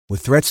With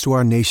threats to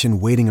our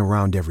nation waiting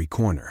around every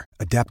corner,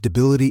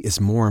 adaptability is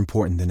more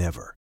important than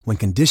ever. When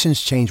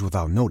conditions change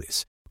without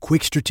notice,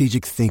 quick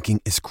strategic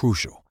thinking is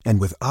crucial.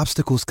 And with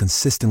obstacles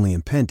consistently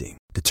impending,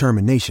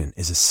 determination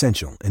is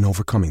essential in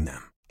overcoming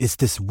them. It's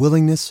this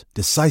willingness,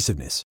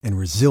 decisiveness, and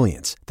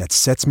resilience that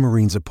sets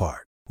Marines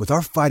apart. With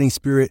our fighting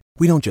spirit,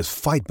 we don't just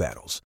fight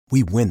battles,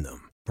 we win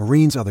them.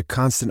 Marines are the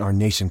constant our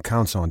nation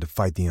counts on to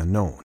fight the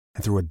unknown.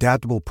 And through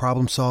adaptable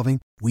problem solving,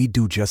 we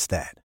do just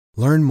that.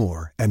 Learn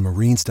more at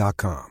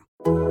marines.com.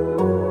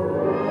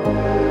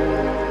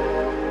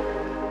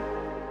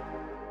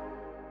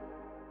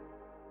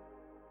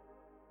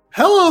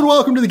 Hello and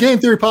welcome to the Game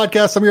Theory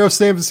Podcast. I'm your host,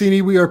 Sam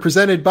Vecini. We are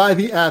presented by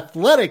The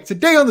Athletic.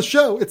 Today on the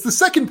show, it's the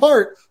second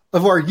part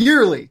of our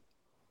yearly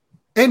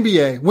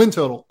NBA win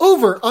total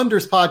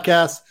over-unders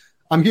podcast.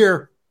 I'm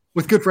here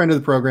with good friend of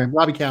the program,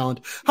 Robbie Calland.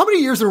 How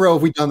many years in a row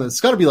have we done this?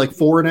 It's got to be like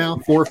 4 now,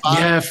 4 or 5?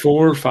 Yeah,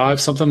 4 or 5,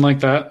 something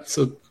like that.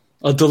 So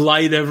a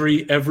delight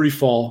every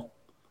fall.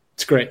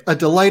 It's great. A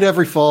delight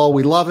every fall.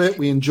 We love it.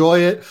 We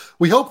enjoy it.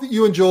 We hope that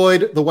you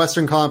enjoyed the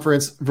Western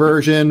Conference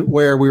version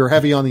where we were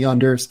heavy on the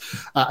unders.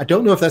 I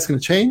don't know if that's going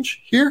to change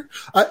here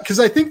because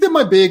I think that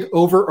my big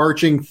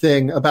overarching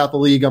thing about the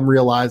league I'm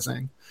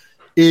realizing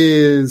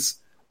is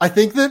I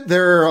think that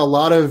there are a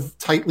lot of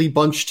tightly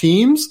bunched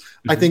teams.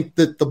 Mm-hmm. I think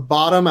that the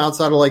bottom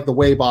outside of like the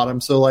way bottom,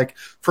 so like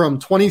from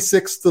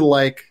 26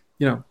 to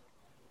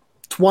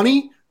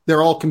 20,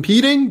 they're all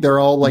competing. They're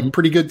all like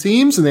pretty good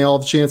teams and they all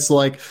have a chance to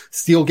like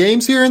steal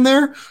games here and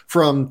there.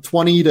 From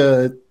 20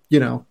 to,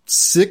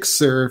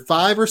 6 or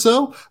 5 or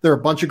so, there are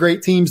a bunch of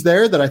great teams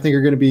there that I think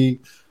are going to be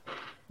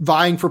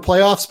vying for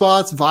playoff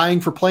spots, vying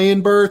for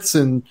play-in berths,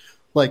 and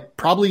like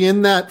probably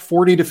in that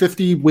 40 to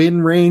 50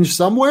 win range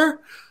somewhere.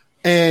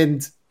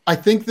 And I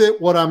think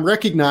that what I'm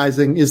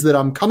recognizing is that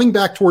I'm coming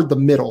back toward the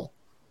middle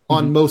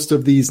on most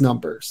of these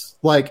numbers.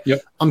 Like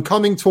I'm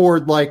coming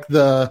toward like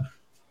the,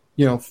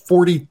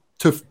 40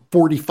 to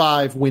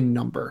 45 win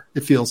number.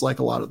 It feels like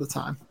a lot of the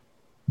time.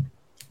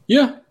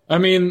 Yeah. I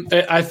mean,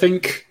 I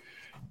think,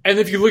 and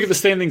if you look at the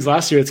standings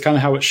last year, it's kind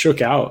of how it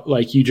shook out.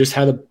 Like you just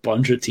had a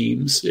bunch of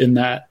teams in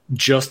that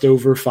just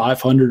over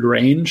 500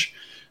 range.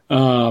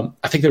 I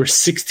think there were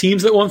 6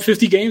 teams that won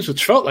 50 games,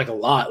 which felt like a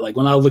lot. Like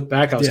when I look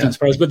back, I was kind of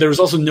surprised, but there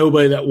was also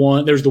nobody that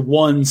won. There's the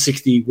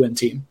 160 win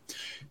team.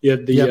 You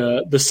had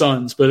the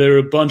Suns, but there were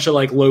a bunch of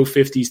like low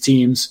 50s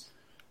teams.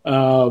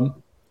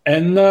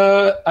 And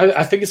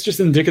I think it's just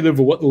indicative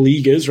of what the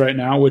league is right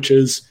now, which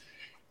is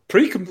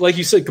pretty, like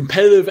you said,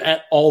 competitive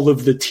at all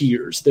of the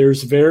tiers.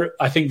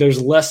 I think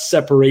there's less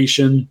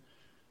separation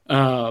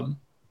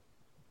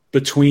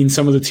between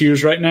some of the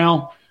tiers right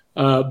now.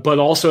 But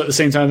also at the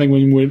same time, I think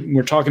when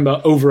we're talking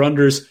about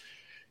over-unders,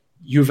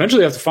 you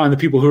eventually have to find the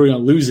people who are going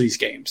to lose these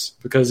games.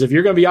 Because if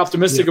you're going to be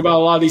optimistic about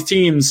a lot of these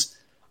teams,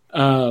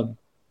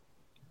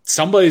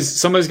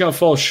 somebody's going to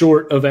fall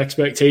short of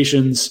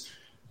expectations.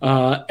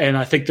 And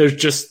I think there's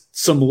just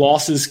some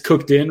losses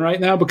cooked in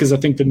right now because I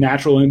think the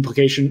natural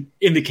indication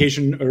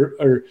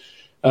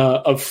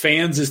of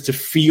fans is to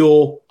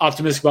feel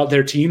optimistic about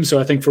their team. So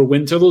I think for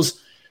win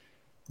totals,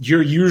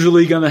 you're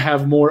usually going to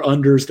have more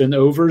unders than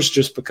overs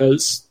just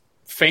because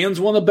fans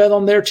want to bet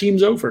on their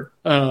teams over,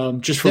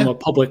 just from a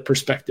public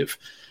perspective.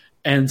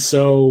 And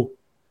so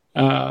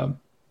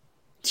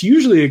it's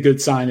usually a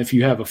good sign if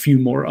you have a few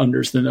more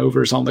unders than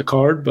overs on the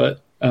card,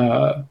 but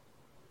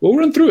we'll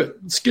run through it.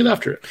 Let's get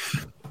after it.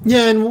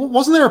 Yeah, and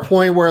wasn't there a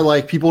point where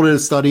like people did a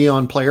study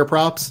on player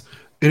props,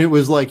 and it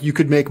was like you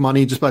could make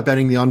money just by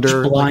betting the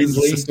under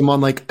blindly system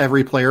on like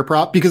every player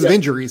prop because of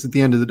injuries at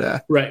the end of the day?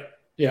 Right.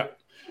 Yeah.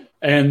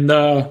 And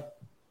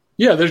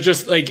there's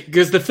just like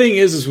because the thing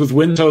is with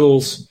win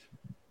totals,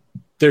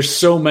 there's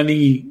so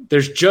many.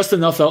 There's just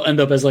enough that'll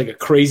end up as like a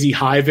crazy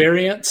high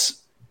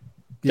variance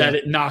that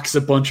it knocks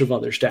a bunch of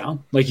others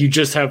down. Like you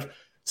just have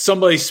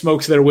somebody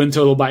smokes their win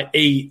total by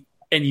 8,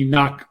 and you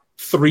knock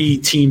 3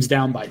 teams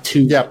down by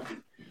 2. Yep.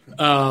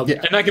 And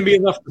that can be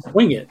enough to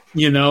swing it,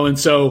 and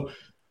so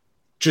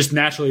just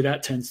naturally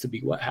that tends to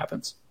be what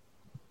happens.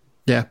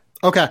 Yeah.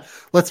 Okay.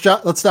 Let's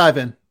dive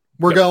in.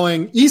 We're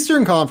going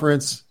Eastern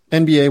Conference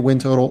NBA win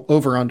total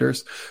over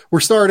unders. We're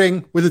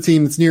starting with a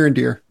team that's near and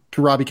dear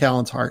to Robbie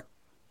Calland's heart,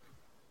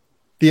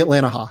 the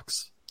Atlanta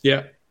Hawks.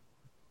 Yeah.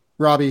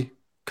 Robbie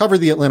covered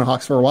the Atlanta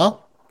Hawks for a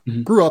while.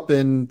 Mm-hmm. Grew up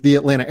in the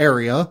Atlanta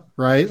area,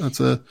 right? That's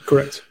a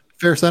correct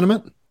fair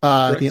sentiment.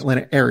 The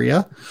Atlanta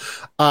area.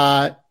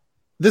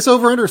 This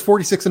over-under is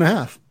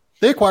 46.5.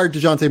 They acquired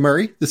DeJounte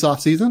Murray this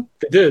offseason.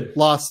 They did.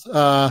 Lost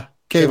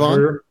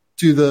Kayvon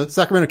to the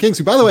Sacramento Kings,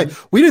 who, by the way,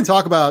 we didn't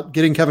talk about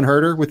getting Kevin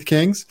Huerter with the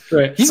Kings.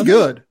 Right. He's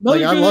good.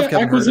 I love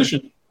Kevin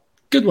acquisition. Huerter.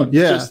 Good one.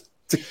 Yeah.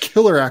 It's a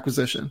killer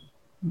acquisition.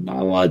 Not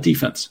a lot of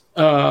defense.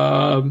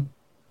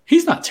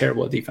 He's not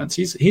terrible at defense.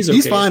 He's okay.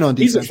 He's fine on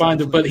defense.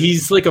 He's but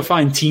he's like a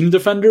fine team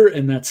defender,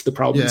 and that's the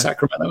problem in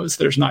Sacramento is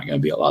there's not going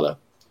to be a lot of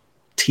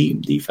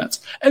team defense.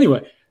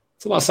 Anyway,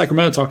 it's a lot of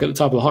Sacramento talk at the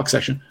top of the Hawks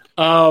section.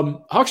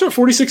 Hawks are at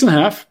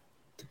 46.5.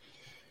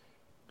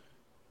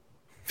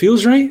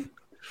 Feels right.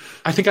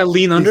 I think I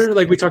lean under,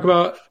 like we talk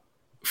about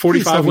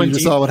 45 win. You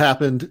just saw what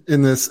happened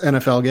in this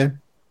NFL game.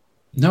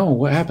 No,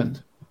 what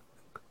happened?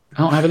 I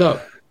don't have it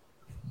up.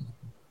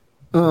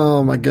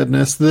 Oh my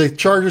goodness. The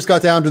Chargers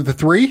got down to the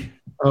 3.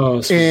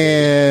 Oh, sweet.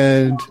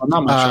 And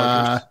not my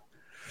Chargers.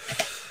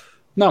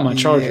 Not my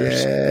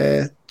Chargers.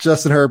 Yeah,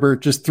 Justin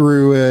Herbert just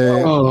threw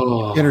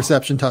a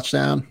interception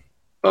touchdown.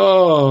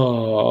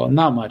 Oh,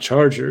 not my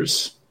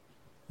Chargers.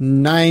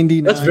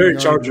 99. That's very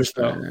Chargers,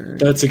 though.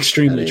 That's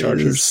extremely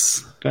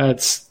Chargers. That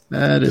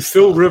is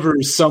Phil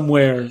Rivers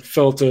somewhere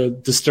felt a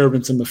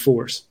disturbance in the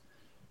force.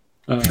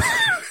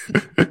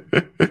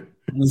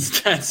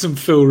 That's some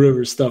Phil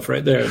Rivers stuff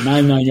right there.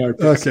 99-yard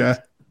picks. Okay.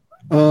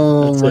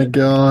 Oh my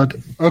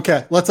God.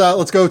 Okay,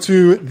 let's go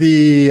to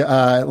the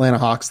Atlanta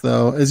Hawks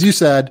though. As you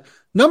said,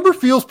 number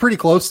feels pretty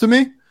close to me.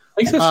 I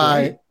think that's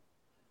right.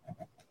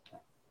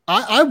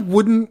 I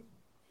wouldn't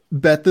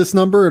bet this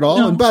number at all.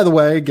 No. And by the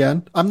way,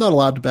 again, I'm not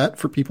allowed to bet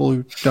for people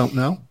who don't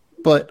know,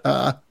 but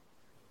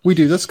we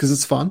do this because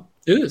it's fun.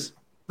 It is.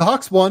 The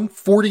Hawks won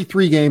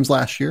 43 games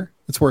last year.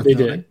 It's worth They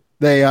noting. did.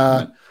 They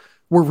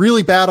were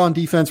really bad on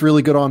defense,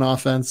 really good on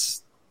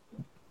offense.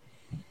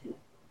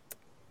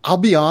 I'll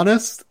be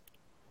honest.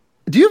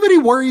 Do you have any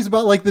worries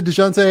about like the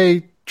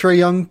DeJounte Trae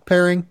Young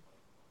pairing?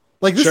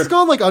 Like this has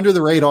gone like under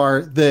the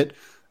radar that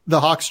the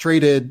Hawks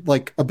traded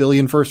like $1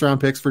 billion first-round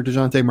picks for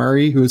DeJounte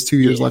Murray, who has 2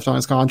 years left on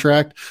his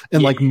contract,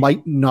 and like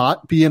might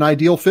not be an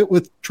ideal fit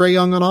with Trae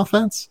Young on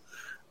offense.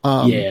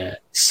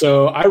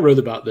 So I wrote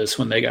about this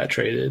when they got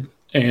traded.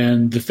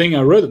 And the thing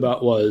I wrote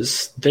about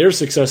was their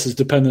success is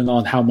dependent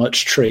on how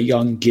much Trae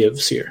Young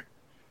gives here.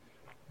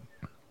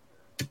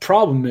 The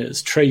problem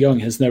is Trae Young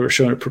has never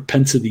shown a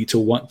propensity to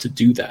want to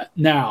do that.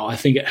 Now, I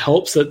think it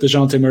helps that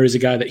DeJounte Murray is a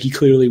guy that he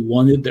clearly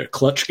wanted. They're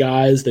clutch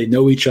guys. They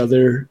know each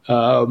other.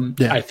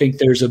 I think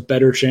there's a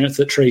better chance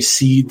that Trae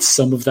cedes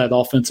some of that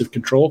offensive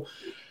control.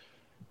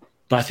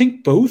 But I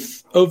think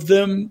both of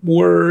them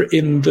were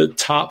in the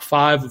top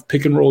 5 of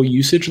pick and roll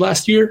usage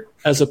last year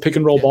as a pick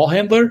and roll ball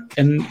handler.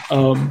 And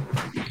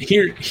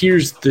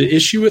here's the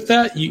issue with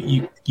that.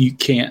 You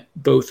can't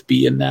both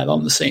be in that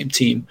on the same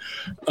team.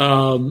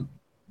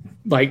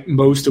 Like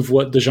most of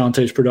what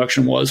DeJounte's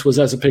production was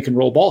as a pick and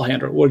roll ball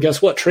handler. Well,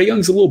 guess what? Trae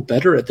Young's a little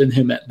better than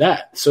him at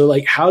that. So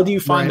like, how do you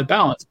find the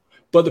balance?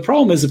 But the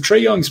problem is if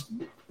Trae Young's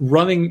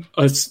running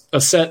a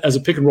set as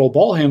a pick and roll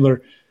ball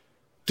handler,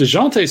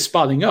 DeJounte's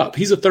spotting up.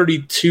 He's a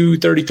 32,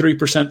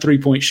 33%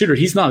 3-point shooter.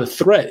 He's not a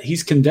threat.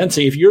 He's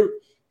condensing.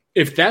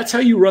 If that's how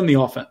you run the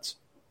offense,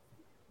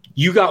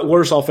 you got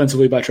worse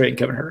offensively by trading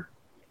Kevin Huerter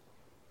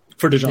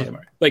for DeJounte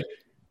Murray. Like,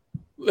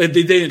 they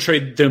didn't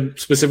trade them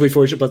specifically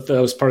for it, but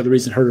that was part of the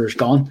reason Huerter is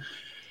gone.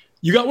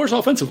 You got worse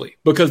offensively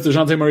because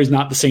DeJounte Murray is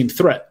not the same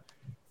threat.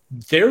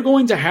 They're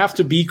going to have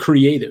to be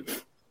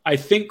creative. I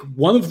think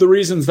one of the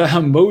reasons that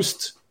I'm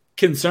most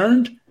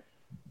concerned,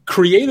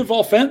 creative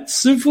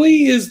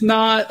offensively is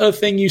not a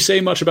thing you say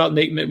much about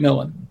Nate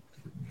McMillan.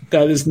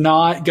 That is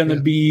not going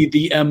to be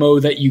the MO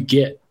that you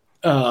get.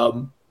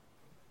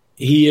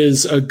 He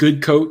is a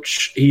good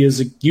coach. He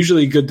is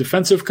usually a good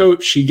defensive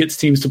coach. He gets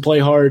teams to play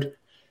hard,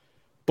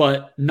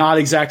 but not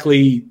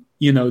exactly,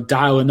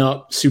 dialing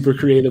up super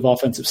creative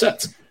offensive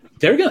sets.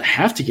 They're going to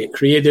have to get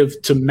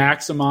creative to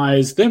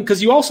maximize them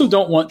because you also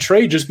don't want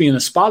Trae just being a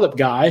spot-up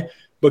guy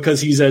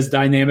because he's as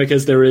dynamic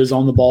as there is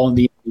on the ball in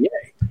the NBA.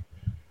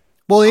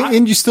 Well,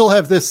 and you still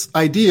have this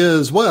idea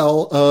as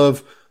well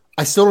of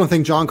I still don't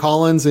think John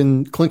Collins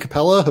and Clint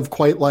Capella have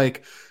quite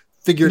like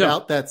figured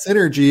out that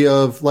synergy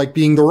of like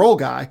being the role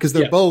guy because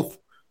they're both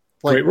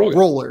like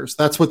rollers.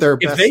 That's what they're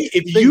best.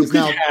 If you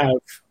could have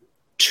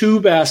 2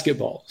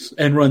 basketballs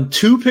and run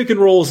 2 pick and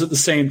rolls at the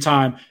same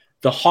time,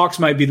 the Hawks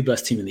might be the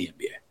best team in the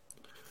NBA.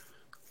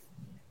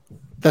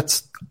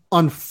 That's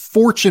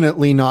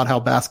unfortunately not how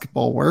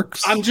basketball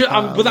works. I'm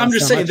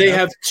just saying they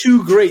have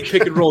 2 great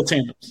pick and roll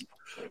tandems.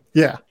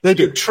 Yeah, they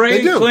do. Trae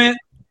and Clint,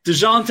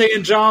 DeJounte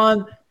and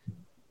John,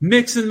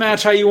 mix and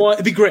match how you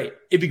want. It'd be great.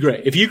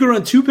 If you could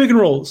run 2 pick and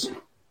rolls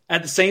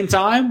at the same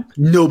time,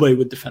 nobody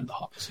would defend the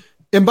Hawks.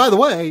 And by the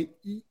way,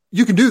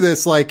 you can do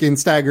this like in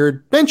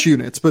staggered bench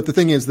units, but the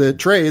thing is that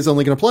Trae is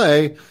only going to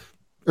play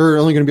or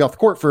only going to be off the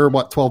court for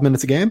 12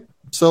 minutes a game.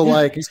 So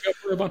like he's got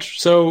to play a bunch.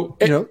 So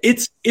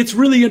it's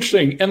really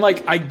interesting. And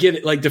like, I get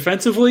it. Like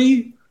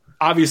defensively,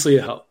 obviously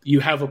it helped. You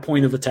have a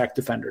point of attack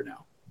defender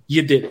now.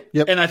 You did it.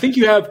 Yep. And I think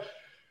you have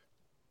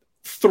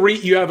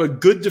a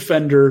good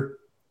defender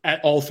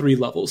at all 3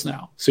 levels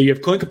now. So you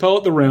have Clint Capella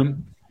at the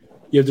rim.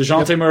 You have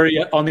DeJounte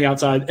Murray on the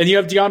outside. And you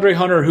have DeAndre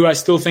Hunter, who I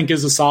still think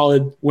is a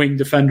solid wing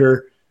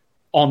defender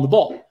on the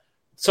ball.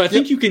 So I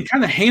think you can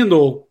kind of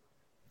handle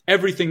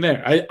everything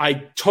there.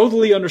 I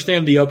totally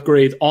understand the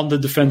upgrade on the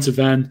defensive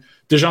end.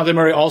 DeJounte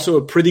Murray also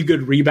a pretty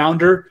good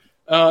rebounder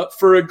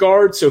for a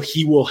guard, so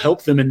he will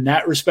help them in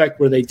that respect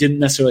where they didn't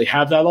necessarily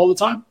have that all the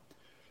time.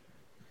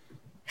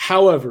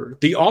 However,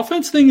 the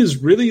offense thing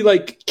is really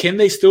like, can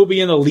they still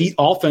be an elite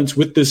offense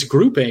with this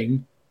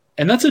grouping?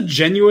 And that's a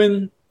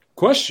genuine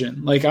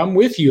question. Like, I'm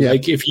with you.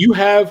 Like, if you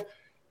have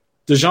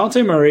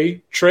DeJounte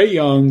Murray, Trae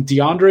Young,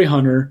 DeAndre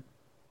Hunter,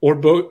 or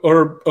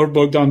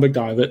Bogdan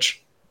Bogdanovic,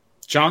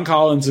 John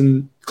Collins,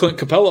 and Clint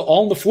Capella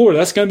all on the floor,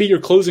 that's going to be your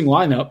closing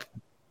lineup.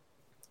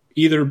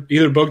 either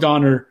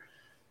Bogdan or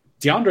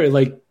DeAndre,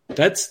 like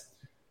that's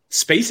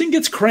spacing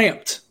gets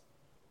cramped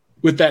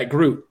with that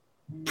group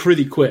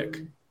pretty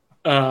quick,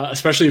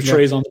 especially if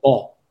Trey's on the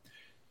ball.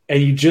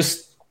 And you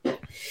just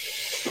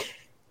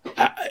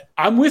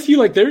I'm with you.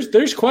 Like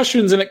there's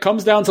questions, and it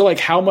comes down to like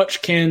how much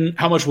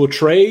will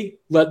Trey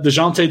let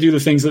DeJounte do the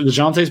things that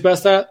DeJounte's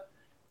best at,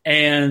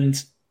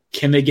 and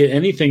can they get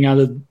anything out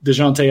of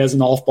DeJounte as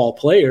an off-ball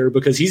player?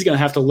 Because he's going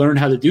to have to learn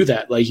how to do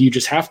that. Like you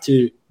just have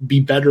to be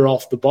better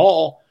off the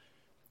ball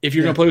if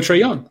you're going to play with Trae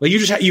Young. Like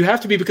you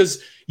have to be,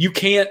 because you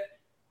can't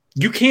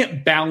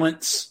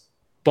balance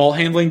ball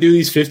handling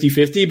duties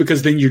 50-50,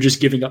 because then you're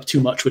just giving up too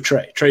much with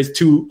Trey. Trey's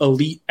too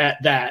elite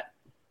at that.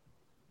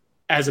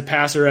 As a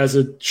passer, as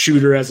a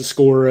shooter, as a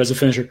scorer, as a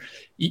finisher,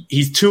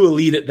 he's too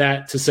elite at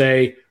that to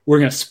say we're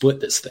going to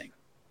split this thing.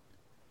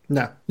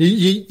 No,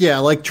 yeah,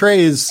 like Trey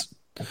is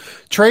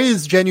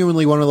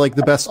genuinely one of like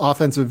the best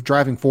offensive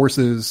driving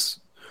forces,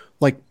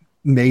 like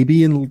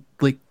maybe in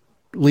like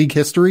league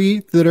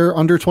history that are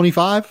under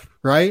 25,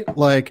 right?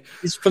 Like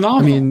he's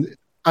phenomenal. I mean,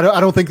 I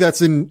don't think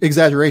that's an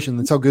exaggeration.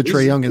 That's how good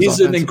Trae Young is. He's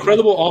an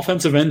incredible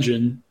offensive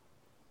engine,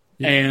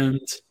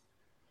 and.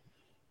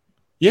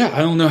 Yeah, I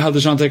don't know how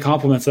DeJounte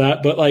complements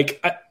that, but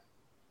like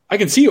I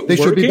can see it. They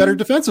working, should be better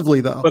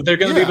defensively, though. But they're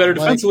going to be better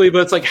defensively.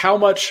 But it's like how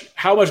much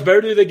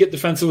better do they get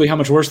defensively? How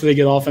much worse do they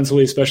get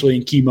offensively, especially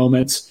in key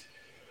moments?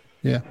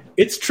 Yeah,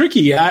 it's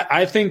tricky.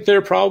 I think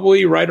they're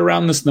probably right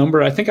around this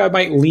number. I think I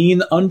might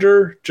lean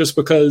under, just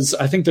because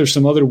I think there's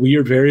some other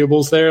weird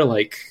variables there.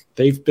 Like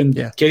they've been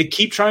they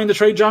keep trying to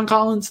trade John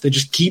Collins. They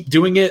just keep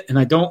doing it, and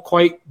I don't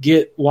quite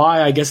get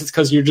why. I guess it's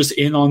because you're just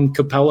in on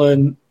Capella,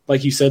 and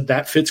like you said,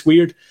 that fits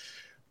weird.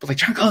 But like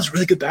John Collins is a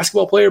really good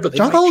basketball player, but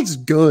John Collins is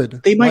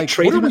good. They might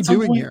trade him at some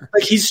point. Here?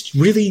 Like he's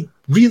really,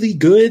 really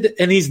good,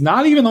 and he's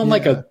not even on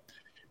like a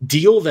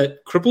deal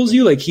that cripples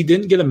you. Like he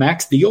didn't get a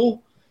max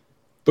deal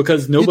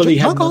because nobody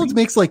had. John Collins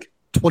makes like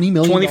 $20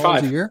 million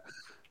a year.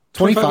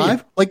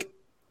 25. Like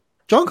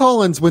John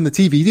Collins, when the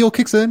TV deal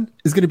kicks in,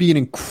 is going to be an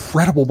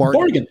incredible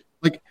bargain.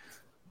 Like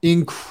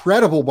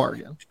incredible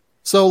bargain.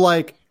 So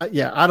like,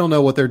 yeah, I don't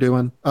know what they're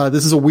doing.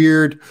 This is a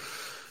weird.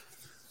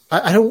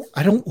 I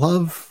don't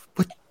love.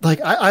 Like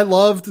I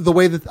love the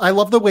way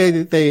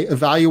that they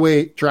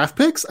evaluate draft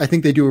picks. I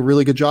think they do a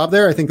really good job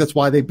there. I think that's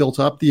why they built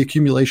up the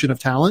accumulation of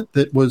talent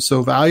that was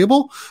so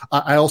valuable.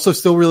 I also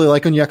still really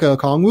like Onyeka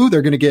Okongwu.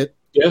 They're going to get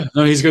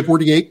he's good.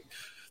 48.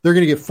 They're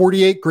going to get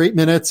 48 great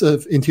minutes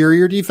of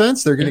interior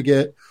defense. They're going to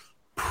get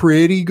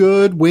pretty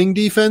good wing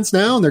defense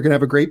now, and they're going to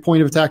have a great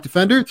point of attack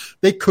defender.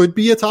 They could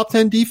be a top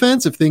 10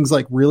 defense if things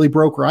like really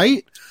broke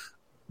right,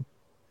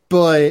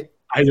 but.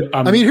 I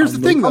mean, here's the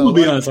thing, though. I'm going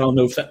to be honest. I don't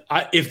know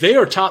if they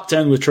are top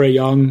 10 with Trae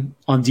Young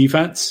on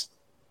defense,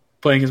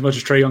 playing as much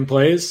as Trae Young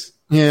plays.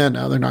 Yeah,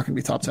 no, they're not going to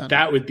be top 10.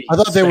 That would be. I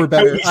thought they were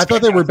better. I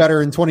thought they were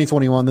better in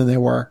 2021 than they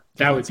were.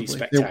 That would be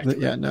spectacular.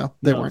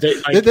 They weren't.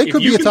 They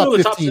could be a top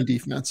 15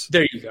 defense.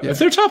 There you go. Yeah. If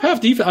they're top half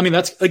defense, I mean,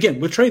 that's again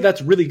with Trae.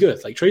 That's really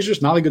good. Like Trae's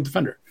just not a good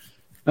defender.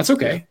 That's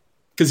okay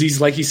because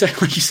he's like you said,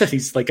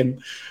 he's like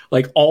an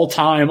all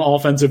time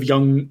offensive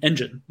young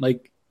engine.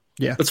 Like,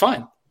 yeah, that's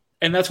fine.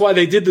 And that's why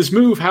they did this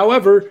move.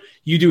 However,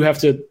 you do have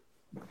to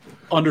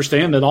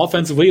understand that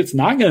offensively, it's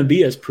not going to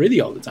be as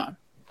pretty all the time.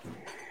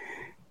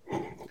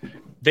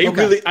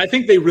 I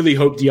think they really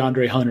hope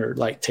DeAndre Hunter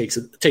takes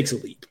a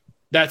leap.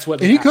 That's what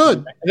he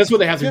could. That's what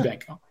they have to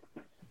bank on.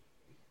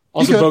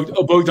 Also,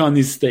 Bogdan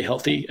needs to stay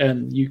healthy,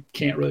 and you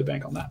can't really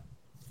bank on that.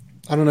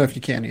 I don't know if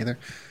you can either.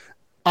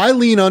 I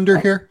lean under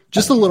here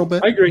just a little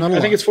bit. I agree.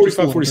 I think it's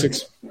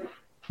 45-46.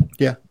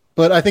 Yeah,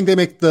 but I think they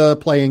make the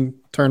playing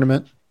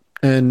tournament.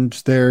 And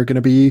they're going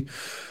to be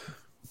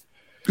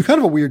kind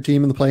of a weird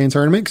team in the play-in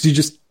tournament because you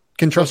just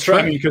can trust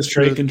Trae. Because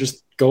Trae can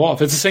just go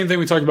off. It's the same thing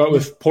we talked about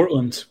with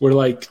Portland. We're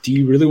like, do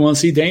you really want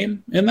to see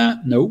Dame in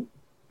that? No.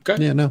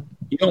 Okay. Yeah, no.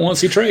 You don't want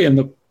to see Trae in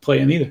the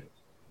play-in either.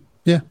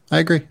 Yeah, I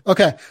agree.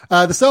 Okay.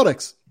 The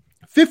Celtics,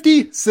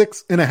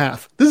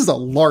 56.5. This is a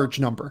large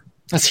number.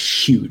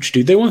 That's huge,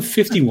 dude. They won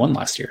 51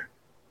 last year.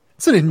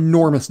 It's an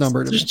enormous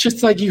number. It's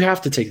just like you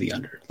have to take the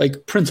under.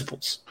 Like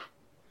principles.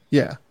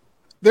 Yeah.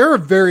 They're a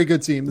very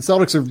good team. The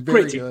Celtics are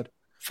very good.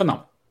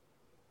 Phenomenal.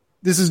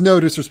 This is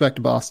no disrespect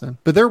to Boston,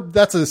 but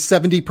that's a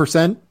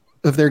 70%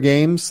 of their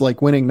games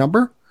winning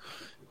number.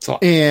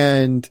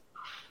 And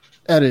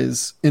that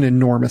is an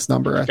enormous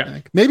number, I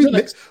think. Maybe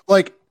they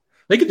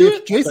could do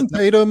it. Jason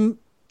Tatum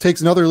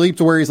takes another leap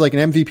to where he's like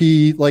an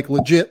MVP,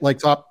 legit,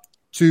 top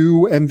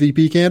 2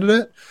 MVP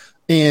candidate,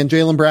 and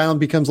Jaylen Brown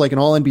becomes an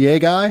all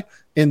NBA guy,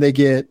 and they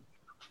get,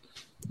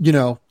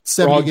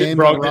 70 games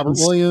by Robert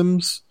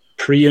Williams.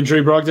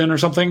 Pre-injury Brogdon or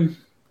something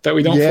that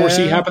we don't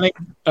foresee happening.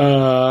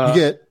 You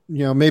get,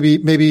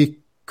 maybe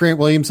Grant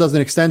Williams does an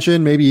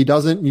extension. Maybe he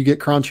doesn't. You get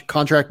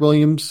contract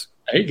Williams.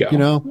 There you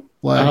go.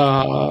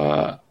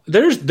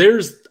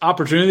 There's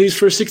opportunities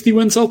for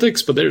 60-win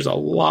Celtics, but there's a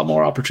lot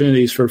more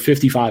opportunities for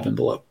 55 and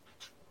below.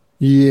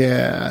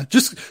 Yeah.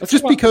 Just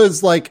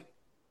because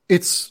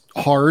it's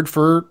hard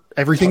for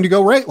everything to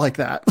go right like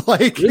that.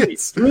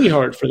 It's really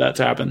hard for that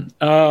to happen.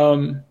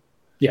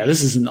 Yeah,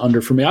 this is an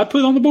under for me. I'd put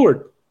it on the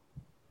board.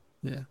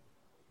 Yeah.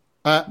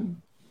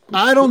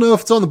 I don't know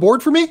if it's on the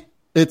board for me.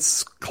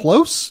 It's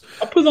close.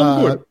 I'll put it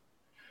on the board.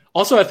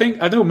 Also,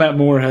 I know Matt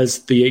Moore has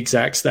the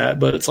exact stat,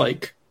 but it's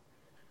like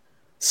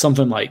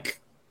something like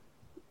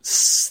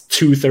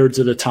 2/3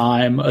 of the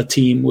time a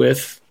team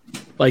with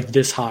like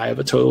this high of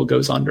a total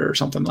goes under or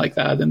something like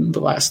that in the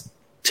last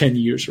 10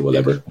 years or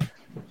whatever.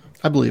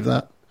 I believe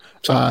that.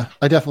 I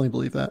definitely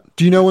believe that.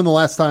 Do you know when the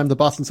last time the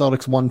Boston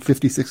Celtics won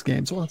 56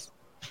 games was?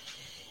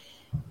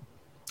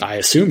 I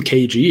assume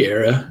KG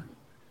era.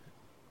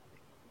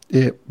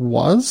 It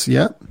was,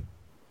 yeah.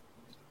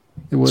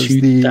 It was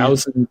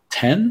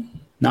 2010,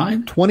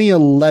 9?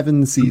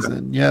 2011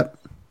 season. Okay. Yep.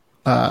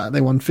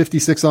 They won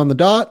 56 on the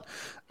dot.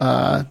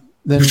 Then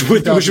which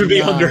would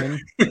be under.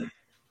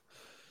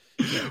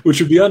 Which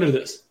would be under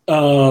this.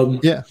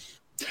 Yeah.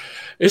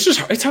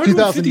 It's hard to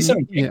win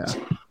 57 games.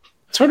 Yeah.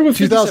 It's hard to win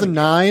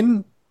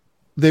 2009,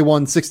 they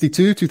won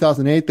 62.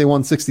 2008, they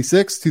won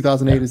 66.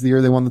 2008 is the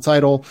year they won the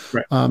title.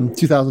 Right.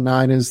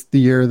 2009 is the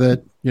year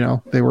that,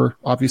 they were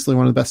obviously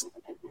one of the best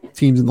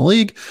teams in the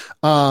league.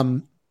 Yeah,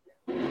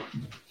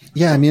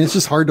 I mean, it's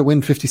just hard to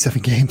win 57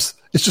 games.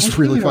 It's just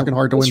really fucking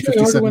hard to win 57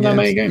 games. Hard to win that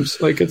many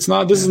games. Like, this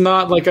is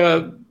not like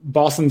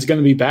Boston's going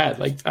to be bad.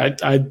 Like,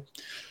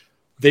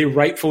 they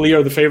rightfully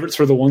are the favorites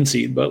for the 1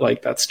 seed, but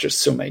like, that's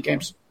just so many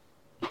games.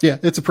 Yeah,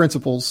 it's a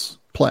principles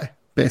play,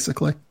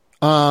 basically.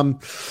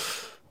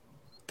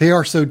 They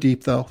are so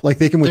deep though. Like,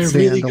 they can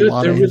withstand a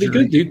lot of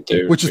injury, good,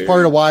 dude. Which is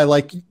part of why,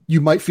 like, you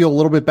might feel a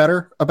little bit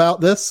better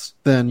about this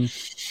than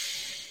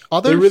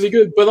others. They're really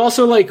good, but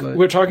also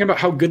we're talking about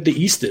how good the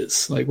East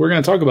is. Like, we're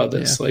going to talk about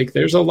this. Yeah. Like,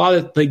 there's a lot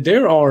of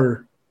there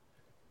are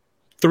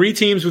 4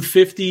 teams with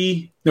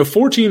 50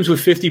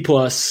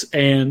 plus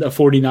and a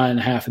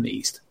 49.5 in the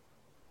East.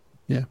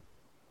 Yeah,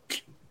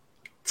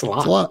 it's a lot.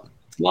 It's a lot.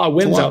 It's a lot of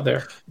wins out there.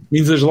 It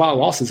means there's a lot of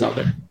losses out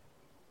there.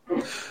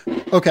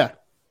 Okay,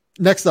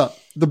 next up,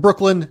 the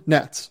Brooklyn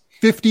Nets,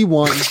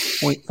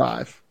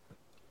 51.5.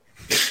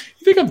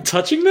 You think I'm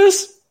touching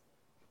this?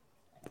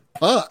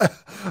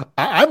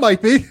 I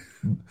might be.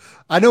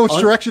 I know which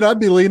direction I'd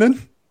be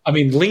leaning. I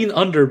mean, lean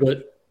under,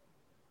 but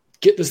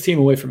get this team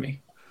away from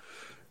me.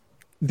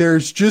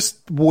 There's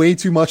just way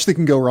too much that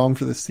can go wrong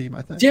for this team,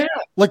 I think. Yeah.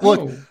 Look,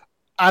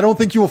 I don't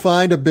think you will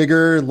find a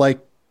bigger,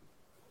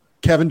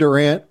 Kevin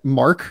Durant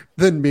mark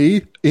than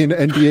me in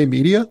NBA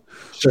media.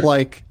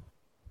 Sure.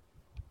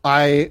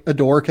 I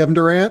adore Kevin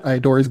Durant. I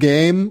adore his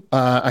game.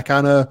 I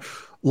kind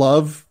of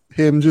love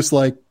him just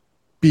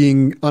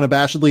being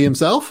unabashedly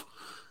himself.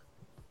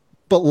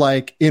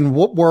 But in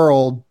what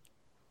world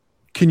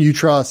can you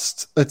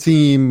trust a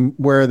team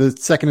where the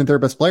second and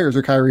third best players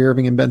are Kyrie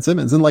Irving and Ben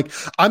Simmons? And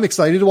I'm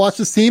excited to watch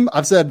this team.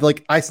 I've said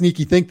I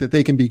sneaky think that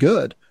they can be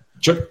good.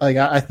 Sure.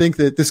 I think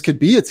that this could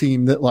be a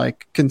team that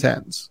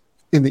contends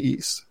in the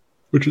East.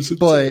 Which is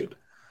insane.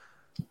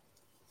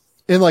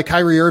 But in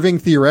Kyrie Irving,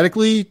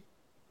 theoretically,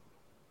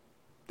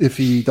 if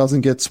he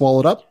doesn't get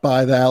swallowed up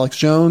by the Alex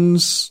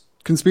Jones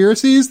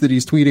conspiracies that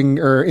he's tweeting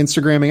or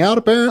Instagramming out,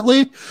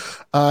 apparently,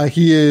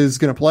 he is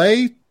going to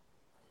play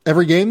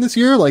every game this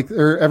year,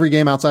 or every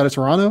game outside of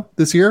Toronto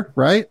this year,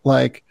 right?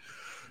 Or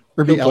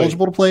be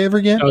eligible to play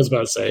every game. I was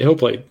about to say he'll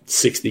play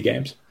 60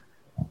 games.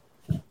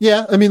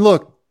 Yeah, I mean,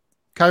 look,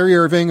 Kyrie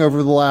Irving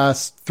over the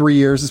last 3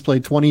 years has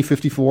played 20,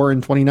 54,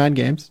 and 29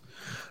 games.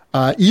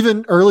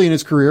 Even early in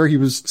his career, he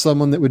was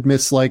someone that would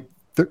miss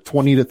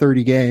 20 to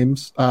 30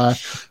 games,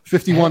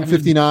 51,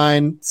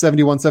 59,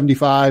 71,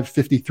 75,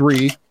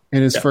 53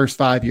 in his first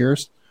 5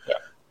 years.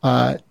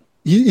 Yeah.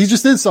 He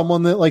just is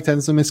someone that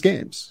tends to miss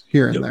games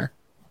here and there.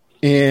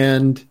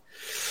 And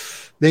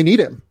they need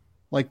him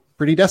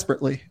pretty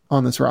desperately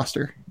on this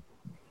roster.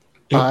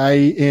 Yep. I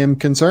am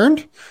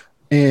concerned.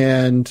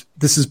 And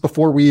this is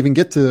before we even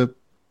get to,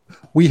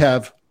 we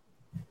have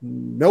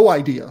no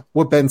idea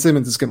what Ben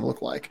Simmons is going to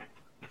look like.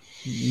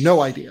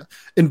 No idea.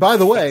 And by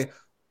the way,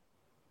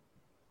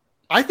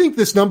 I think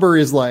this number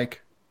is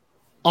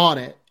on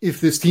it if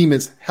this team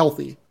is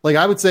healthy.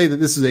 I would say that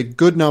this is a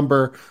good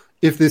number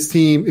if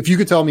you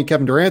could tell me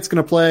Kevin Durant's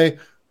going to play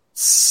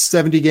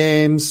 70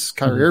 games,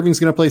 Kyrie Irving's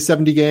going to play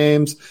 70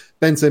 games,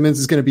 Ben Simmons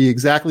is going to be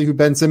exactly who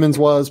Ben Simmons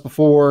was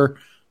before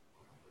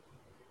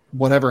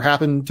whatever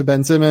happened to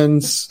Ben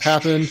Simmons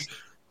happened.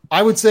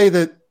 I would say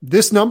that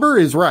this number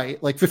is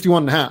right,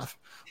 51.5.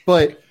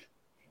 But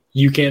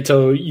you can't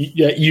tell.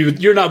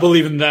 You're not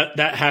believing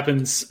that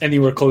happens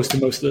anywhere close to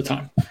most of the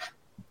time.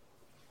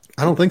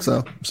 I don't think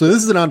so. So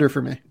this is an under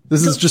for me.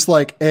 This is just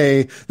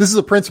this is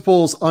a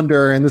principles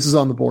under, and this is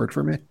on the board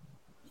for me.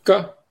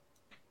 Okay.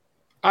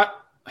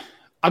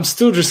 I'm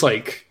still just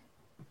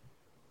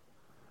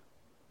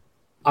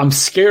I'm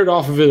scared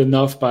off of it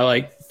enough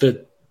by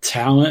the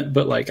talent,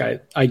 but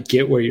I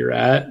get where you're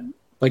at.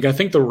 I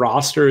think the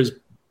roster is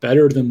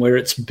better than where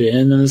it's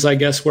been, and is I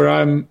guess where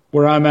I'm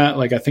at.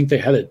 I think they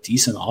had a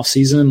decent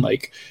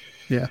offseason.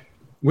 Yeah.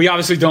 We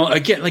obviously don't.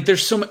 Again,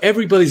 there's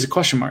everybody's a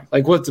question mark.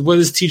 What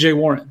is TJ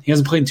Warren? He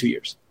hasn't played in 2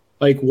 years.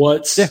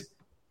 What's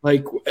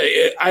I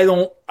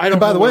don't. And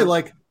by the way,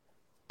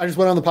 I just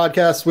went on the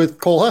podcast with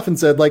Cole Huff and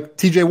said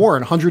TJ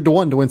Warren 100 to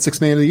 1 to win 6th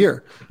man of the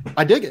year.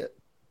 I dig it.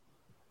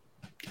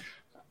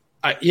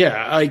 I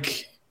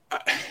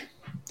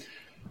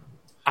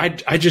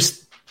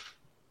just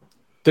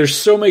there's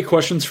so many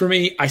questions for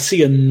me. I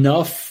see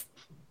enough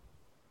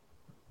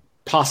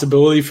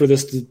possibility for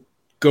this to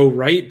go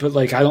right, but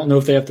like I don't know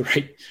if they have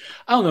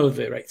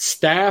the right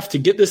staff to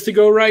get this to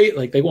go right.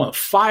 Like they want to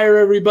fire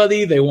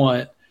everybody. They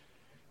want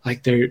I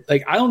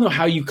don't know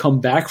how you come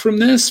back from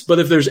this, but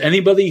if there's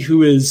anybody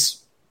who is,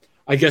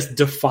 I guess,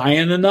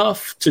 defiant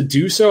enough to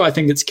do so, I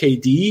think it's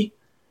KD.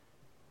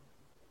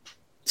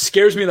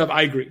 Scares me enough.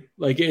 I agree.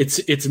 Like it's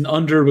an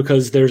under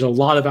because there's a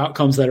lot of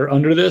outcomes that are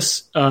under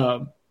this.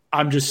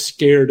 I'm just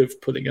scared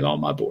of putting it on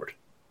my board.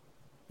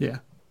 Yeah.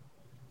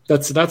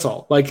 That's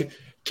all. Like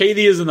KD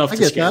is enough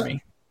to scare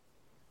me.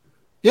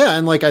 Yeah,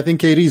 and like I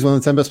think KD is one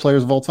of the 10 best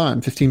players of all time,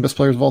 15 best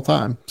players of all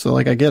time. So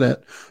like I get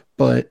it,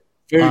 but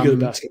very good at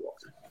basketball.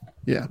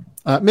 Yeah,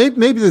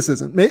 maybe this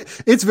isn't.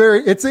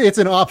 It's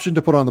an option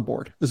to put on the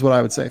board, is what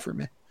I would say for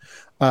me.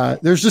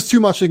 There's just too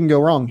much that can go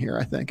wrong here.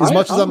 I think as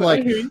much as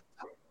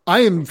I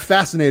am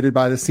fascinated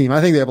by this team. I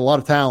think they have a lot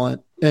of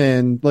talent,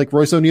 and like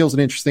Royce O'Neal's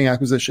an interesting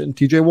acquisition.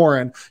 TJ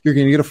Warren, you're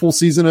going to get a full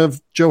season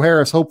of Joe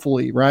Harris,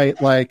 hopefully, right?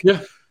 Like,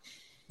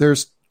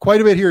 there's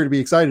quite a bit here to be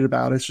excited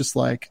about. It's just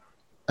like,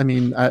 I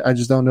mean, I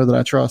just don't know that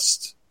I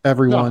trust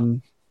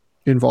everyone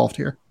involved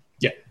here.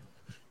 Yeah.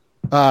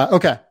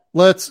 Okay.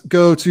 Let's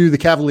go to the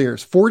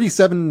Cavaliers.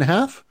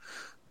 47.5.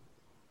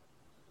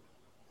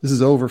 This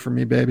is over for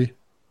me, baby.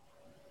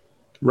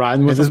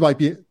 Riding with this might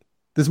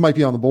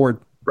be on the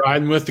board.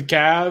 Riding with the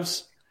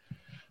Cavs.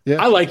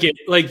 Yeah. I like it.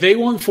 Like they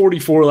won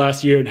 44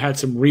 last year and had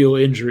some real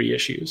injury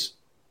issues.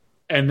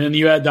 And then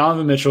you had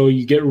Donovan Mitchell,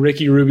 you get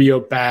Ricky Rubio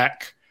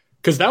back.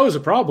 Because that was a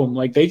problem.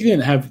 Like they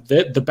didn't have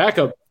the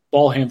backup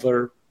ball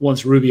handler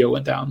once Rubio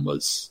went down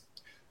was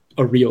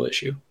a real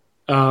issue.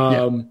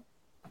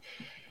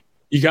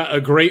 You got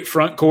a great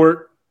front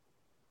court.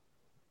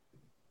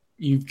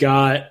 You've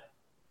got,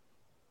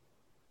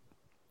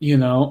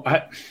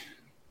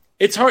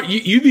 it's hard.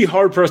 You'd be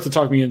hard pressed to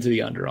talk me into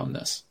the under on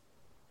this.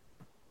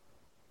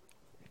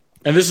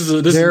 And this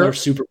is our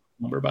super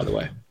number, by the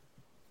way.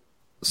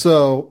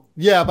 So,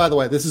 yeah, by the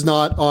way, this is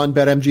not on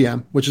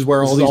BetMGM, which is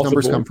where all these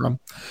numbers come from.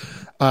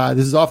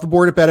 This is off the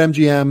board at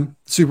BetMGM.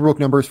 Superbook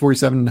number is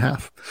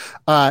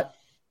 47.5.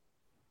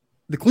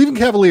 The Cleveland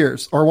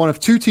Cavaliers are one of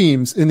two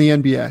teams in the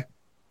NBA.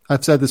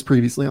 I've said this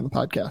previously on the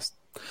podcast,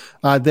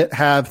 that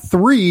have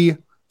 3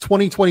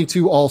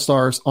 2022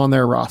 All-Stars on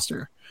their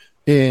roster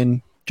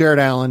in Jared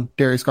Allen,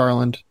 Darius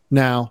Garland,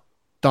 now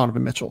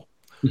Donovan Mitchell.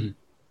 Mm-hmm.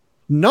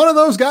 None of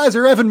those guys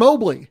are Evan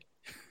Mobley,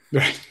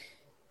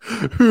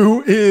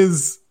 who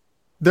is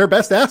their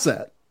best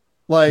asset.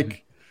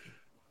 Like,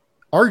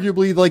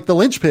 arguably, like the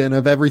linchpin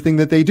of everything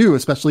that they do,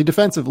 especially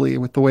defensively,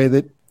 with the way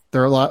that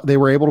they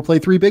were able to play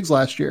 3 bigs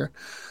last year.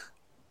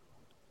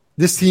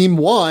 This team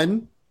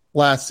won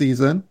last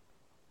season.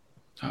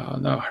 Oh,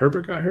 no.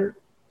 Herbert got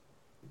hurt?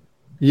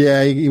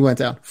 Yeah, he went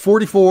down.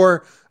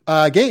 44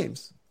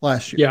 games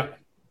last year. Yeah.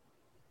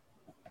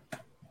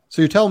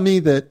 So you're telling me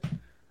that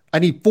I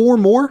need 4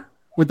 more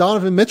with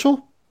Donovan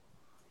Mitchell?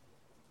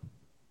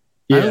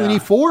 Yeah. I only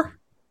need 4?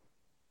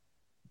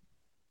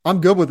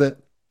 I'm good with it.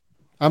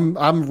 I'm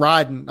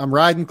riding. I'm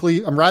riding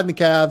the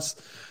Cavs.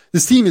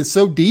 This team is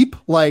so deep.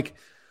 Like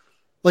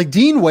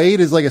Dean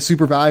Wade is like a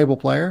super valuable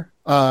player.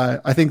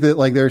 I think that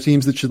like there are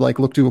teams that should like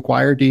look to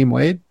acquire Dean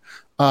Wade.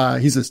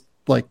 He's a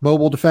like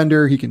mobile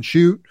defender. He can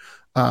shoot.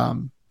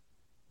 Dean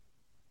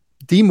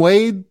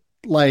Wade,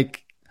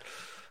 like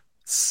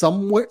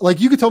somewhere, like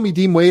you could tell me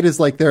Dean Wade is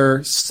like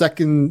their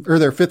second or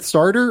their 5th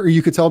starter, or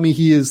you could tell me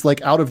he is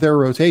like out of their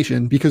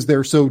rotation because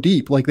they're so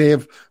deep. Like they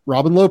have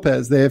Robin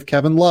Lopez, they have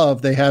Kevin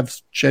Love, they have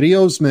Chetty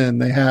Osman,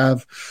 they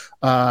have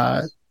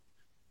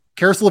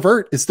Karis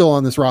LeVert is still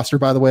on this roster,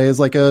 by the way, is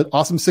like an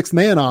awesome 6th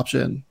man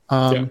option.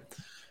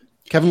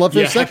 Kevin Love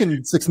their second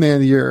 6th man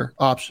of the year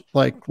option,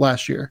 like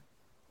last year.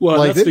 Well,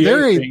 like that's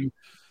they're a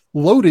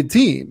loaded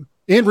team,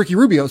 and Ricky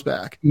Rubio's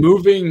back.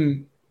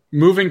 Moving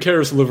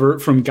Karis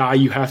LeVert from guy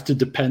you have to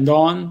depend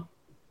on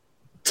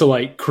to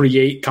like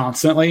create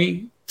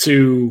constantly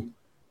to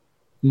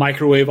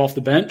microwave off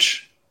the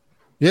bench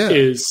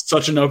is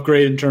such an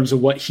upgrade in terms of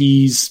what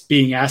he's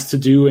being asked to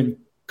do and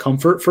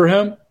comfort for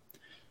him.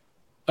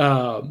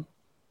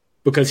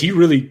 Because he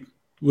really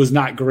was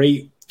not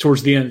great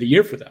towards the end of the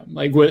year for them.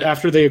 Like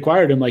after they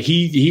acquired him, like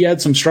he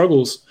had some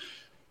struggles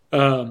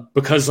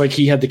because like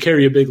he had to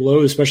carry a big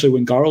load, especially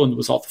when Garland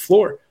was off the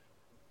floor.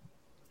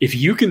 If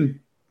you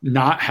can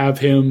not have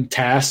him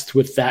tasked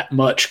with that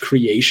much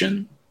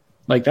creation,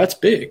 like that's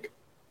big.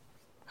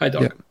 Hi,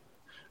 dog.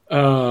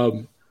 Yeah.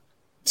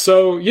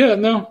 So yeah,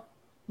 no,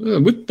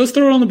 let's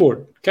throw it on the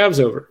board. Cavs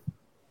over.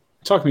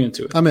 Talk me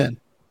into it. I'm in.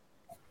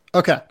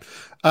 Okay.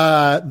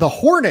 The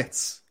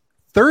Hornets,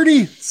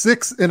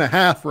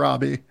 36.5,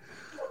 Robbie.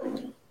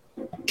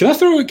 Can I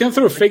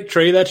throw a fake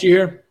trade at you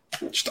here?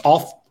 Just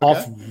off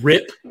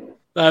rip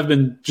that I've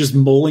been just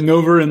mulling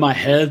over in my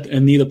head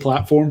and need a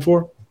platform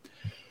for.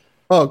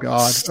 Oh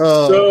God.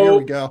 Here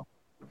we go.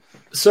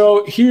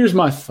 So here's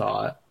my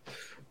thought.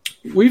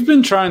 we've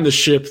been trying to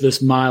ship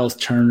this Miles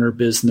Turner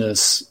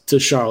business to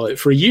Charlotte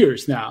for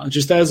years now,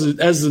 just as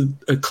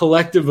a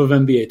collective of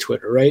NBA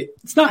Twitter, right?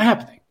 It's not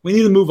happening. We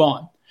need to move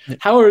on.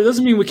 However, it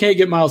doesn't mean we can't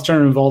get Miles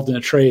Turner involved in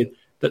a trade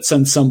that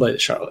sends somebody to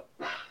Charlotte.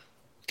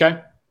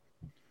 Okay?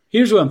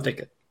 Here's what I'm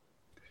thinking.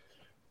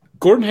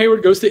 Gordon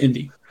Hayward goes to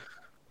Indy.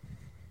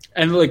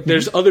 And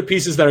there's other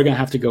pieces that are going to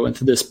have to go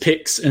into this,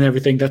 picks and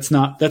everything.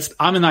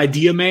 I'm an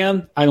idea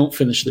man. I don't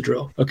finish the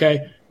drill.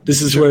 Okay.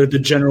 This is where the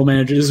general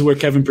manager, this is where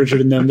Kevin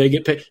Pritchard and them, they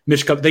get paid,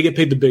 Mitch Cup, they get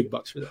paid the big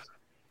bucks for this.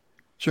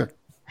 Sure.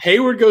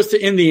 Hayward goes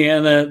to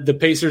Indiana. The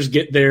Pacers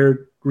get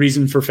their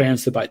reason for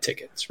fans to buy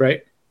tickets,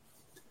 right?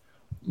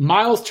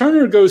 Miles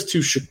Turner goes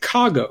to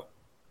Chicago,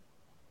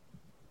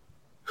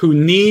 who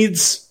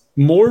needs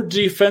more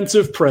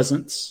defensive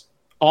presence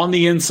on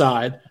the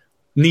inside,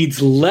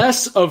 needs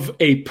less of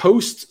a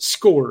post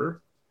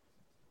scorer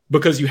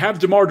because you have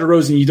DeMar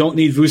DeRozan, you don't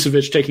need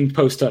Vucevic taking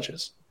post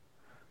touches.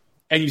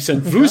 And you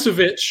send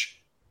Vucevic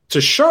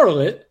to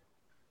Charlotte,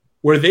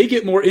 where they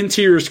get more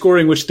interior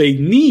scoring, which they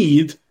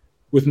need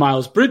with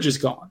Miles Bridges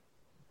gone.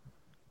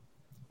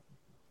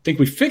 I think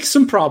we fixed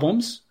some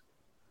problems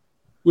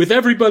with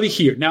everybody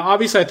here. Now,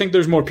 obviously, I think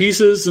there's more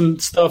pieces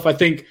and stuff. I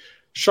think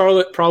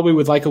Charlotte probably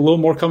would like a little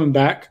more coming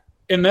back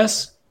in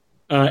this.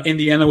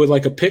 Indiana would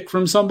like a pick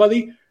from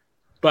somebody.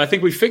 But I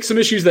think we fixed some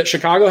issues that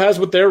Chicago has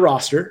with their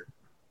roster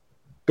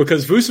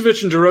because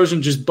Vucevic and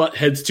DeRozan just butt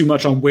heads too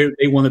much on where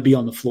they want to be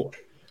on the floor.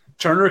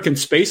 Turner can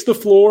space the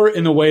floor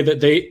in a way that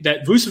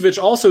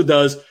Vucevic also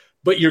does,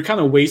 but you're kind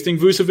of wasting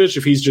Vucevic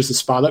if he's just a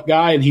spot-up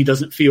guy and he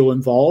doesn't feel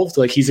involved.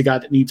 Like he's a guy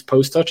that needs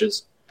post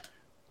touches.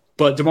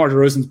 But DeMar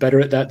DeRozan's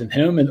better at that than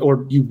him,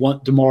 or you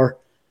want DeMar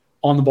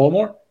on the ball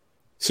more.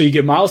 So you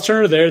get Miles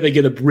Turner there. They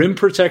get a rim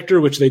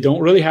protector, which they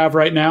don't really have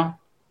right now.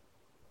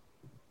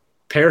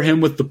 Pair him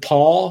with the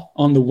Paul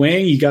on the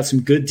wing. You got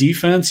some good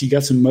defense. You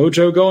got some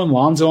mojo going.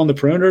 Lonzo on the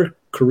perimeter.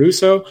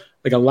 Caruso.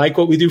 I like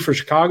what we do for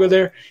Chicago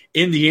there.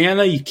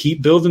 Indiana, you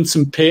keep building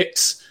some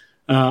picks.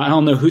 I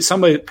don't know who.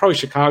 Somebody, probably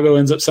Chicago,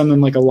 ends up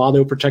sending a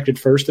lotto protected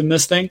first in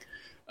this thing.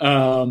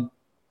 And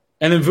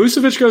then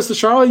Vucevic goes to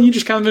Charlotte, and you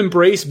just kind of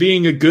embrace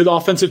being a good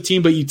offensive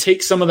team, but you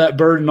take some of that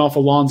burden off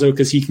Alonzo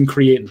because he can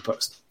create in the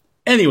post.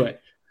 Anyway,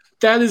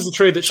 that is the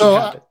trade that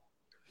should happen.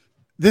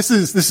 This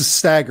is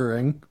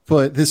staggering,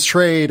 but this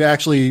trade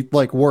actually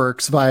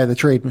works via the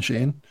trade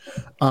machine.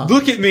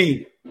 Look at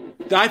me.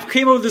 I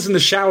came up with this in the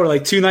shower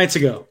 2 nights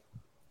ago.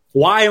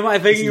 Why am I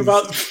thinking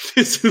about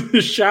this in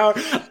the shower?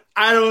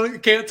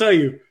 Can't tell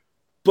you,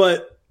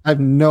 but I have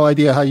no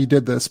idea how you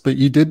did this, but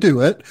you did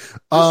do it.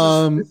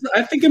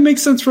 I think it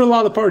makes sense for a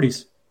lot of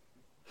parties.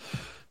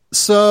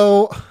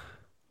 So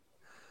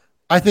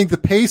I think the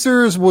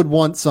Pacers would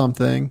want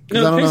something. I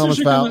don't know how much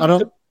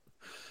about.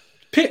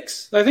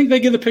 Picks. I think they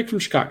get a pick from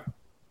Chicago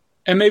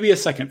and maybe a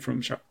second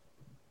from Charlotte.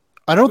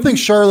 I don't think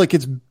Charlotte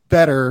gets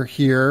better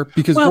here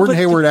because Gordon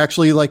Hayward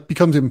actually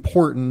becomes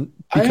important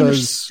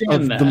because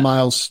of the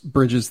Miles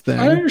Bridges thing.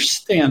 I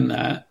understand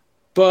that,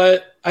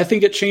 but I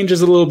think it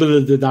changes a little bit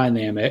of the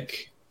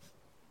dynamic,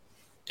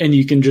 and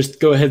you can just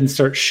go ahead and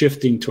start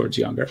shifting towards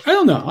younger. I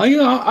don't know.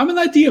 I'm an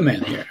idea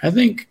man here. I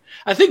think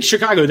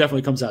Chicago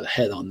definitely comes out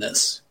ahead on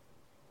this,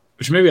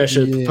 which maybe I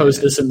should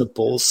post this in the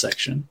Bulls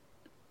section.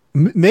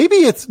 Maybe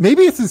it's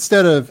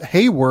instead of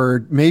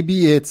Hayward,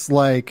 maybe it's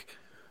do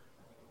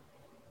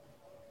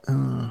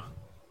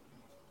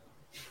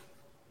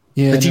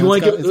you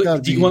want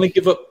to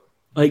give up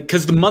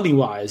because the money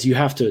wise you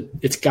have to,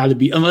 it's got to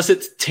be, unless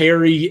it's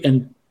Terry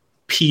and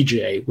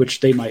PJ, which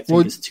they might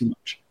think is too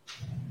much.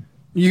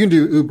 You can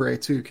do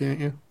Oubre too, can't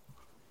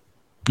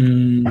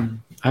you?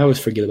 I always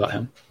forget about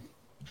him.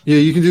 Yeah,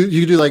 you can do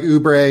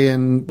Oubre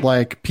and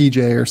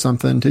PJ or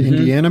something to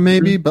Indiana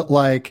maybe, but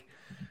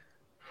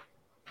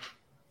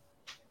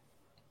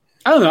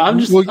I don't know.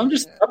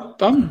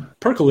 I'm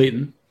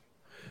percolating.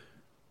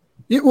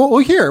 Yeah, well,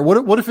 here.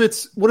 What if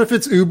it's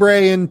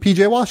Oubre and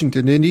PJ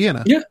Washington to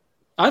Indiana? Yeah,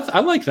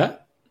 I like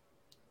that.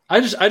 I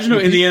just know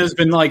Indiana's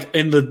been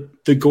in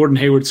the Gordon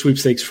Hayward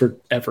sweepstakes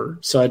forever.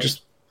 So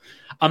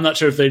I'm not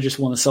sure if they just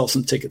want to sell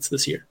some tickets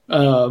this year.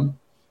 So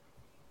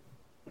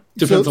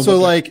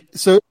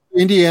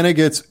Indiana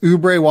gets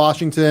Oubre,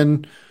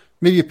 Washington,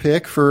 maybe a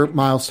pick for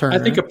Miles Turner. I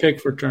think a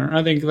pick for Turner.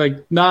 I think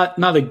not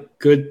a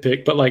good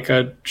pick, but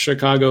a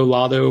Chicago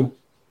lotto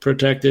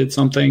protected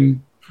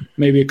something.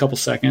 Maybe a couple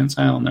seconds.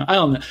 I don't know.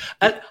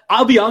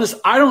 I'll be honest.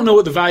 I don't know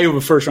what the value of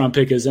a first round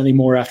pick is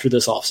anymore after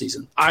this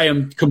offseason. I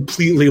am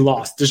completely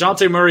lost.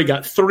 DeJounte Murray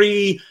got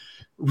 3.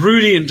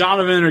 Rudy and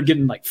Donovan are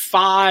getting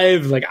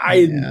 5.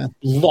 I'm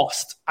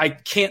lost. I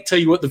can't tell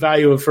you what the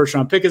value of a first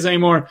round pick is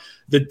anymore.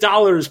 The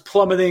dollar is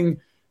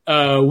plummeting.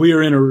 We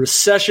are in a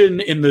recession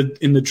in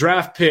the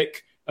draft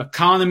pick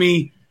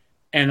economy.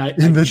 And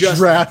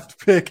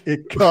draft pick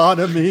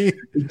economy.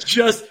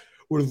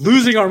 We're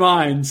losing our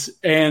minds,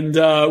 and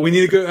we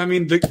need to go. I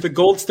mean, the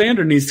gold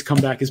standard needs to come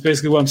back. Is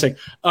basically what I'm saying.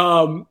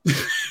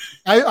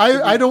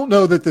 I don't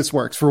know that this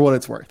works for what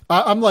it's worth.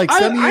 I'm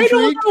semi-intrigued. I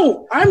don't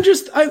know. I'm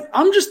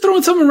just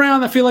throwing something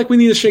around. I feel like we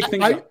need to shake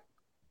things up.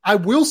 I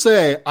will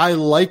say I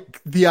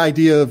like the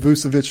idea of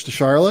Vucevic to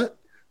Charlotte.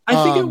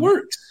 I think it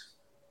works.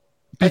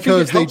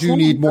 Because they do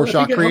need more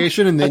shot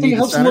creation and they need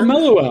helps center.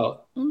 LaMelo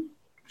out.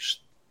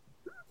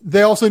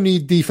 They also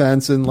need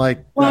defense and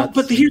but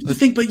here's the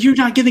thing, but you're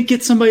not going to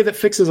get somebody that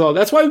fixes all.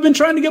 That's why we've been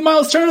trying to get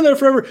Miles Turner there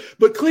forever,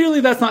 but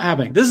clearly that's not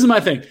happening. This is my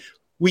thing.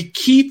 We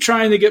keep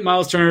trying to get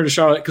Miles Turner to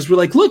Charlotte because we're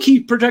like, look, he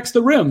protects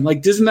the rim.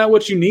 Like, isn't that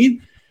what you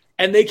need?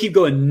 And they keep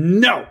going,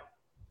 no.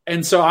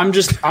 And so I'm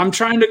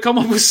trying to come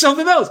up with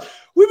something else.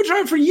 We've been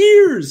trying for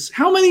years.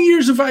 How many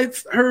years have I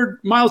heard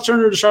Miles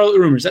Turner to Charlotte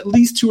rumors? At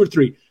least 2 or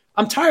 3.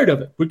 I'm tired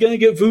of it. We're going to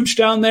get Vooch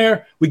down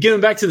there. We get him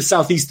back to the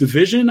Southeast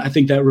Division. I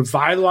think that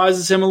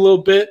revitalizes him a little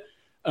bit.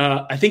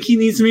 I think he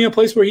needs to be in a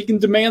place where he can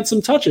demand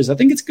some touches. I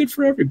think it's good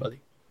for everybody.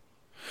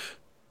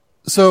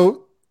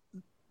 So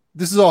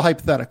this is all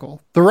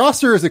hypothetical. The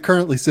roster as it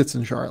currently sits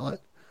in Charlotte,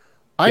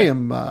 I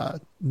am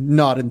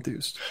not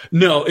enthused.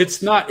 No,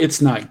 it's not.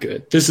 It's not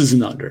good. This is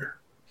an under.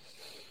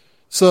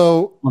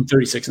 So on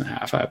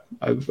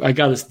 36.5. I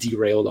got us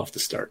derailed off the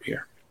start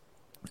here.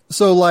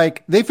 So,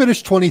 they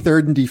finished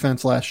 23rd in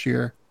defense last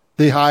year.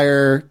 They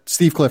hire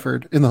Steve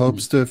Clifford in the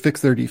hopes to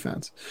fix their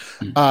defense.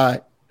 I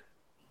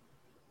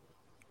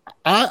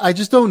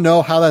just don't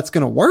know how that's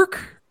going to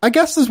work, I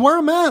guess is where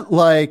I'm at.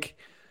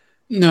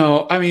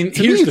 No, I mean,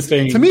 here's the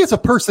thing. To me, it's a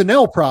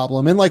personnel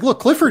problem. And, look,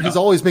 Clifford has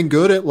always been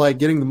good at,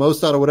 getting the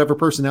most out of whatever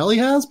personnel he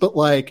has. But,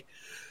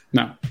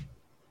 no.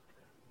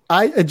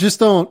 I just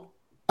don't.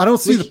 I don't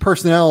see the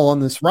personnel on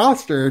this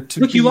roster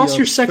to you lost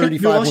your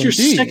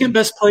second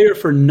best player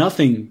for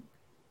nothing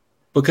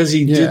because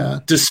he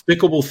did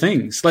despicable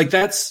things.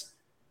 That's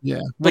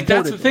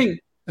the thing.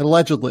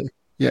 Allegedly.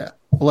 Sure.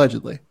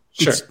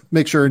 Let's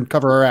make sure and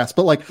cover our ass.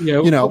 But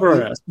cover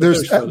our ass.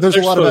 There's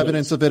a lot of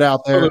evidence of it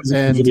out there,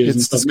 and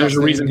it's there's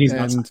a reason he's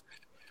not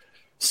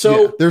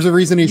signed. There's a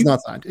reason he's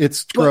not signed.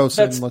 It's gross,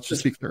 and let's just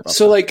speak fair about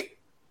that.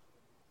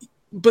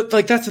 But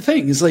that's the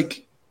thing is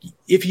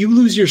if you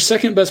lose your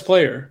second best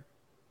player.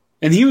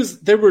 And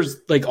there was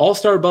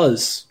all-star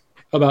buzz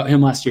about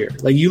him last year.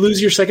 You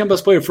lose your second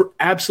best player for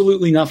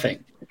absolutely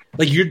nothing.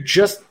 You're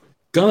just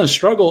going to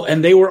struggle.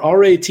 And they were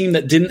already a team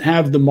that didn't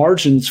have the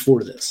margins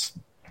for this.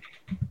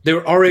 They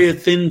were already a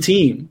thin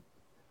team,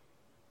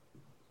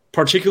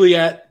 particularly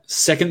at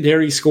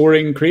secondary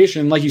scoring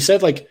creation. Like you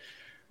said,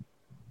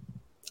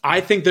 I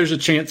think there's a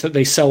chance that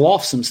they sell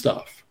off some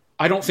stuff.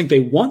 I don't think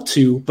they want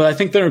to, but I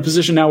think they're in a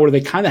position now where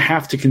they kind of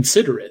have to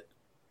consider it.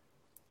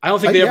 I don't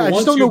think they ever want to. I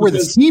just don't know where the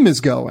team is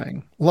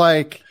going.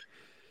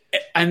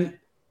 And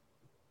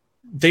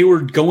they were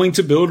going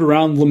to build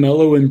around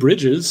LaMelo and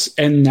Bridges,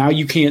 and now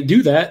you can't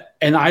do that.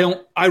 And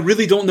I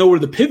really don't know where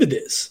the pivot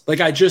is.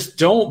 I just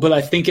don't, but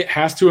I think it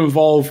has to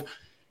involve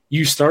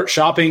you start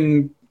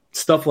shopping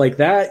stuff like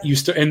that.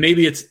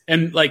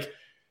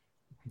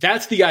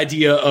 That's the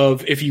idea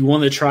of if you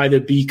want to try to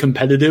be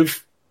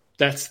competitive,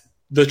 that's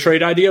the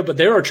trade idea. But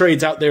there are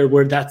trades out there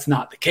where that's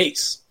not the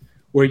case,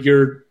 where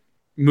you're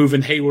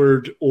moving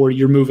Hayward or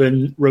you're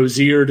moving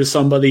Rozier to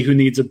somebody who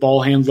needs a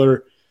ball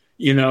handler,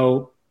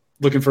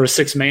 looking for a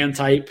 6-man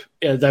type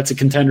that's a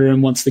contender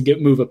and wants to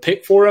move a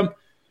pick for him.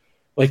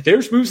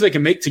 There's moves they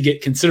can make to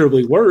get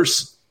considerably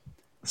worse.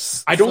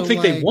 I don't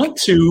think they want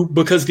to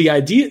because the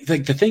idea,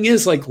 the thing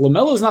is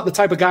LaMelo is not the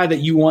type of guy that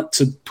you want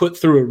to put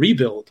through a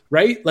rebuild,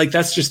 right?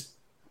 That's just,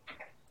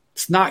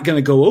 it's not going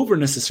to go over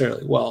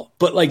necessarily well,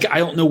 but I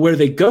don't know where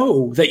they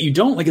go that you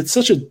don't it's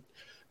such a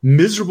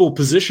miserable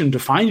position to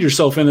find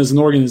yourself in as an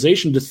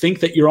organization to think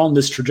that you're on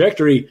this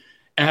trajectory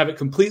and have it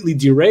completely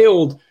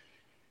derailed.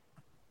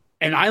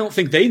 And I don't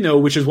think they know,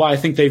 which is why I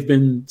think they've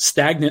been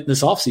stagnant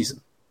this offseason.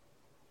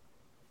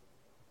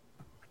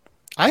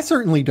 I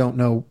certainly don't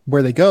know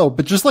where they go,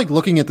 but just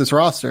looking at this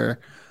roster,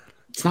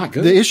 it's not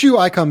good. The issue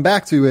I come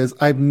back to is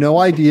I have no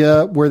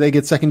idea where they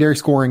get secondary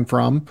scoring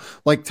from.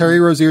 Terry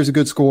Rozier is a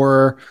good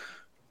scorer.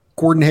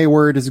 Gordon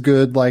Hayward is a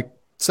good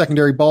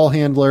secondary ball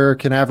handler,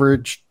 can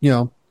average,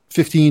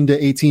 15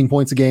 to 18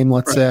 points a game,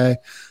 let's say.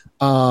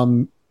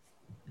 LaMelo's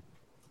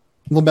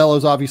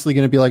obviously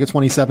going to be a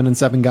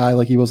 27-7 guy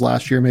like he was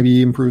last year. Maybe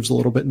he improves a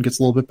little bit and gets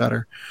a little bit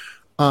better.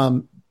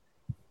 But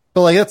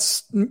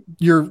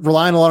you're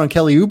relying a lot on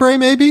Kelly Oubre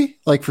maybe,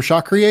 for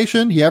shot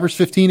creation. He averaged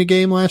 15 a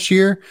game last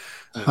year.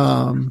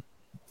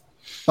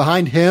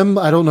 Behind him,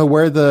 I don't know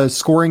where the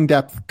scoring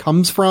depth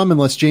comes from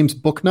unless James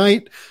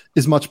Bouknight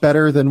is much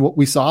better than what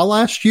we saw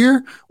last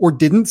year or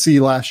didn't see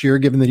last year,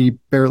 given that he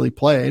barely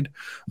played,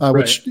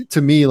 which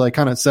to me,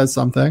 kind of says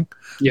something.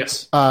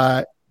 Yes.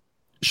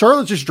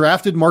 Charlotte just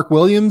drafted Mark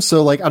Williams.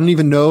 So I don't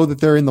even know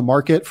that they're in the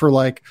market for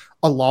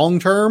a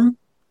long-term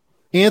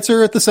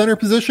answer at the center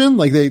position.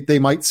 They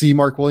might see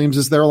Mark Williams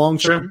as their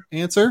long-term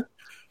answer.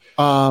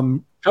 How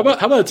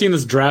about a team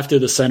that's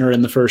drafted a center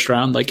in the first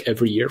round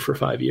every year for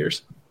 5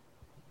 years?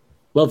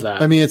 Love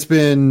that. I mean, it's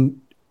been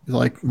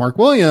Mark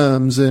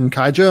Williams and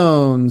Kai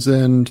Jones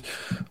and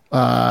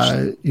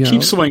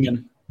keep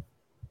swinging.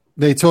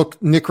 They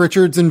took Nick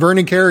Richards and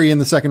Vernon Carey in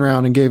the second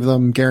round and gave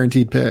them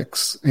guaranteed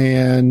picks.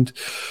 And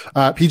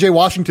PJ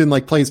Washington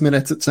plays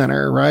minutes at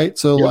center, right?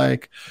 So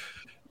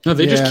no,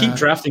 they just keep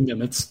drafting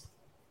them.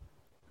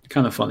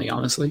 kind of funny,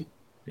 honestly,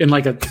 in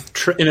like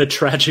in a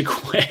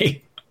tragic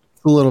way.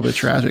 A little bit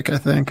tragic, I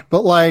think,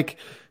 but like,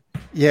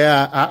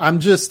 yeah,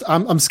 I'm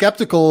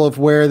skeptical of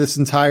where this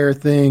entire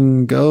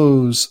thing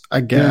goes.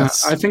 I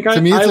guess. Yeah, I think to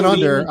me it's an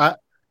under.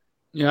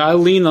 I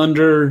lean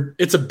under.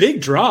 It's a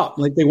big drop.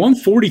 Like they won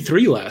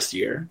 43 last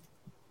year,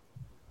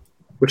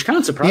 which kind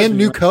of surprised me. And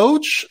new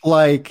coach,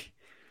 like,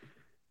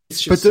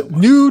 but the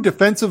new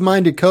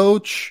defensive-minded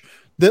coach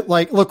that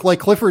look like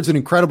Clifford's an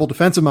incredible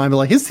defensive mind, but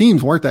like his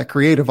teams weren't that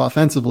creative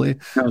offensively,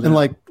 and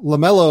like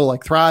LaMelo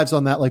like thrives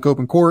on that like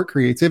open court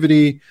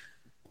creativity.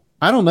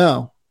 I don't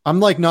know. I'm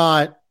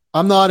not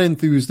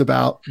enthused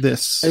about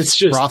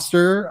this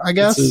roster, I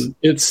guess.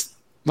 It's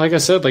like I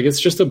said, like it's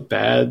just a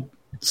bad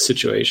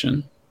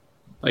situation.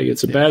 Like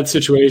it's a bad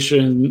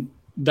situation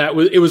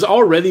it was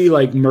already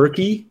like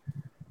murky,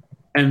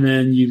 and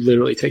then you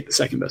literally take the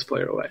second best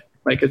player away.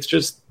 Like it's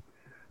just,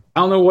 I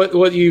don't know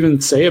what you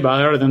even say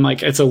about it other than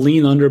like it's a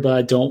lean under, but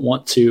I don't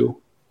want to.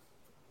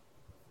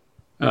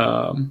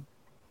 I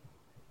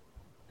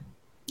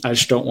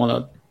just don't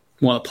want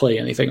to play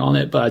anything on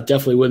it, but I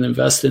definitely wouldn't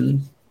invest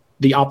in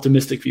the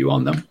optimistic view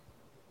on them.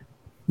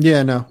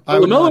 Yeah, no.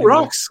 LaMelo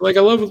rocks. Like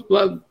I love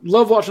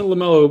watching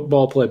LaMelo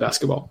Ball play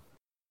basketball.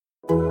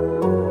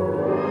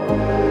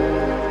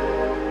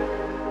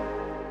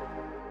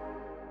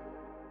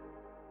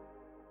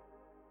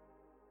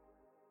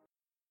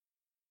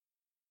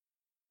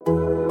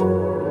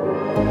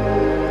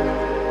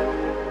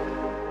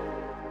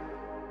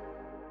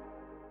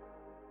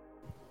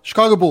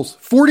 Chicago Bulls,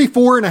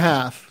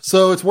 44.5.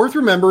 So it's worth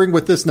remembering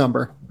with this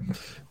number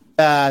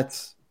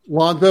that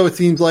Lonzo, it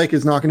seems like,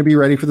 is not going to be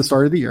ready for the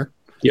start of the year.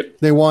 Yep.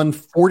 They won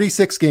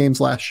 46 games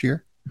last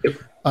year. Yep.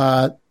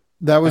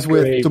 That was after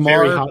with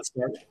DeMar.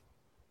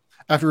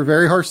 After a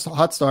very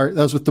hot start.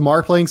 That was with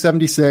DeMar playing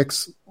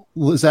 76,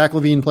 Zach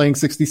LaVine playing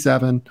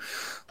 67,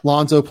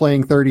 Lonzo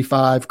playing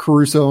 35,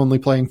 Caruso only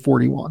playing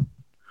 41,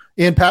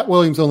 and Pat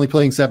Williams only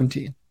playing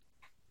 17.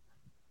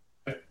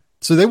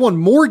 So they won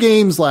more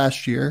games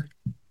last year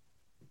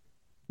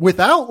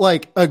without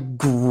like a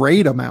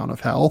great amount of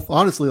health.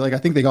 Honestly, like I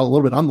think they got a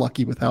little bit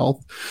unlucky with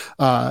health.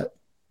 I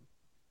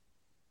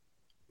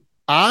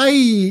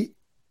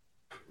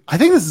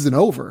think this is an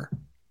over.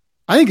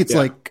 I think it's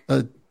like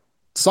a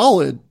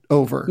solid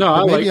over. No,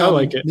 I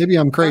like it. Maybe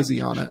I'm crazy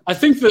on it. I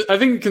think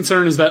the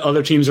concern is that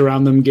other teams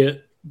around them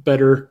get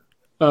better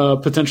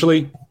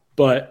potentially,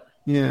 but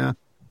yeah.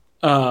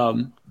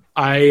 I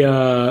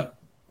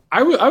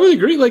would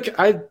agree. Like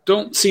I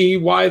don't see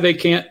why they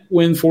can't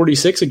win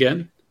 46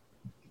 again.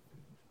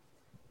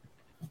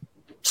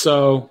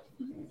 So,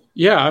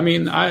 yeah, I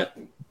mean, I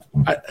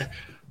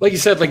like you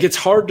said, like it's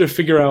hard to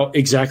figure out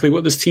exactly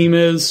what this team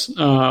is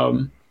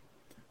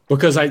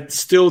because I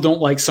still don't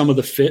like some of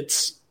the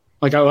fits.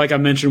 Like I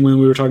mentioned when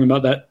we were talking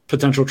about that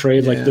potential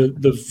trade, like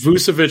the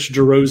Vucevic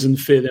DeRozan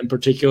fit in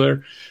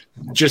particular,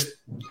 just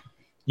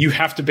you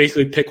have to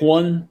basically pick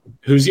one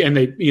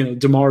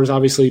DeMar is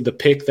obviously the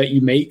pick that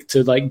you make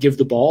to like give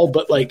the ball,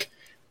 but like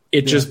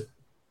it just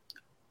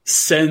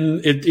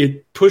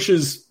it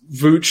pushes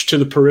Vooch to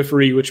the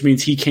periphery, which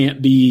means he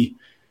can't be,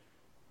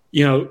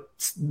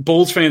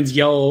 Bulls fans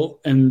yell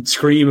and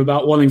scream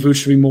about wanting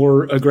Vooch to be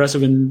more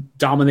aggressive and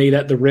dominate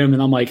at the rim.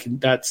 And I'm like,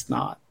 that's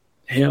not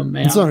him,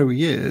 man. That's not who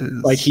he is.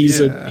 Like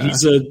he's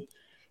a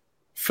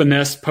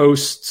finesse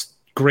post,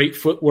 great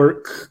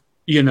footwork,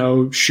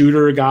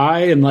 shooter guy.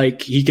 And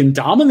like, he can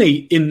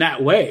dominate in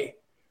that way,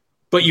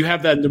 but you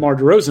have that in DeMar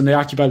DeRozan. They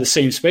occupy the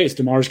same space.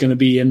 DeMar's going to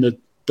be in the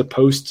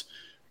post,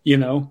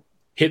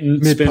 hitting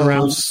mid-post,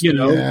 spin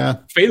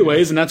around,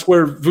 fadeaways. And that's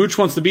where Vooch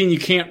wants to be. And you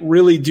can't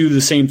really do the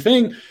same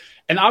thing.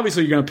 And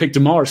obviously you're going to pick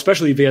DeMar,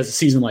 especially if he has a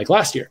season like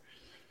last year.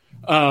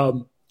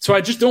 So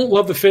I just don't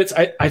love the fits.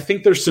 I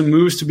think there's some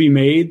moves to be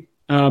made.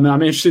 And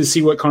I'm interested to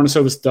see what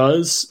Karnisovas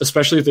does,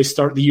 especially if they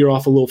start the year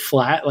off a little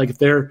flat. Like if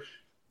they're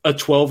a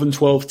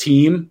 12-12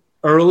 team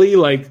early,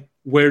 like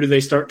where do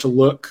they start to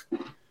look?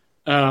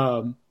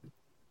 Or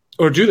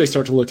do they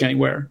start to look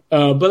anywhere?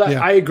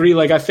 I agree.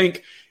 Like I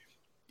think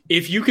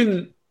if you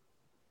can,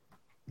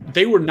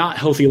 they were not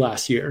healthy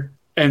last year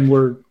and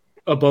we're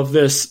above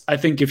this. I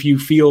think if you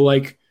feel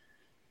like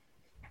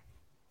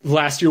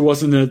last year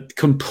wasn't a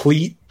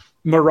complete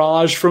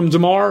mirage from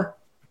DeMar,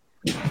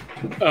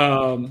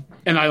 and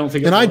I don't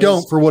think I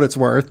don't, for what it's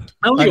worth.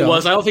 I don't think it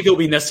was. I don't think it'll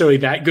be necessarily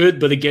that good.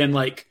 But again,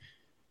 like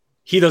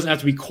he doesn't have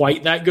to be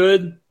quite that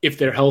good if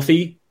they're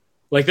healthy.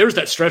 Like there was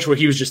that stretch where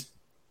he was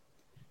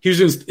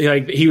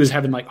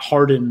having like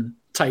Harden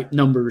type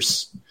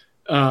numbers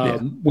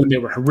when they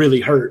were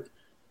really hurt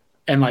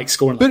and like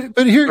scoring.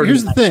 But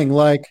here's the thing: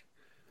 like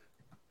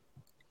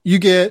you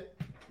get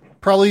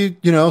probably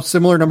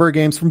similar number of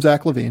games from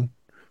Zach LaVine.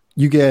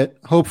 You get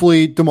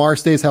hopefully DeMar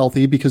stays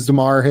healthy because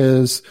DeMar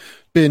has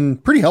been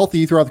pretty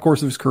healthy throughout the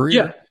course of his career.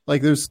 Yeah,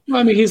 like there's. Well,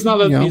 I mean, he's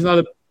not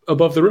a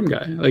above the rim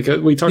guy. Like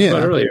we talked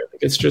about earlier.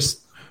 Like it's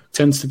just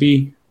tends to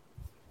be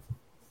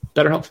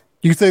better health.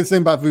 You can say the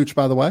same about Vooch,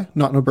 by the way.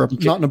 Not an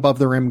above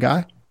the rim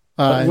guy.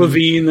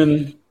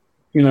 LaVine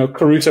and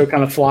Caruso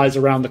kind of flies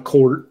around the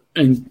court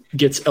and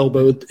gets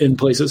elbowed in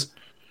places.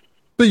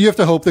 But you have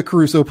to hope that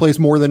Caruso plays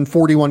more than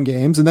 41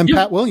 games. And then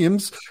Pat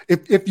Williams,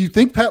 if you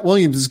think Pat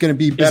Williams is going to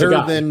be better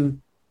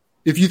than,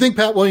 if you think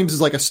Pat Williams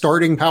is like a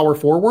starting power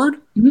forward,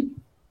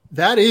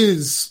 that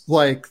is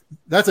like,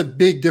 that's a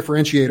big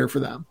differentiator for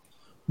them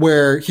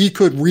where he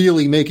could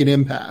really make an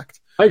impact.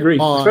 I agree,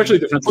 especially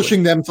defensively.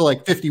 Pushing them to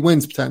like 50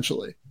 wins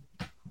potentially.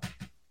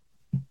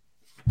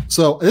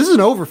 So this is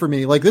an over for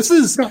me. Like this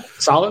is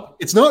solid.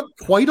 It's not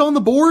quite on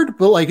the board,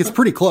 but like it's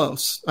pretty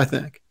close, I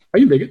think. I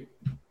can dig it.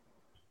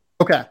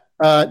 Okay.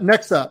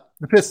 Next up,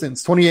 the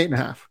Pistons,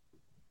 28.5.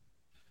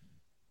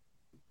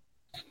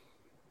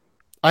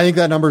 I think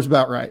that number is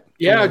about right.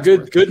 Yeah,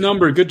 good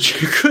number. Good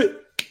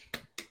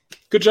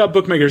job,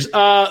 bookmakers.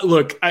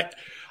 Look,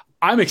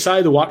 I'm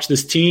excited to watch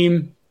this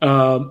team.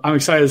 I'm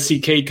excited to see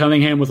Cade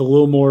Cunningham with a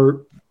little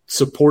more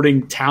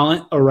supporting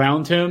talent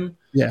around him.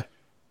 Yeah.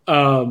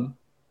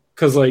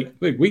 Because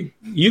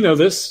you know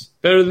this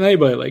better than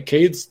anybody. Like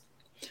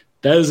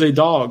that is a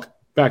dog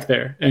back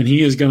there, and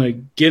he is going to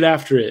get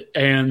after it.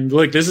 And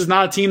look, this is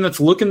not a team that's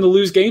looking to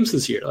lose games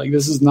this year. Like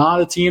this is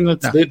not a team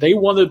that's they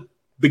want to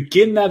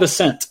begin that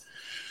ascent.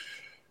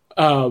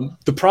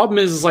 The problem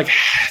is like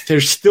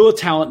there's still a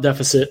talent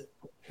deficit.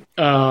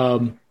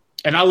 And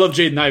I love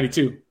Jaden Ivey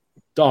too.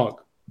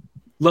 Dog.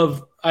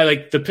 I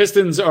like the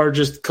Pistons are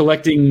just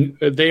collecting.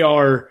 They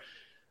are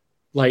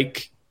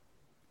like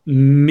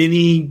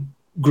mini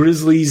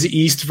Grizzlies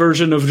East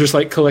version of just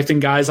like collecting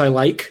guys I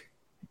like.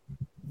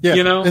 Yeah,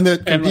 you know, and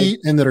that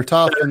compete and that are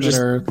tough and that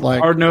are like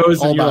hard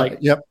nosed and you're like,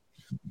 yep.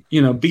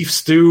 You know, beef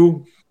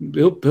stew.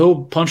 He'll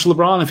punch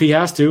LeBron if he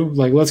has to.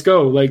 Like, let's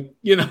go. Like,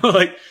 you know,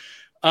 like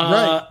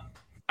right.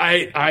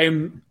 I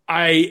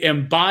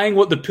am buying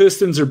what the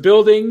Pistons are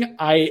building.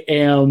 I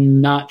am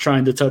not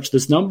trying to touch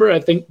this number. I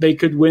think they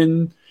could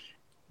win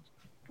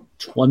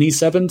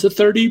 27 to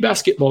 30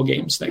 basketball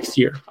games next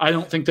year. I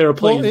don't think they're a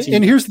playing team.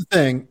 And here's the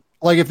thing.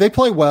 Like if they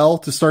play well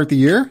to start the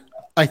year,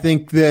 I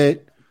think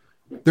that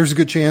there's a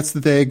good chance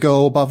that they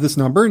go above this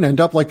number and end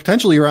up like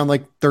potentially around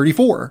like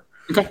 34.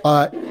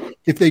 Okay.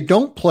 If they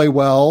don't play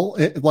well,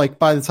 like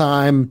by the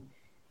time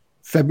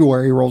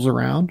February rolls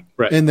around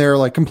and they're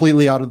like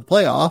completely out of the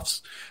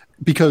playoffs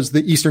because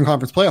the Eastern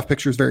Conference playoff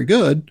picture is very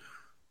good,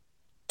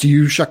 do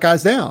you shut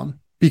guys down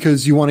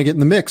because you want to get in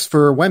the mix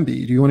for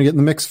Wemby? Do you want to get in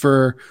the mix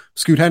for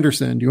Scoot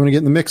Henderson? Do you want to get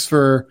in the mix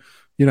for,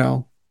 you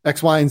know,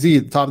 X, Y, and Z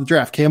at the top of the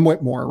draft, Cam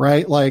Whitmore,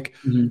 right? Like,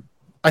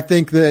 I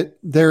think that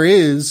there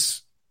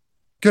is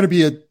going to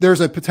be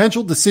there's a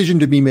potential decision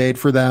to be made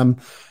for them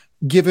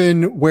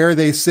given where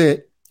they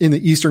sit in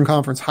the Eastern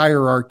Conference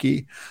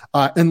hierarchy,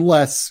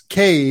 unless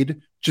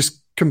Cade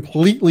just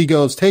completely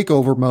goes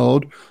takeover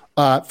mode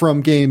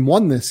from game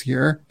one this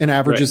year and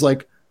averages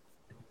like,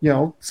 you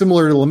know,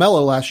 similar to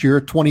LaMelo last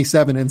year,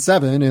 27 and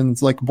 7 and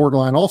it's like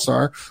borderline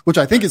all-star, which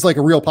I think is like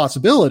a real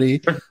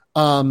possibility.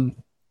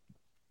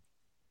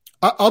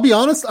 I'll be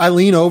honest, I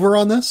lean over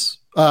on this.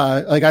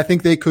 Like I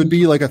think they could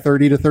be like a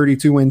 30 to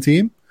 32 win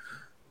team,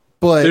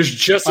 but there's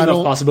just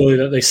enough possibility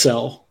that they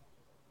sell.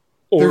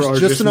 Or there's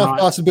just enough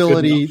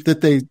possibility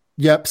that they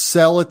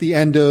sell at the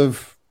end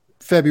of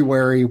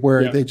February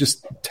where they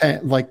just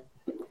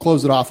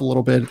close it off a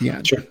little bit at the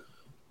end. Sure.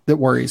 That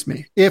worries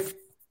me. If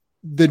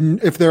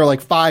they're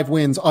like 5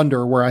 wins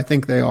under where I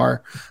think they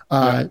are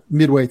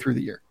midway through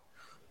the year.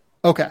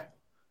 Okay.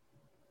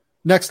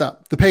 Next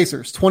up, the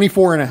Pacers,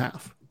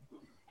 24.5.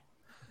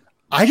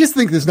 I just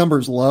think this number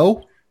is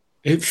low.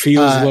 It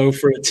feels low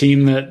for a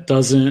team that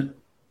doesn't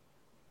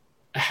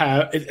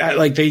have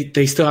like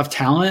they still have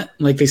talent.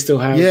 Like they still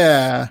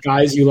have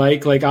guys you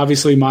like. Like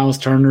obviously Miles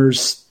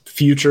Turner's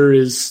future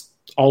is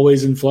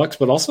always in flux,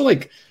 but also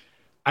like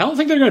I don't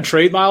think they're going to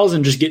trade Miles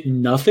and just get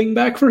nothing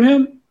back for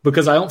him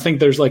because I don't think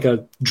there's like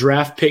a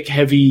draft pick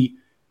heavy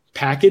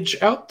package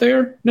out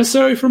there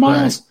necessarily for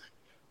Miles. Right.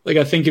 Like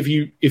I think if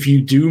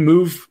you do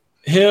move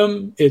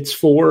him, it's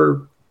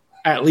for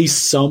at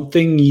least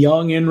something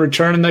young in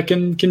return that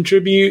can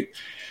contribute.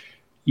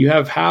 You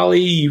have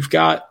Hallie, you've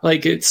got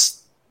like it's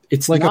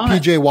like not, a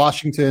PJ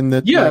Washington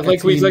that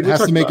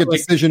has to make a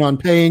decision on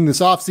paying this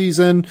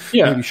offseason.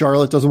 Yeah. Maybe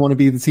Charlotte doesn't want to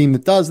be the team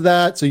that does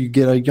that. So you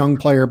get a young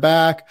player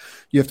back.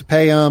 You have to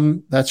pay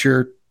him. That's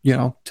your, you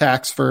know,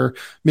 tax for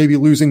maybe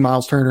losing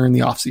Miles Turner in the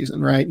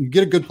offseason, right? You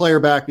get a good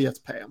player back, but you have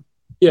to pay him.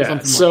 Yeah.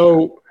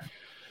 So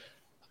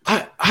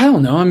I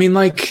don't know. I mean,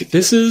 like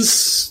this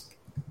is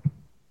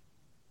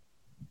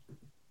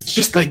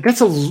just like that's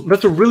a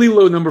really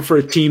low number for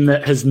a team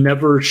that has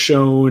never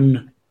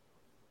shown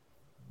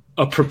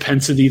a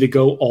propensity to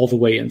go all the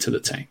way into the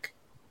tank.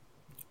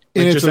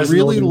 And it's a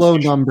really low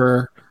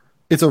number.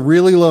 It's a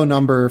really low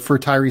number for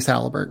Tyrese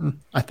Halliburton,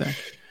 I think.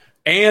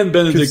 And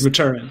Benedict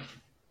Mathurin,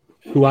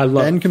 who I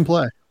love. Ben can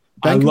play.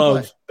 I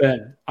love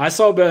Ben. I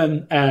saw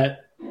Ben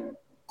at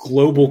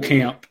Global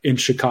Camp in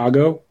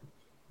Chicago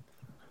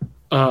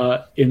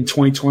in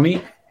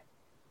 2020.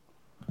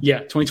 Yeah,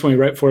 2020,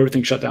 right before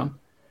everything shut down.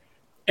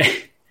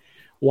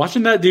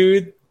 Watching that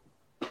dude,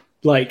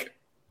 like,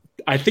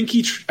 I think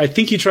he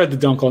tried to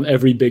dunk on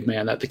every big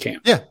man at the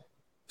camp. Yeah,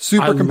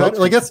 super competitive.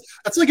 Like that's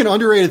like an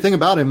underrated thing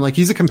about him. Like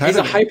he's a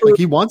competitor. He's a hyper. Like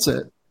he wants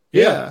it.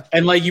 Yeah.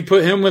 And like you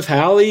put him with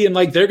Hallie and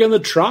like they're going to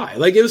try.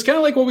 Like it was kind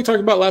of like what we talked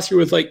about last year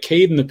with like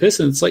Cade and the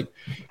Pistons. Like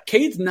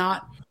Cade's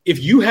not, if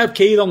you have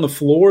Cade on the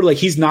floor, like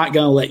he's not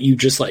going to let you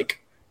just like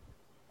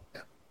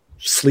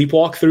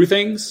sleepwalk through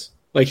things.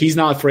 Like he's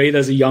not afraid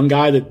as a young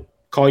guy to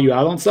call you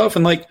out on stuff.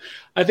 And like,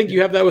 I think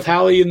you have that with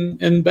Hallie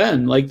and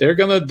Ben. Like they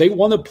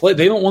want to play.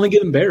 They don't want to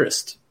get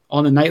embarrassed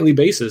on a nightly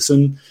basis.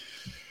 And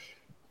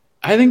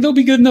I think they'll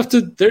be good enough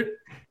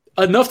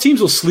enough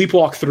teams will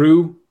sleepwalk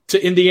through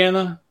to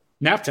Indiana,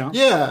 Naptown.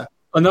 Yeah.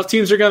 Enough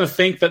teams are going to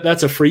think that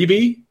that's a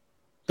freebie,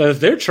 that if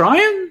they're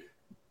trying,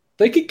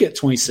 they could get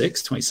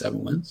 26,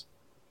 27 wins.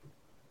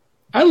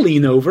 I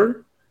lean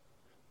over.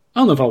 I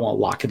don't know if I want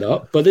to lock it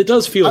up, but it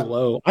does feel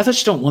low. I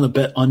just don't want to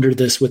bet under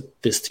this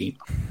with this team.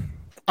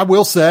 I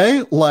will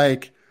say,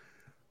 like,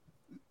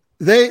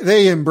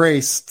 they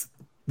embraced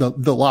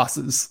the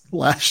losses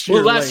last year.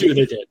 Well, last year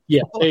they did.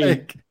 Yeah.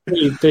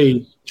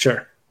 They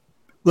sure.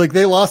 Like,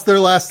 they lost their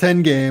last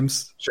 10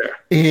 games. Sure.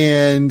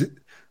 And,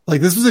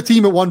 like, this was a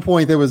team at one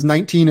point that was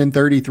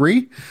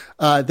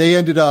 19-33. They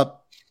ended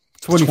up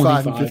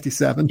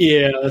 25-57.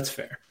 Yeah, that's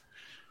fair.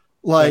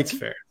 Like, that's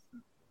fair.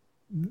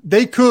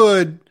 They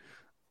could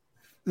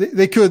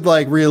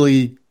like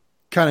really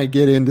kind of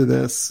get into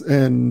this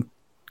and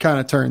kind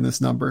of turn this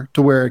number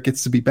to where it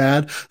gets to be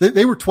bad.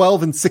 They were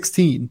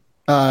 12-16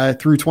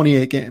 through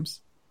 28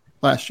 games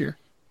last year.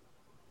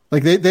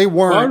 Like they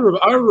weren't.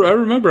 I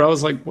remember. I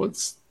was like,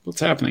 what's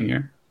happening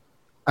here?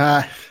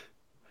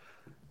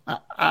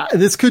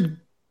 This could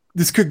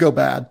go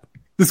bad.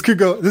 This could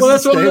go. This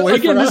is a stay away.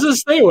 This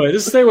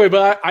is a stay away.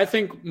 But I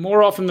think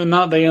more often than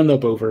not, they end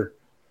up over.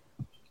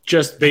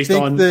 Just based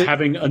on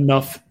having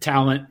enough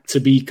talent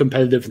to be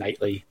competitive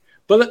nightly.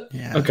 But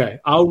okay,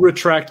 I'll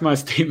retract my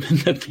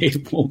statement that they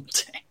won't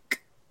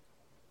tank.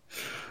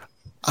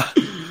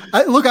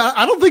 I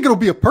don't think it'll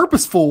be a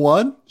purposeful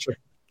one. Sure.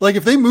 Like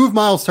if they move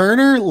Miles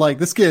Turner, like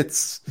this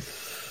gets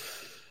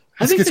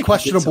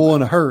questionable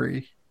in a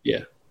hurry.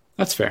 Yeah,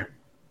 that's fair.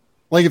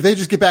 Like if they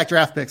just get back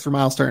draft picks for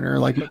Miles Turner,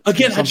 like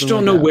again, I just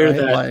don't know where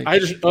that. Like, I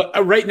just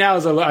right now,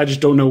 I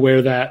just don't know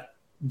where that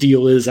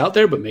deal is out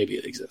there, but maybe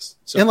it exists.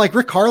 So. And like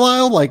Rick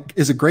Carlisle, like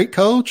is a great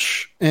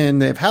coach,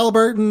 and they have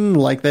Halliburton.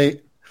 Like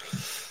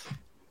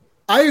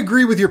I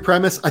agree with your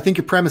premise. I think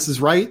your premise is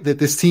right that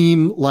this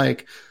team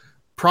like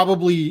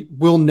probably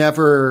will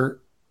never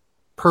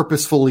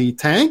purposefully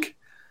tank.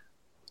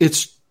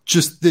 It's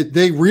just that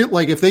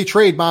like if they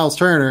trade Miles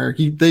Turner,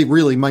 they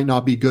really might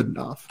not be good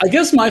enough. I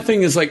guess my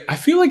thing is like I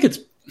feel like it's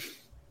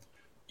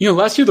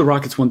last year the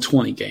Rockets won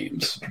 20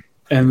 games.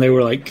 And they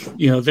were like,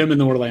 them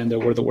and Orlando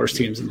were the worst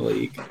teams in the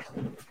league.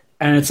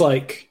 And it's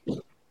like,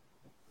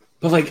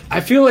 but like,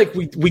 I feel like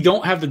we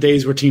don't have the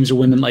days where teams are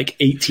winning like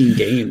 18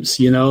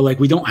 games, like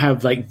we don't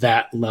have like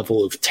that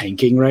level of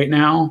tanking right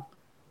now.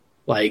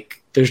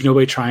 Like there's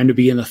nobody trying to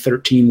be in a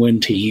 13-win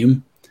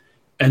team.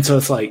 And so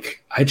it's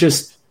like,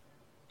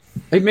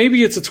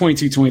 maybe it's a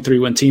 22-23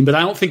 win team, but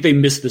I don't think they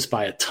missed this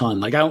by a ton.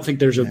 Like, I don't think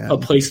there's a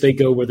place they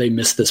go where they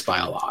miss this by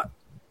a lot.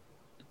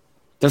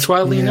 That's why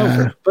I lean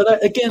over.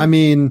 But again, I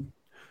mean,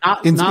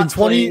 not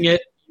playing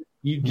it.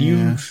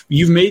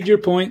 You've made your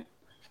point.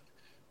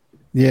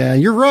 Yeah,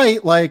 you're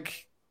right.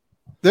 Like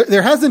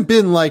there hasn't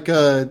been like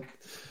to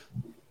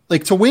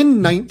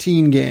win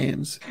 19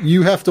 games,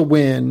 you have to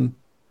win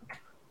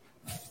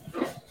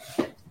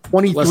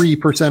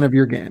 23% of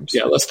your games.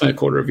 Yeah, less than a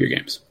quarter of your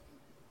games.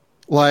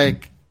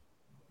 Like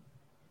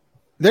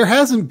there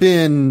hasn't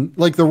been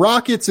like the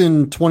Rockets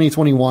in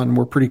 2021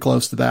 were pretty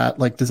close to that,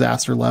 like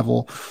disaster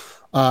level.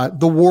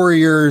 The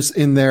Warriors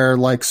in their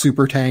like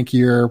super tank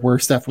year where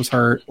Steph was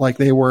hurt, like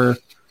they were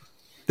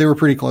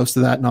pretty close to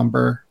that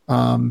number.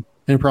 And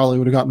it probably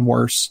would have gotten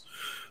worse.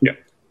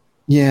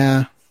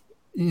 Yeah.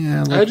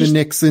 Like the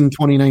Knicks in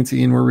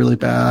 2019 were really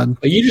bad.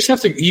 You just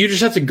have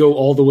to go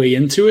all the way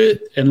into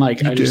it. And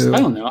like, I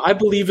don't know. I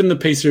believe in the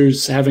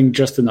Pacers having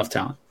just enough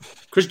talent.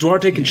 Chris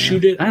Duarte can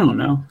shoot it. I don't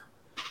know.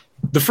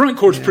 The front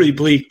court's pretty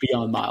bleak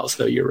beyond Miles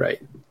though. You're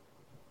right.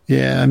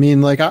 Yeah, I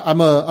mean, like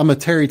I'm a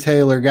Terry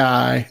Taylor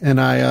guy,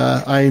 and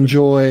I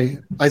enjoy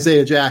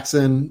Isaiah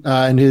Jackson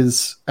and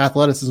his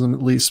athleticism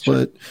at least,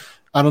 but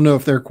I don't know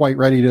if they're quite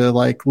ready to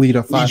like lead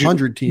a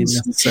 500 team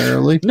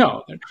necessarily.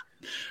 No,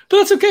 but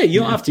that's okay. You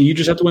don't have to. You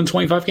just have to win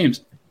 25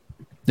 games.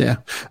 Yeah.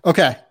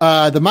 Okay.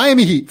 The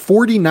Miami Heat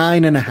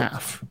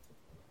 49.5.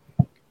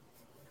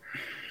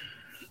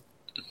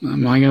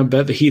 Am I going to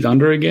bet the Heat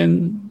under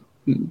again?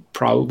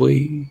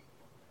 Probably.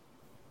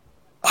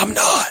 I'm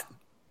not.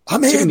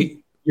 I'm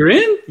in. You're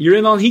in? You're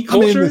in on Heat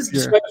culture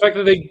despite the fact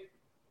that they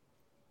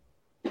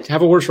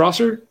have a worse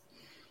roster?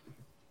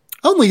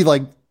 Only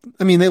like,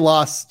 I mean, they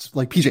lost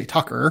like PJ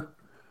Tucker.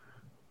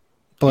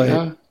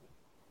 But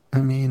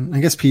I mean,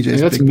 I guess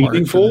PJ's that's a big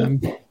meaningful. Part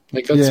for them.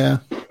 Like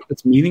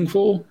that's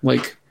meaningful.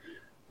 Like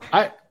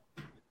I'm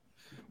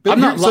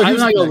not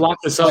going to lock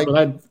this up, but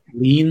I'd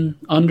lean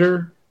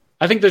under.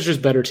 I think there's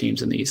just better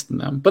teams in the East than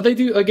them. But they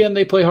do, again,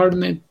 they play hard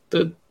in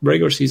the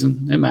regular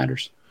season. It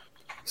matters.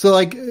 So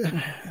like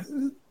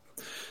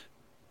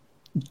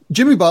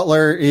Jimmy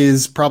Butler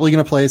is probably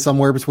going to play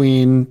somewhere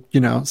between,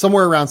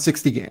 somewhere around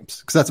 60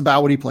 games because that's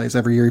about what he plays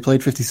every year. He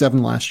played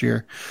 57 last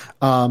year.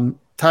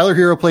 Tyler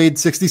Hero played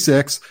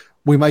 66.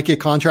 We might get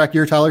contract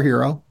year Tyler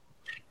Hero.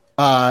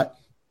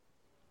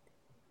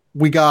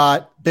 We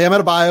got Bam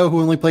Adebayo,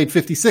 who only played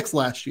 56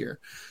 last year.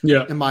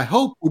 Yeah. And my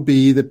hope would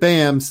be that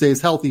Bam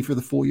stays healthy for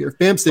the full year. If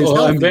Bam stays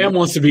healthy. And Bam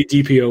wants to be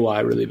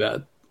DPOY really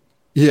bad.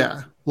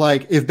 Yeah.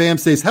 Like if Bam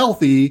stays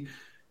healthy,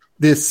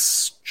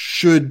 this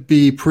should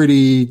be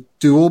pretty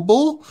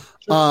doable.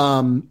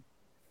 Sure.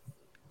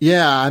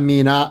 Yeah. I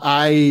mean,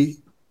 I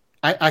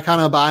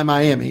kind of buy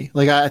Miami.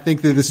 Like, I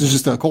think that this is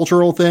just a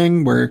cultural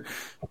thing where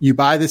you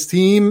buy this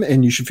team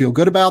and you should feel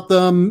good about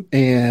them.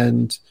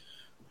 And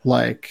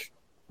like,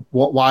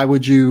 why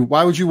would you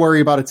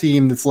worry about a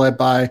team that's led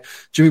by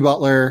Jimmy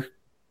Butler,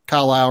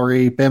 Kyle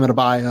Lowry, Bam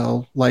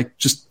Adebayo, like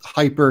just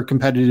hyper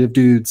competitive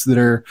dudes that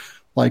are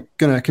like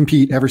going to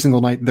compete every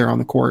single night they're on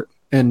the court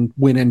and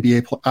win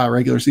NBA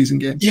regular season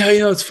games. Yeah,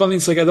 it's funny.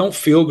 It's like I don't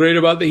feel great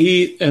about the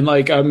Heat, and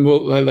like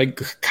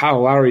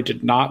Kyle Lowry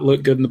did not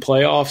look good in the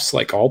playoffs,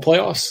 like all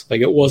playoffs.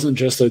 Like it wasn't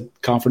just a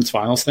conference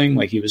finals thing.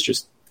 Like he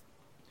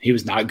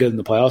was not good in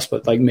the playoffs,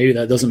 but like maybe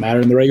that doesn't matter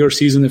in the regular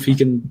season if he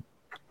can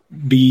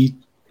be,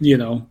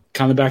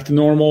 kind of back to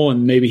normal,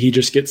 and maybe he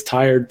just gets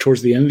tired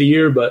towards the end of the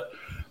year. But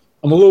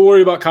I'm a little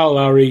worried about Kyle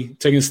Lowry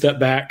taking a step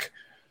back.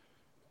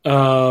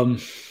 I'm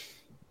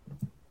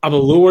a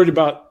little worried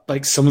about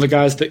like some of the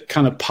guys that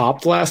kind of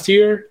popped last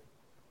year,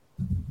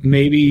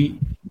 maybe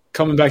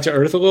coming back to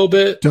earth a little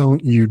bit.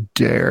 Don't you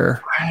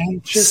dare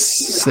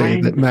say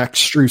that Max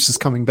Strus is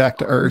coming back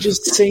to earth.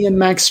 Just saying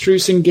Max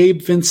Strus and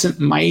Gabe Vincent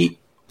might.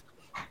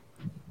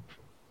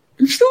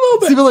 Just a little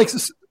bit. See, but like,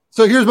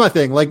 so here's my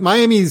thing. Like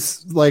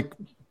Miami's like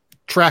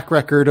track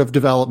record of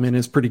development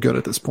is pretty good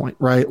at this point,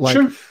 right? Like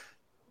sure.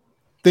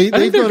 They've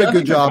done a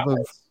good job of.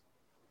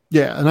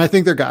 Yeah, and I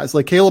think they're guys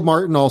like Caleb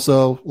Martin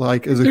also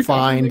like is a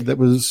find that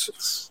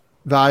was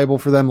valuable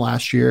for them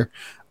last year.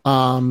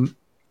 Yeah,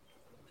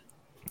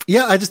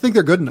 I just think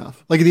they're good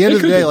enough. Like at the end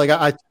of the day, like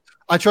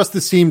I trust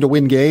this team to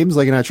win games.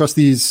 Like, and I trust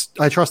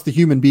the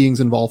human beings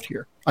involved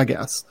here. I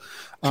guess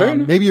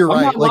maybe you're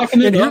right. Like,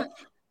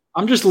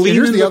 I'm just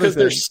leaning because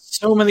there's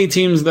so many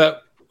teams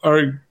that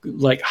are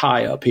like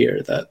high up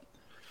here that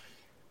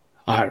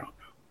I don't know.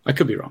 I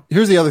could be wrong.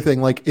 Here's the other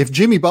thing. Like if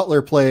Jimmy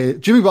Butler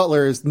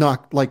is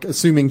not like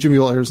assuming Jimmy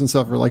Butler doesn't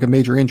suffer like a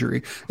major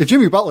injury. If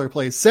Jimmy Butler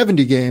plays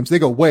 70 games, they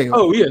go way over.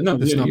 Oh yeah. No,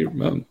 yeah, you're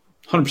 100%.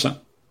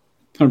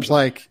 100%.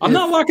 Like I'm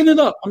not locking it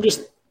up. I'm just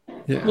a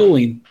little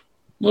lean.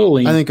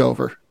 I think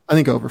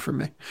over for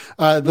me.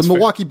 The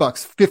Milwaukee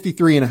Bucks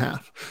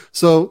 53.5.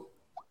 So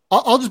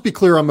I'll just be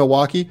clear on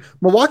Milwaukee.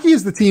 Milwaukee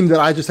is the team that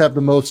I just have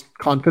the most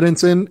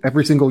confidence in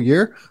every single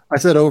year. I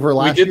said over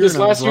last year. We did this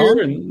last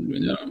year.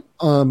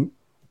 And,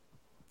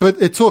 but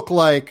it took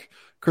like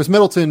Chris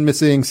Middleton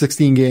missing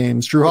 16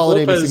 games, Drew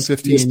Holiday missing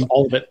 15,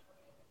 all of it.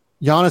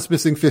 Giannis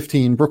missing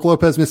 15, Brook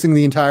Lopez missing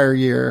the entire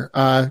year,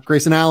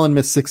 Grayson Allen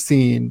missed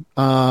 16.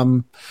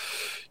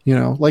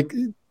 Like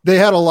they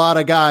had a lot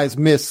of guys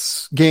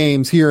miss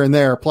games here and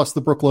there, plus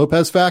the Brook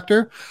Lopez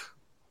factor.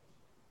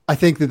 I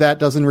think that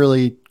doesn't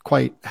really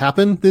quite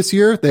happen this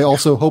year. They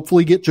also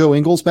hopefully get Joe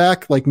Ingles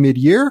back like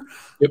mid-year.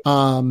 Yep.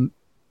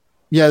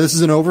 This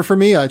is an over for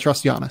me. I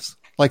trust Giannis.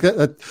 Like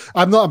that,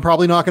 I'm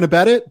probably not going to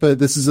bet it, but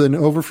this is an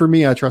over for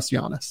me. I trust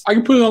Giannis. I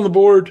can put it on the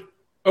board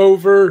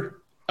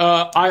over.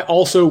 I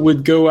also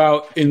would go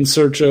out in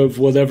search of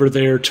whatever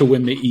there to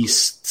win the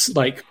East,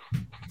 like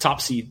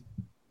top seed.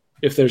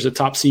 If there's a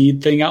top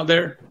seed thing out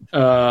there,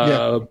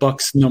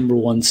 Bucks number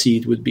 1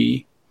 seed would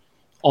be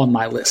on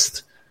my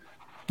list.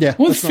 Yeah,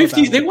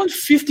 they won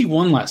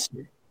 51 last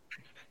year.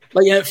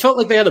 Like, and it felt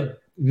like they had a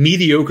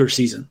mediocre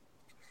season.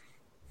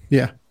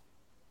 Yeah,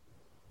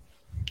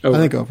 over. I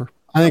think over.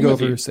 I think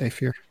over is safe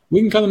here.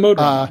 We can kind of mode.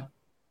 I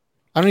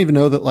don't even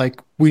know that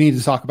like we need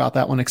to talk about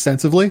that one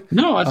extensively.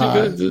 No, I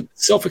think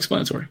it's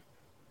self-explanatory.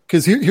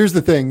 Because here's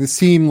the thing: this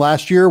team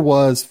last year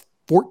was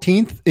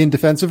 14th in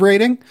defensive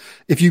rating.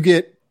 If you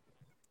get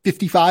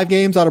 55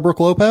 games out of Brook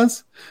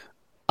Lopez,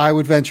 I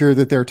would venture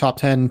that they're top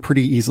 10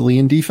 pretty easily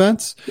in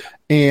defense.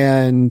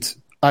 And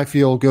I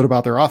feel good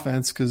about their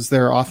offense because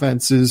their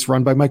offense is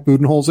run by Mike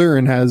Budenholzer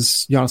and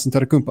has Giannis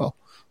Antetokounmpo.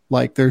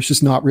 Like, there's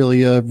just not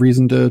really a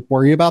reason to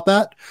worry about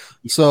that.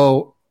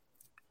 So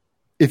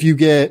if you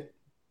get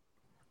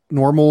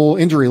normal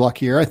injury luck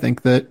here, I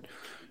think that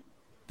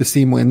this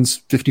team wins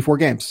 54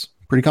 games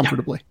pretty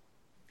comfortably.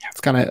 Yeah.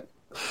 That's kind of it.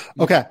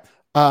 Okay.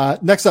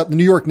 Next up, the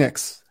New York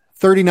Knicks,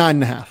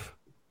 39.5.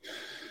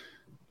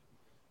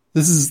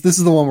 This is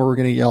the one where we're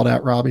going to get yelled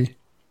at, Robbie.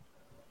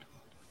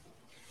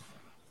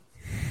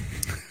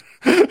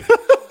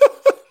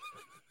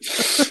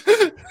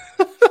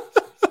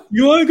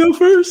 You want to go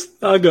first?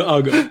 I'll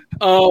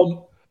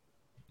go.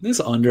 This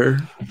under.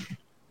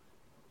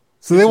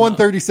 So they won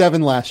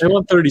 37 last year. They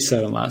won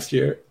 37 last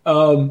year.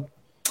 I'll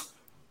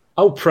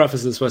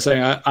preface this by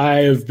saying I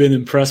have been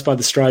impressed by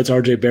the strides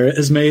RJ Barrett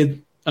has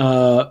made.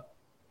 I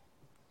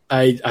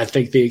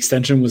think the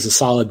extension was a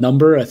solid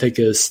number. I think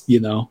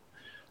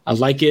I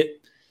like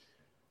it.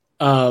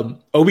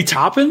 Obi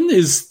Toppin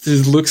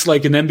looks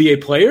like an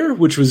NBA player,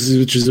 which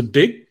is a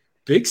big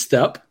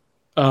step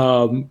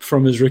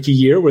from his rookie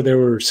year, where there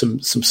were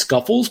some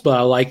scuffles, but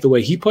I like the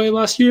way he played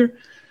last year.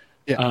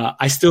 Yeah.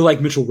 I still like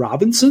Mitchell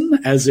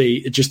Robinson as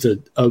a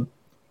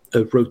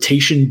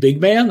rotation big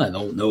man. I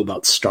don't know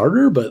about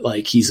starter, but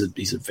like he's a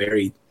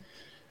very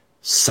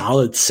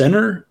solid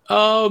center.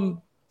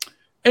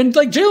 And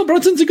like Jalen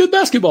Brunson's a good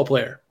basketball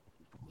player.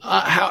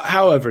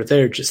 However,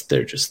 they're just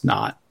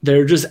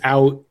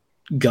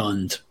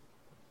outgunned,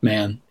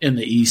 man, in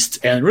the East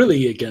and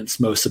really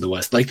against most of the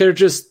West. Like they're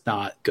just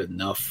not good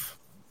enough.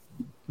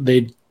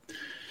 It's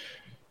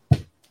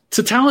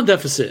a talent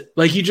deficit.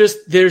 Like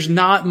there's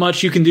not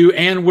much you can do.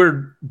 And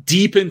we're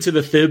deep into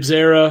the Thibs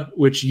era,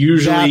 which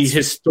usually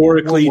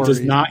historically does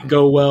not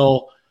go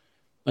well.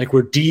 Like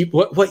we're deep.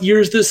 What year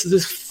is this? Is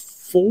this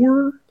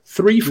 4?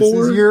 3,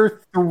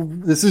 4?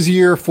 This is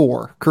year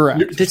 4.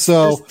 Correct. This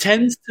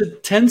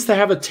tends to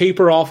have a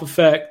taper off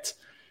effect.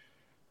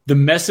 The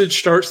message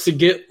starts to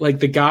get like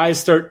the guys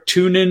start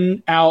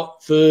tuning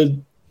out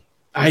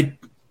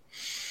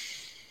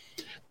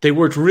they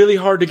worked really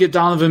hard to get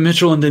Donovan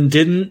Mitchell and then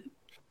didn't.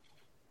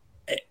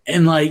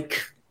 And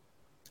like,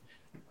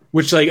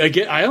 which like,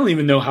 again, I don't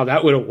even know how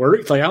that would have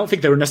worked. Like, I don't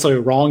think they were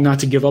necessarily wrong not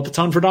to give up a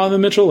ton for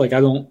Donovan Mitchell. Like,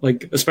 I don't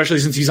like, especially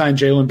since he signed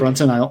Jalen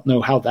Brunson, I don't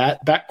know how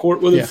that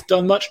backcourt would have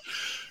done much.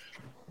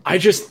 I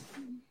just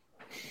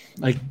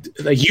like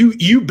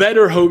you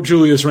better hope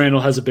Julius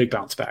Randle has a big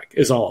bounce back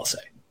is all I'll say.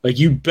 Like,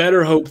 you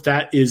better hope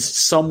that is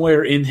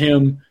somewhere in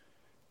him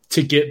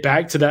to get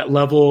back to that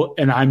level.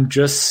 And I'm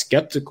just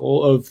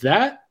skeptical of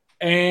that.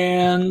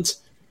 And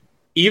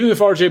even if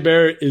RJ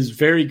Barrett is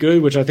very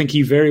good, which I think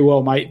he very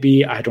well might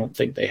be, I don't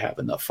think they have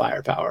enough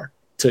firepower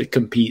to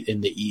compete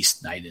in the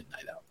East night in,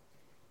 night out.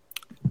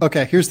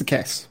 Okay, here's the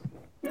case.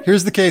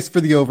 Here's the case for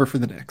the over for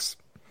the Knicks.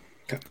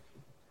 Okay.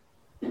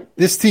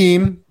 This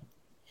team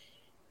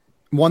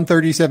won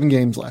 37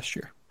 games last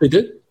year. They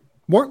did?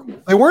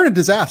 They weren't a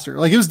disaster.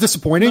 Like, it was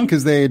disappointing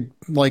because they had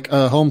like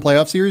a home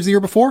playoff series the year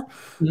before,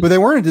 but they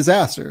weren't a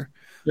disaster.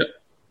 Yep.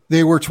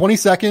 They were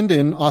 22nd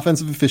in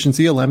offensive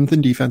efficiency, 11th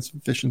in defensive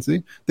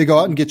efficiency. They go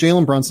out and get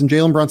Jalen Brunson.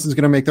 Jalen Brunson's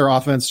going to make their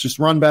offense just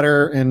run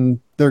better, and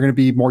they're going to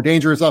be more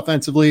dangerous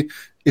offensively.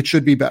 It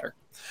should be better.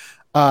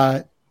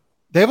 They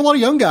have a lot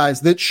of young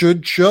guys that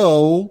should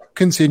show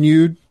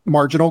continued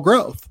marginal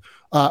growth.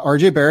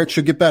 RJ Barrett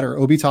should get better.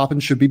 Obi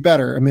Toppin should be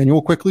better.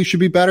 Emmanuel Quickley should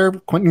be better.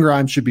 Quentin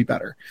Grimes should be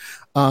better.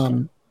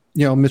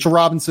 Mitchell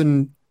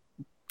Robinson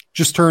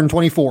just turned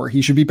 24.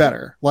 He should be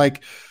better.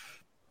 Like,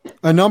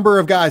 a number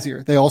of guys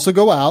here. They also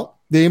go out.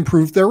 They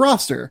improve their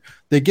roster.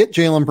 They get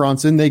Jalen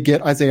Brunson. They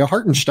get Isaiah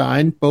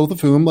Hartenstein, both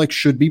of whom like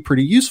should be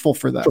pretty useful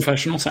for them.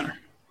 Professional center.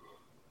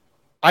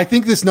 I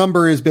think this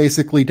number is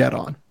basically dead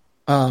on.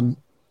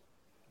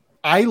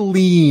 I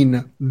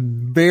lean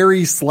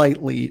very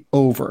slightly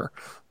over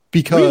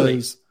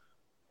because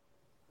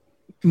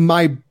in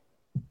my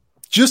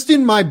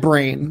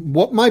brain,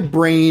 what my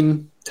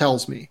brain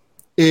tells me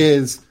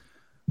is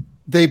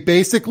they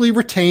basically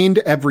retained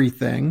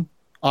everything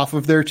off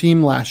of their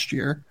team last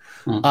year.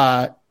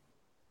 I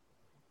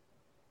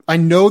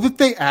know that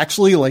they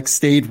actually like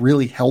stayed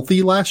really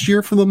healthy last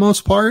year for the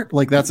most part.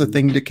 Like, that's a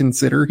thing to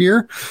consider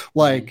here.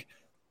 Like,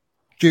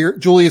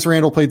 Julius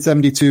Randle played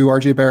 72,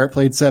 RJ Barrett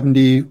played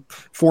 70,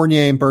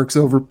 Fournier and Burks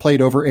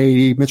played over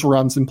 80, Mitchell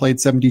Robinson played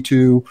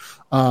 72,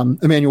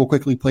 Emmanuel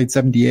Quickley played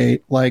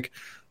 78. Like,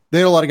 they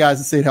had a lot of guys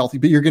that stayed healthy,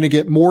 but you're going to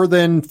get more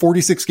than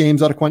 46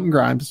 games out of Quentin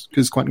Grimes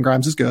because Quentin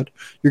Grimes is good.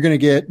 You're going to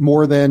get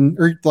more than,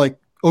 or like,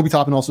 Obi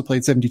Toppin also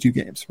played 72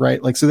 games, right?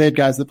 Like, so they had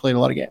guys that played a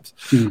lot of games.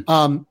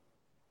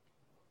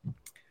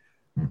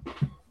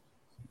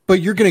 But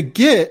you're going to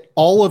get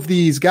all of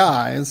these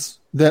guys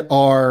that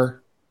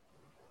are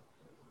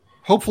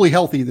hopefully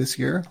healthy this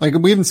year. Like,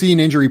 we haven't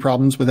seen injury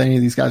problems with any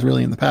of these guys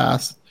really in the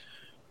past.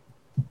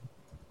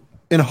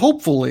 And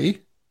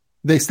hopefully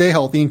they stay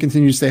healthy and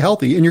continue to stay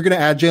healthy. And you're going to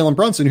add Jalen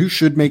Brunson, who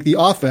should make the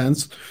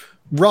offense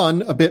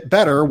run a bit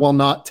better while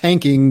not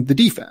tanking the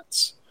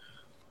defense.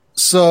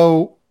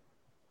 So,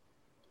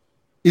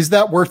 is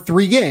that worth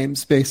 3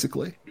 games,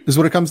 basically, is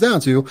what it comes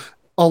down to,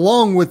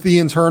 along with the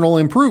internal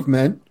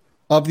improvement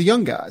of the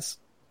young guys?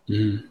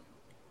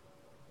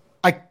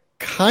 I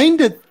kind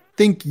of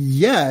think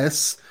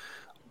yes,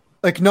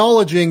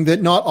 acknowledging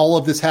that not all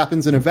of this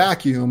happens in a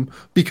vacuum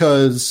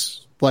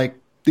because, like,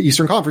 the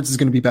Eastern Conference is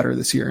going to be better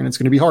this year, and it's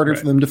going to be harder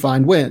for them to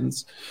find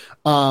wins.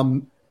 I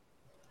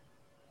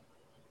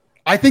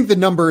think the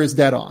number is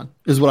dead on,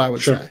 is what I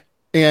would say.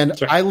 And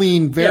I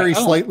lean very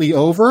slightly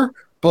over,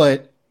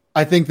 but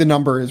I think the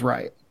number is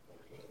right.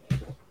 I'm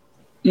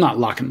not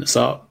locking this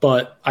up,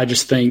 but I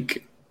just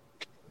think,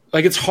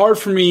 like, it's hard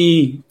for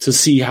me to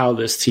see how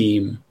this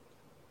team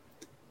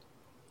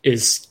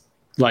is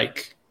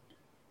like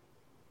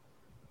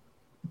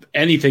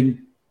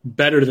anything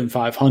better than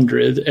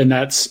 500, and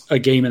that's a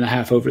game and a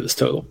half over this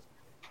total.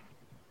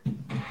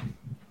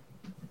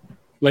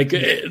 Like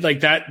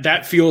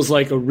that feels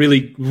like a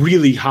really,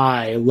 really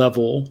high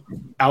level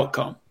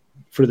outcome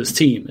for this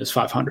team is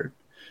 500.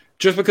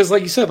 Just because,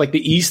 like you said, like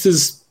the East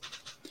is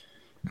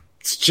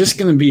it's just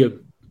going to be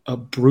a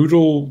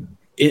brutal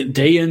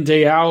day in,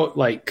 day out.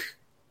 Like,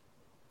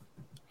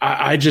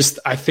 I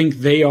think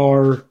they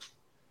are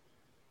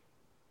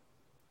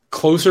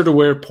closer to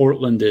where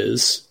Portland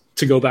is,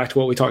 to go back to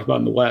what we talked about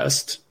in the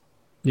West,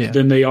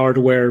 than they are to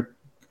where,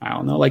 I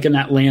don't know, like an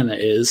Atlanta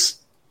is.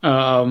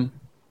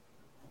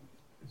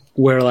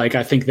 Where like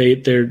I think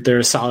they're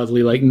a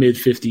solidly like mid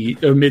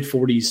 50s or mid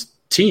 40s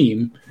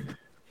team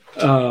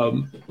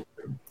on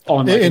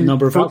like a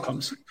number of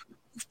outcomes.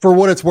 For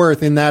what it's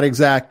worth, in that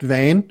exact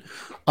vein,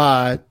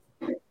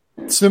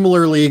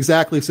 similarly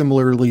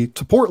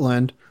to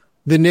Portland,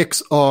 the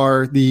Knicks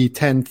are the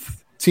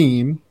 10th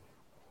team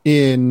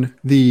in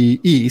the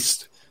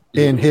East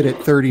and hit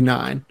at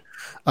 39.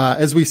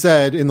 As we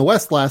said in the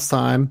West last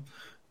time,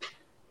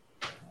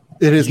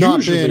 it has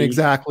not been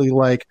exactly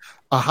like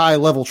a high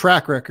level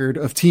track record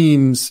of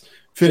teams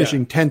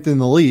finishing 10th in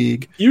the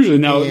league. Usually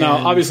now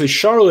obviously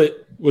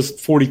Charlotte was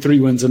 43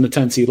 wins in the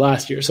 10th seed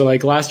last year. So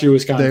like last year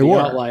was kind of the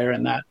outlier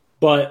in that.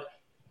 But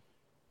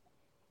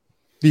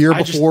the year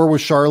before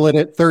was Charlotte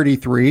at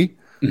 33.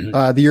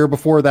 Mm-hmm. The year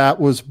before that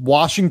was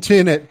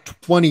Washington at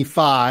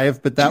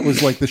 25, but that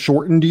was like the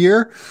shortened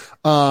year.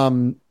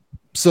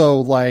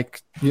 So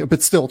like,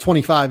 but still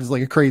 25 is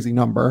like a crazy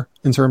number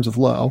in terms of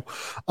low.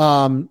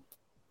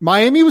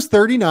 Miami was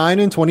 39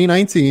 in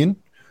 2019.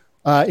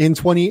 In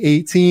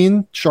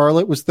 2018,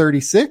 Charlotte was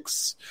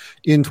 36.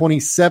 In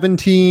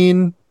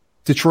 2017,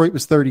 Detroit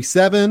was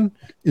 37.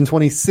 In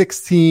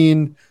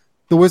 2016,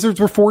 the Wizards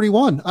were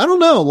 41. I don't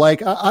know. Like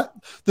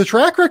the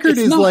track record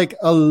is like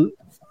a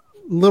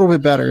little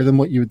bit better than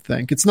what you would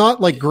think. It's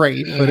not like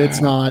great, but it's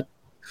not.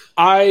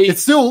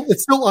 It's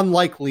still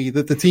unlikely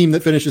that the team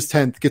that finishes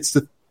 10th gets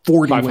to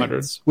 40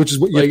 wins, which is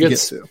what you have to get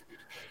to.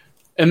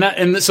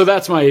 And so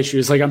that's my issue.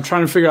 Is like I'm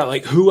trying to figure out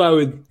like who I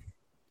would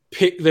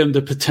pick them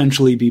to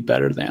potentially be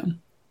better than.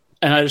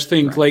 And I just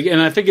think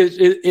and I think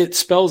it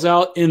spells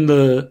out in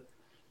the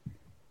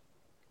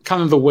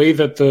kind of the way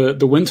that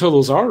the win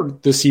totals are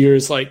this year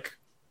is like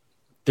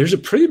there's a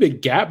pretty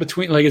big gap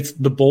between like it's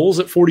the Bulls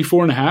at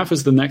 44.5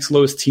 is the next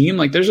lowest team.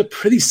 Like there's a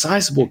pretty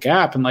sizable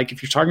gap. And like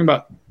if you're talking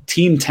about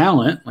team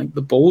talent, like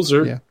the Bulls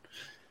are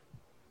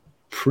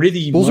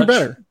pretty much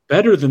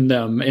better than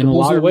them in a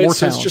lot of ways.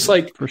 So it's just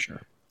like for sure.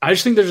 I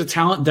just think there's a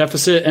talent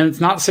deficit, and it's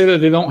not to say that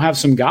they don't have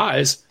some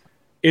guys.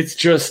 It's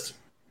just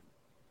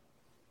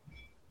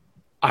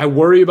I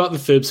worry about the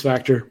Thibs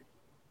factor.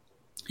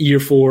 Year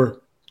 4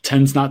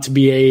 tends not to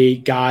be a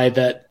guy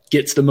that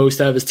gets the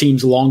most out of his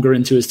teams longer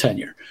into his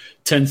tenure.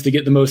 Tends to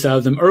get the most out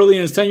of them early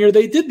in his tenure.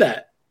 They did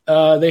that.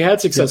 They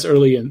had success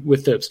early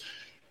with Thibs.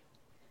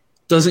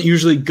 Doesn't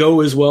usually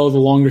go as well the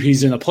longer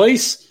he's in a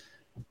place.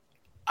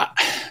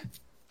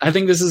 I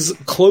think this is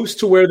close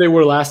to where they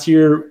were last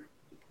year.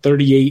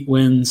 38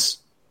 wins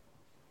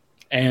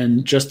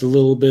and just a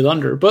little bit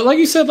under. But like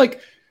you said,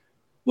 like,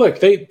 look,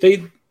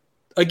 they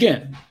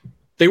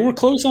were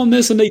close on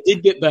this and they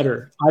did get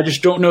better. I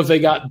just don't know if they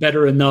got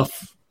better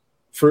enough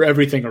for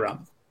everything around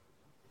them.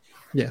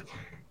 Yeah.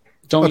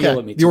 Don't yell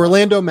at me. The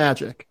Orlando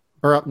Magic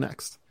are up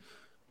next.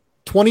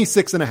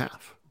 26.5.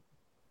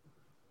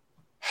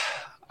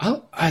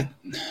 I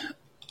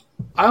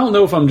don't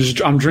know if I'm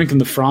drinking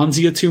the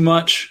Franzia too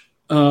much.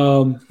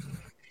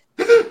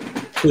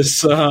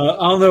 This I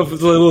don't know if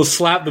it's a little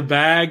slap the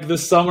bag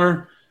this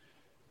summer.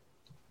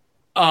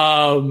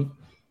 I'm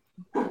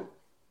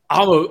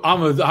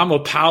a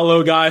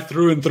Paolo guy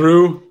through and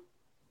through.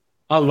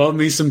 I love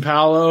me some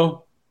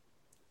Paolo.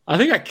 I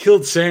think I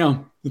killed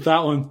Sam with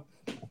that one.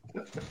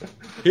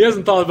 He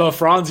hasn't thought about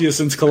Franzia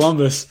since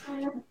Columbus.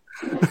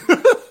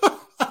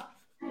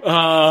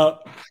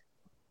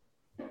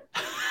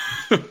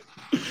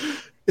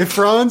 If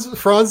Franz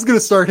is going to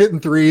start hitting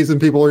threes and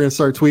people are going to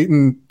start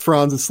tweeting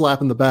Franz is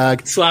slapping the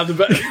bag. Slap the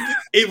bag.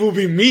 It will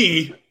be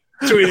me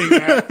tweeting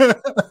that.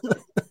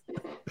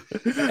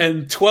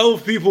 And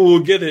 12 people will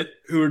get it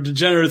who are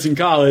degenerates in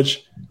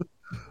college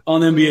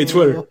on NBA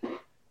Twitter.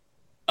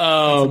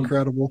 That's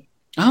incredible.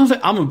 I don't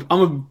think I'm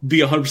gonna be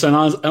 100%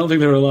 honest. I don't think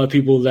there are a lot of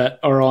people that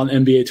are on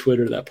NBA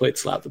Twitter that played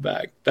slap the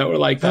bag that were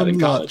like that in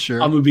college.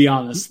 Sure. I'm gonna be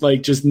honest.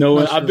 Like just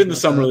knowing I've been to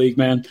Summer League,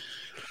 man.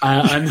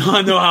 I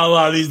know how a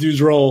lot of these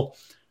dudes roll.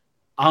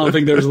 I don't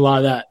think there's a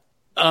lot of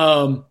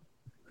that.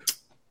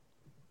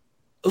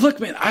 Look,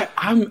 man,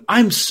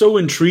 I'm so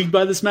intrigued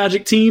by this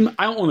Magic team.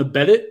 I don't want to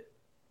bet it,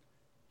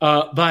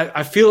 but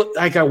I feel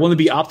like I want to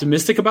be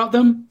optimistic about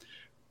them.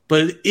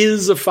 But it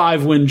is a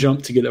 5-win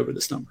jump to get over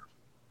this number.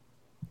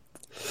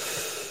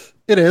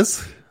 It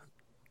is.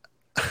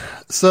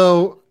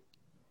 So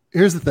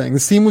here's the thing.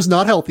 This team was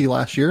not healthy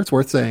last year. It's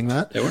worth saying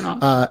that. They were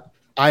not.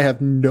 I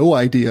have no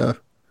idea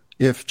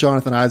if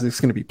Jonathan Isaac's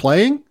going to be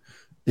playing,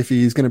 if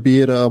he's going to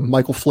be at a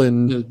Michael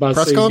Flynn press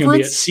conference. He's going to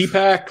be at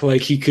CPAC.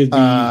 Like he could be.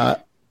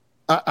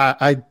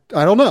 I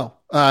don't know.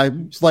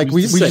 Like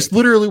we just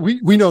literally,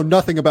 we know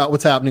nothing about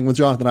what's happening with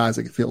Jonathan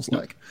Isaac, it feels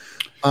like.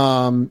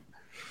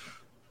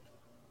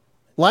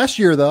 Last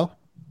year, though,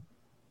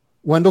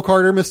 Wendell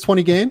Carter missed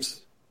 20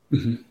 games.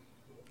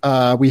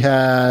 Mm-hmm. We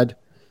had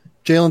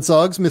Jalen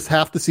Suggs miss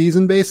half the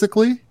season,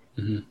 basically.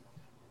 Mm-hmm.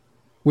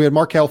 We had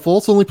Markelle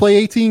Fultz only play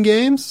 18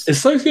 games.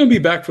 Is Suggs going to be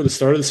back for the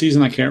start of the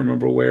season? I can't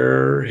remember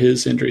where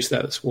his injury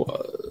status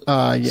was.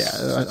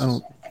 Yeah, I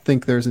don't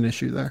think there's an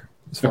issue there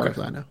as far as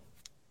I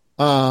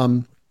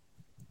know.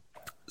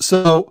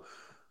 So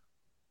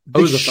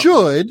they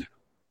should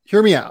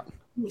hear me out.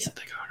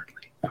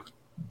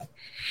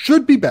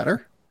 Should be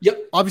better.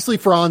 Yep. Obviously,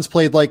 Franz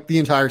played like the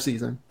entire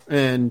season,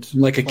 and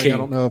like a king. I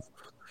don't know if,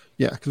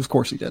 because of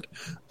course he did.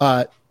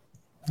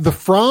 The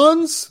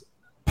Franz,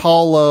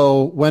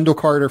 Paulo, Wendell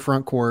Carter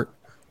front court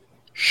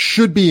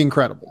should be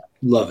incredible.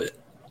 Love it.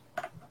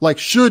 Like,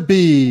 should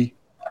be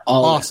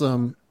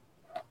awesome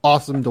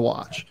to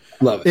watch.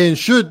 Love it. And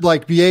should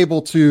like be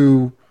able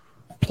to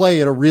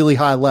play at a really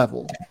high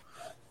level.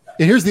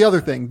 And here's the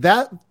other thing.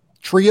 That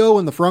trio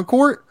in the front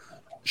court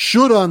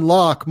should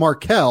unlock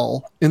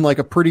Markelle in like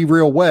a pretty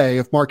real way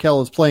if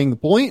Markelle is playing the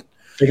point.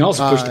 They can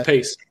also push the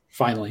pace,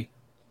 finally.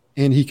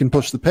 And he can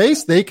push the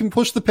pace. They can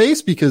push the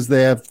pace because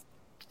they have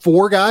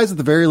 4 guys at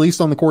the very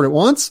least on the court at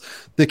once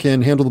that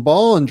can handle the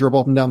ball and dribble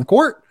up and down the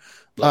court.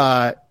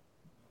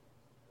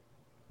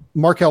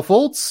 Markelle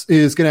Fultz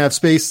is going to have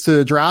space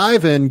to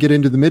drive and get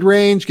into the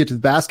mid-range, get to the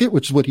basket,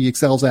 which is what he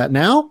excels at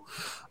now.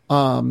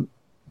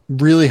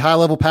 Really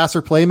high-level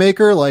passer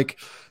playmaker, like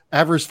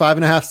averaged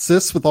 5.5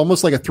 assists with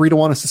almost like a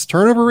 3-to-1 assist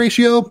turnover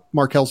ratio.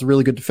 Markelle's a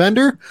really good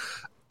defender.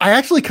 I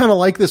actually kind of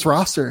like this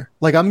roster.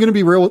 Like, I'm going to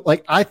be real.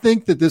 Like, I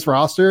think that this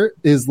roster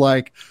is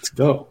like, let's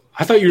go.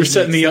 I thought you were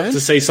setting me up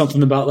to say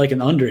something about like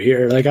an under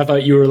here. Like, I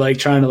thought you were like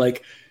trying to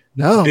like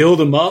build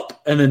them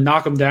up and then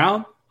knock them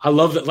down. I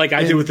love that. Like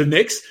I did with the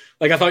Knicks.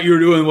 Like, I thought you were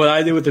doing what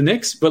I did with the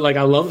Knicks, but like,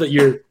 I love that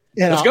you're,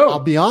 let's go. I'll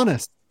be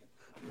honest.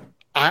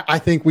 I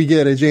think we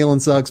get a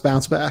Jalen Suggs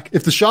bounce back.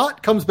 If the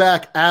shot comes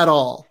back at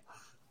all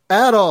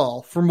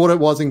from what it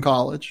was in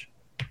college,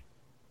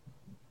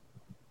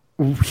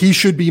 he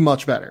should be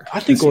much better. I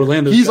think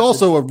Orlando. He's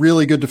also a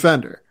really good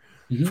defender.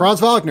 Mm-hmm.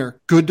 Franz Wagner,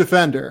 good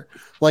defender.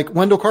 Like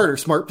Wendell Carter,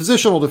 smart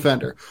positional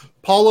defender.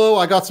 Paulo,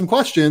 I got some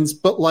questions,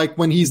 but like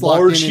when he's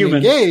locked in and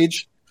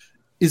engaged,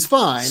 is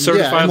fine.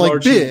 Certified and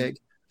like big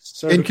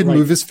and can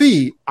move his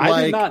feet.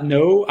 I did not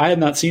know. I had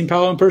not seen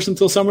Paulo in person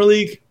until summer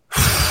league.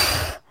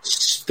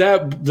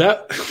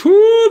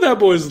 That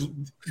boy's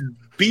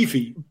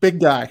beefy. Big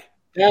guy.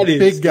 That is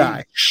big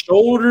guy.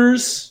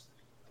 Shoulders.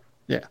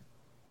 Yeah.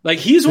 Like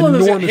he's one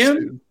of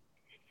those.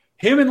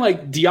 Him and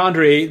like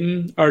DeAndre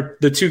Ayton are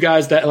the 2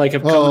 guys that like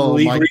have come in the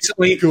league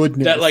recently.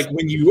 Goodness. That like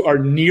when you are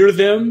near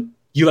them,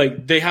 you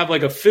like they have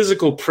like a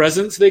physical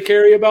presence they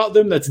carry about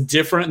them that's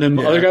different than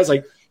other guys.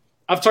 Like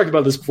I've talked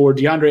about this before.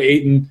 DeAndre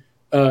Ayton,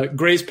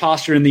 greatest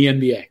posture in the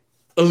NBA,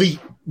 elite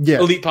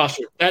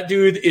posture. That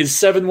dude is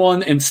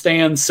 7'1" and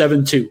stands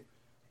 7'2".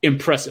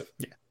 Impressive.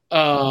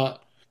 Yeah.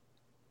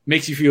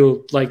 Makes you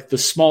feel like the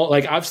small.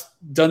 Like I've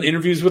done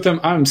interviews with him.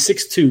 I'm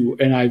 6'2",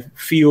 and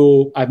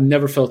I've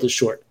never felt as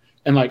short.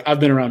 And like I've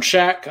been around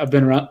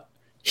Shaq.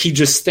 He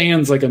just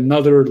stands like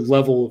another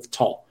level of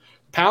tall.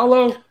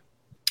 Paolo,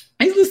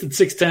 he's listed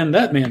 6'10".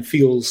 That man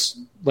feels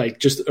like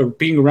just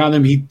being around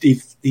him. He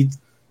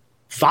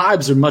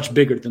vibes are much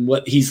bigger than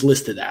what he's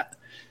listed at.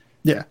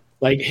 Yeah.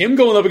 Like him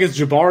going up against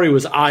Jabari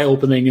was eye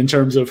opening in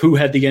terms of who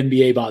had the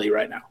NBA body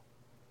right now.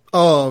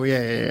 Oh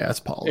yeah. That's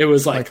Paolo. It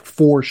was like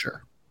for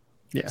sure.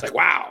 Yeah. It's like,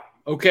 wow.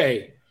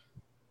 Okay.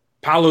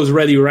 Paolo's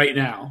ready right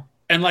now.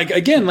 And like,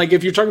 again, like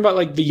if you're talking about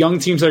like the young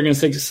teams that are going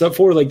to take a step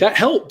forward, like that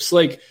helps.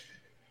 Like,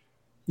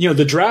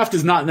 the draft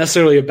is not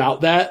necessarily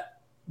about that,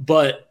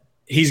 but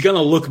he's going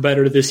to look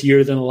better this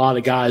year than a lot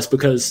of guys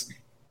because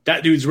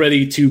that dude's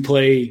ready to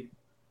play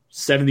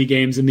 70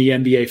 games in the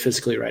NBA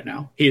physically right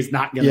now. He is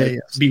not going to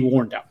be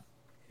worn down.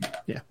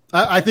 Yeah.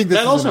 I think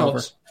that also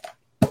helps.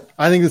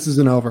 I think this is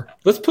an over.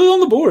 Let's put it on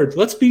the board.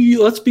 Let's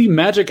be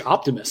Magic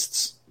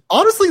optimists.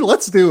 Honestly,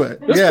 let's do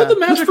it. Let's put the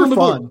Magic on the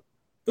board.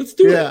 Let's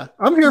do it. Yeah,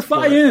 I'm here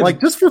for it. Like,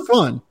 just for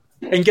fun.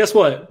 And guess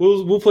what?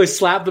 We'll play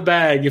slap the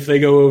bag if they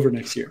go over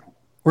next year.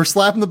 We're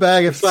slapping the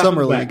bag at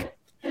Summer League.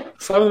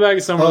 Slapping the bag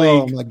at Summer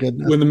League. Oh, my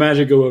goodness. When the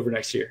Magic go over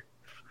next year.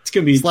 It's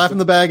going to be slapping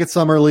the bag at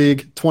Summer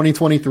League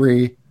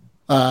 2023.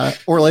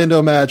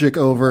 Orlando Magic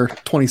over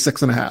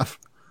 26.5.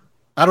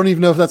 I don't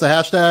even know if that's a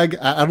hashtag.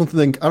 I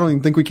don't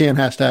even think we can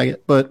hashtag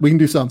it, but we can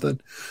do something.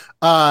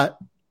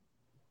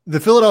 The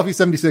Philadelphia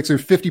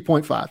 76ers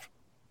 50.5.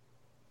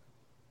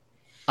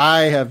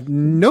 I have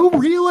no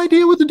real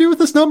idea what to do with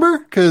this number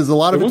because a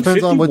lot of it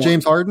depends on what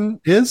James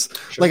Harden is.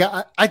 Sure.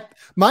 Like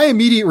my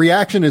immediate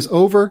reaction is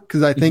over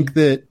because I think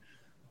that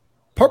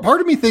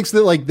part of me thinks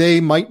that like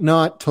they might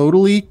not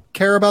totally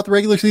care about the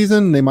regular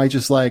season. They might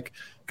just like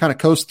kind of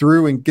coast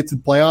through and get to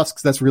the playoffs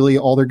because that's really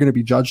all they're going to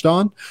be judged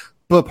on.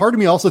 But part of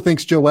me also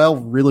thinks Joel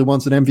really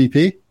wants an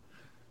MVP.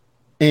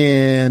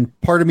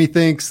 And part of me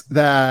thinks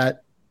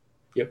that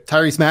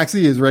Tyrese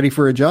Maxey is ready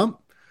for a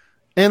jump.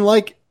 And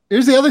like,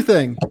 here's the other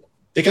thing.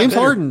 James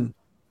Harden.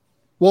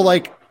 Well,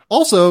 like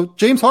also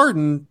James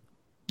Harden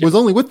was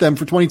only with them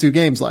for 22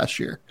 games last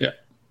year. Yeah.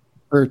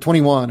 Or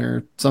 21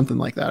 or something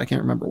like that. I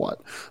can't remember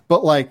what,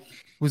 but like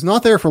was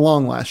not there for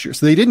long last year.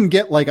 So they didn't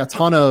get like a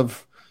ton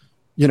of,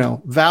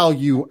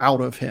 value out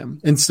of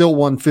him and still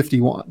won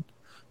 51.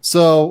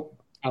 So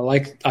I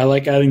like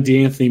adding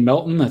DeAnthony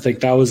Melton. I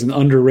think that was an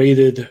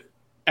underrated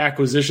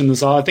acquisition.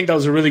 I think that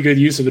was a really good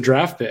use of a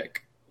draft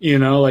pick. You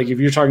know, like if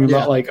you're talking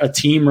about like a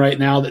team right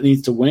now that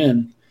needs to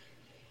win.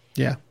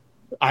 Yeah.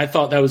 I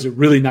thought that was a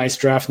really nice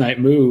draft night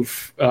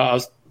move. I'm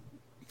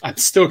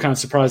still kind of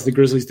surprised the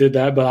Grizzlies did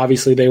that, but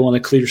obviously they want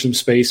to clear some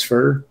space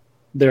for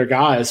their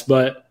guys.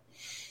 But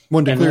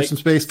wanted to clear some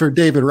space for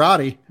David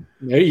Roddy.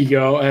 There you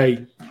go.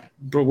 Hey,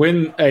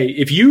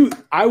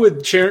 I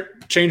would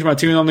change my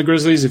tune on the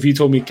Grizzlies if you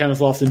told me Kenneth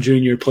Lofton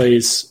Jr.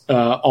 plays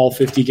all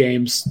 50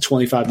 games,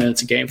 25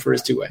 minutes a game for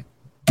his two-way.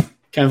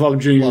 Kenneth Lofton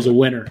Jr. is a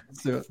winner.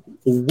 A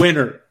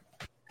winner.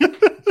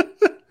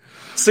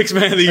 Sixth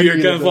man of the year,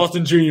 Kenneth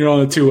Lofton Jr. on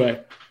a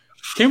two-way.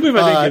 Can't believe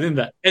I didn't get in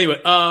that. Anyway,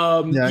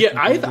 I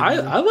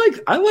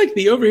like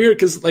the over here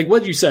because, like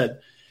what you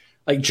said,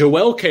 like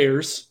Joel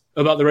cares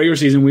about the regular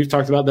season. We've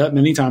talked about that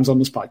many times on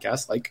this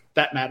podcast. Like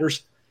that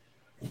matters.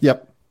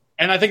 Yep.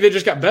 And I think they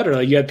just got better.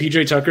 Like you had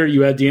PJ Tucker,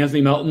 you had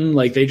DeAnthony Melton.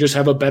 Like they just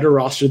have a better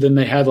roster than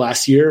they had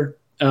last year.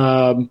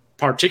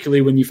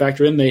 Particularly when you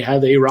factor in they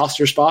had a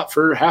roster spot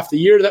for half the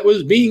year that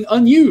was being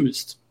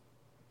unused.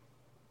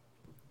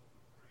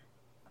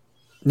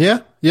 Yeah,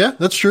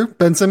 that's true.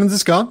 Ben Simmons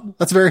is gone.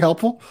 That's very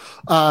helpful.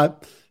 The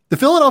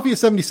Philadelphia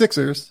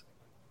 76ers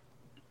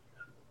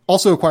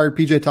also acquired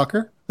PJ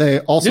Tucker. They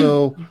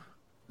also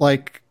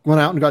went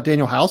out and got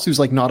Daniel House, who's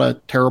like not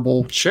a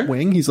terrible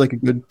wing. He's like a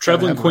good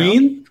Trevlin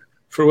Queen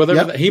for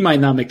whatever. He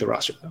might not make the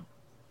roster though.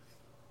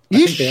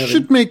 He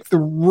should make the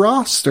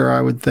roster, I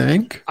would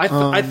think.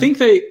 I think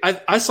they.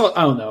 I saw.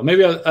 I don't know.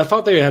 Maybe I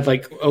thought they had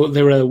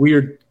they were a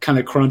weird kind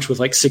of crunch with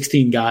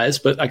 16 guys,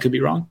 but I could be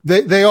wrong.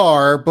 They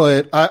are,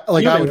 but I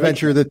would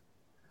venture that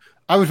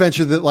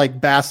like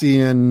Bassie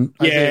and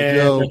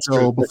Joe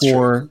go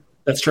before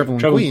that's Trevlin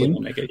Queen will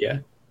make it.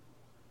 Yeah.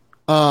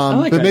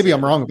 But maybe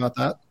I'm wrong about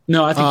that.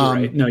 No, I think you're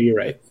right. No, you're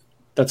right.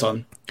 That's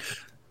on.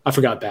 I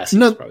forgot Bassie.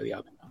 Was probably the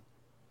opposite.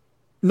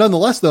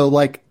 Nonetheless, though,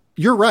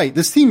 you're right.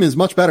 This team is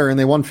much better, and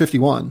they won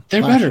 51.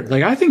 They're better.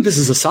 I think this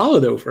is a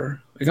solid over.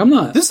 I'm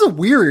not. This is a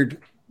weird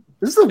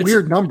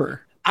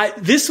number.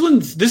 This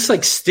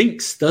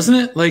stinks, doesn't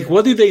it?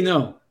 What do they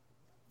know?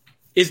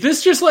 Is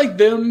this just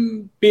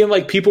them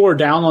being people are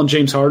down on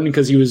James Harden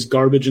because he was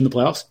garbage in the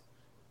playoffs?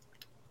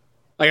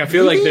 I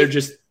feel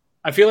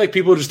I feel like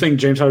people just think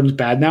James Harden's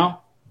bad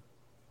now.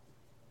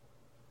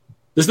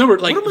 This number,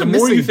 the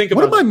more you think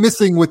about it. What am I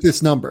missing with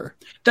this number?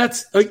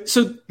 That's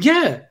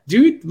yeah,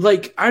 dude.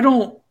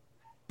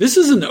 This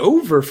is an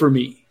over for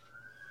me.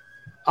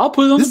 I'll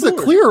put it on the board. This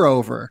is a clear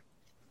over.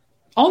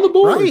 On the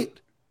board. Right.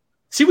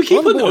 See, we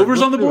keep putting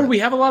overs on the board. We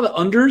have a lot of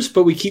unders,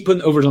 but we keep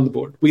putting overs on the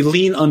board. We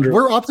lean under.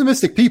 We're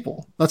optimistic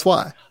people. That's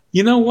why.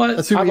 You know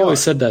what? I've always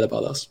said that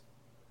about us.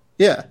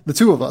 Yeah, the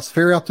two of us.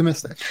 Very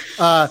optimistic.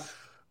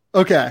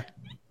 Okay.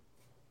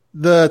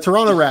 The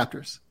Toronto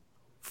Raptors,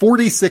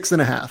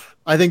 46.5.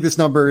 I think this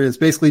number is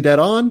basically dead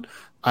on.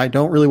 I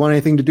don't really want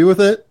anything to do with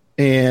it.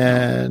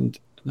 And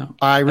no,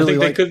 I think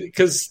they could,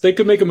 because they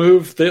could make a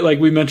move. Like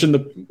we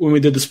mentioned when we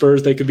did the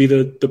Spurs, they could be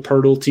the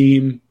Pirtle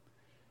team.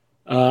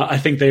 I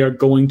think they are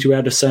going to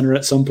add a center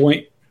at some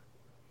point,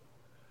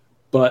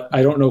 but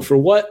I don't know for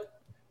what.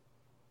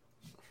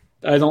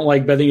 I don't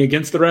like betting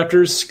against the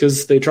Raptors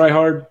because they try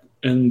hard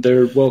and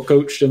they're well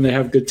coached and they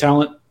have good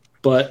talent.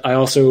 But I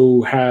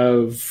also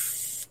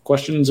have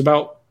questions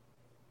about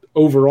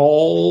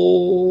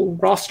overall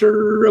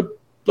roster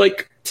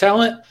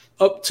talent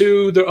up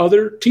to the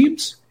other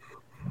teams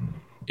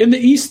in the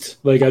East.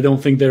 I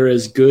don't think they're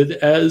as good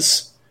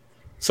as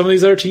some of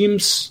these other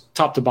teams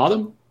top to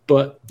bottom,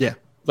 but yeah,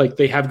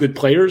 they have good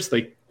players.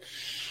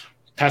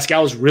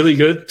 Pascal is really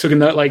good. Took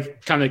another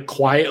kind of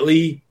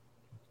quietly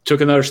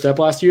took another step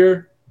last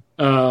year.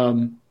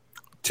 2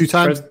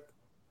 times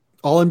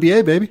All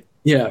NBA, baby.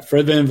 Yeah,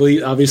 Fred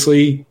VanVleet,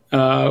 obviously,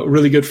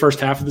 really good first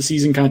half of the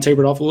season, kind of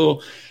tapered off a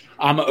little.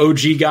 I'm an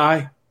OG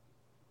guy.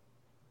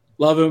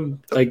 Love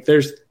him. By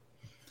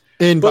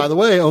the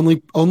way,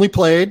 only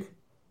played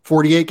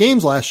 48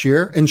 games last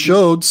year and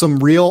showed some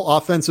real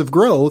offensive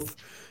growth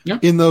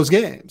in those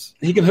games.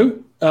 He can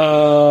hoop.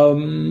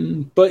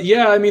 But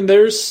yeah, I mean,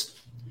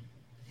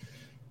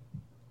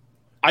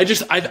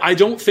 I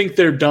don't think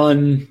they're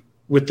done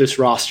with this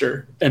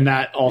roster, and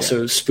that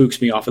also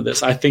spooks me off of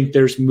this. I think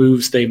there's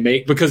moves they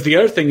make, because the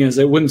other thing is,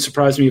 it wouldn't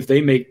surprise me if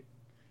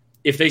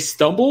they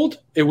stumbled.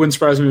 It wouldn't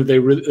surprise me if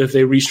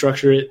they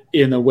restructure it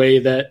in a way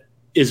that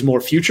is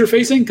more future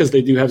facing, because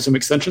they do have some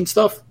extension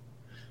stuff.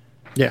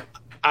 Yeah,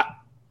 I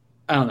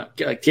don't know.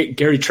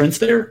 Gary Trent's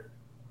there.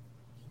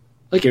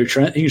 Gary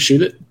Trent, he can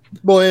shoot it.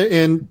 Well,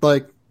 and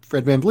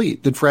Fred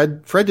VanVleet. Did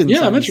Fred didn't?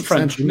 Yeah, I mentioned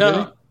Fred.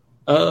 No.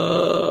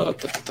 I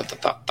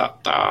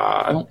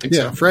don't think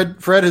so.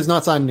 Fred has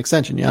not signed an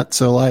extension yet,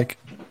 so and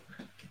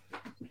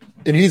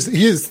he is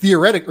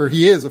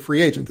a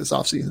free agent this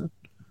offseason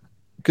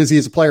because he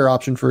is a player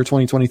option for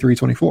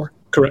 2023-24.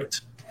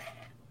 Correct.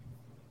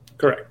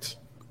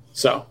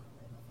 So,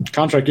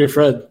 contract year,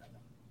 Fred.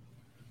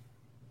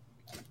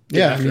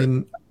 Yeah, I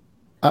mean,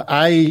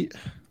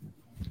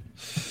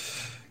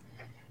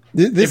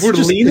 if we're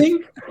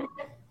leaning,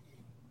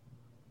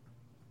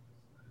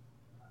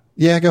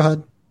 Yeah, go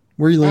ahead.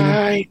 Where are you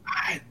leaning?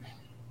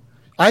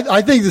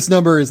 I think this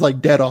number is like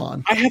dead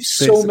on. I have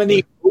so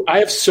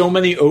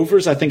many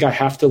overs. I think I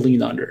have to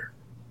lean under.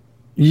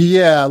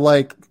 Yeah,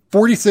 like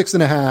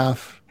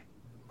 46.5.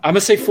 I'm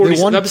gonna say 40.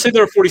 I'm gonna say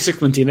they're a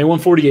 46-win team. They won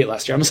 48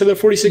 last year. I'm gonna say they're a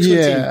 46-win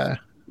team.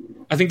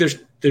 I think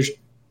there's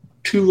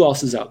 2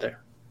 losses out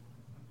there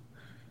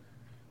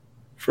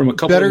from a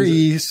couple better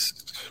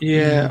East.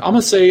 Yeah, I'm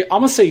gonna say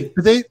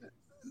they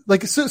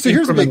like so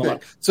here's the big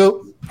thing.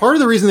 So part of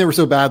the reason they were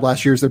so bad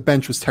last year is their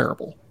bench was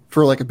terrible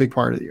for like a big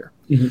part of the year.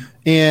 Mm-hmm.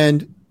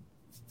 And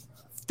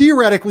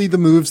theoretically the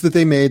moves that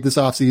they made this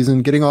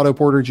offseason, getting Otto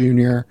Porter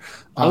Jr.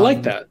 I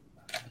like that.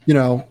 You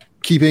know,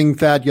 keeping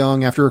Thad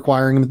Young after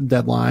acquiring him at the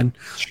deadline,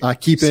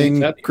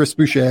 keeping Chris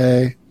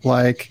Boucher,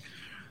 like,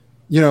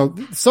 you know,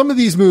 some of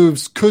these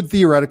moves could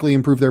theoretically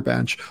improve their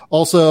bench.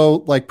 Also,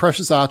 like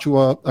Precious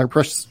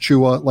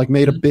Achiuwa, like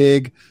made a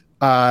big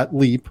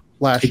leap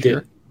last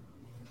year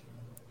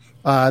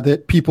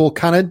that people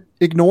kind of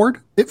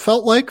ignored. It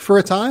felt like for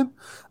a time,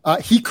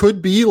 he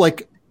could be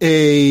like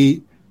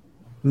an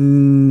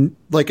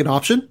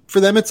option for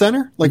them at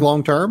center, like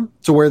long term,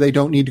 to where they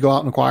don't need to go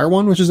out and acquire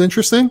one, which is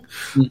interesting.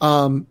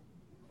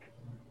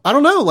 I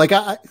don't know. Like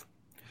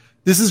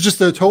this is just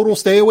a total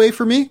stay away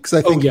for me because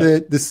I think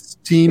that this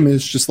team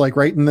is just like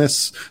right in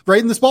this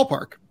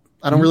ballpark.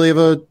 I don't really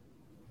have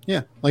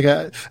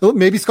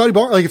maybe Scotty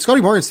Barnes. Like if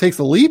Scotty Barnes takes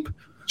a leap,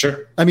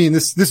 sure. I mean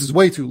this is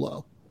way too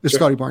low. If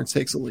Scotty Barnes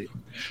takes a leap,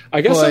 I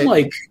guess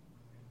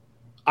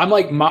I'm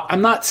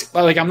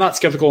not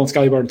skeptical on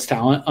Scotty Barnes'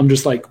 talent. I'm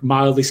just like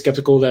mildly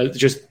skeptical that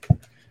just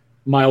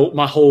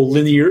my whole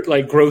linear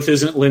like growth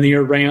isn't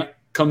linear rant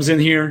comes in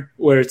here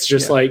where it's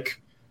just like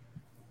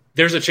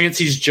there's a chance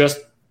he's just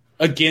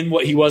again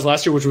what he was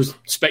last year, which was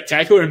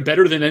spectacular and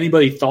better than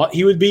anybody thought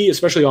he would be,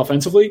 especially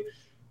offensively.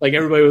 Like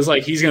everybody was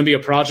like he's going to be a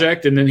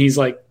project, and then he's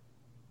like,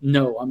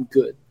 no, I'm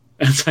good.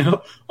 And it's like,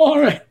 oh, all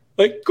right,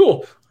 like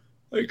cool.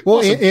 Like, well,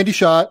 awesome. Andy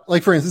shot,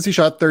 like for instance, he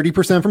shot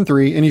 30% from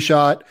 3, and he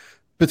shot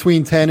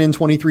between 10 and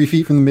 23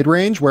 feet from the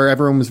mid-range, where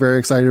everyone was very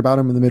excited about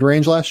him in the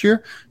mid-range last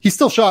year. He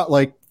still shot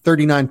like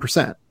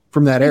 39%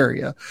 from that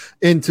area.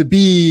 And to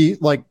be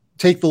like,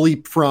 take the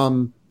leap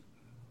from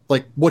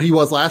like what he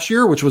was last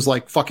year, which was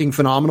like fucking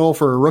phenomenal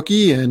for a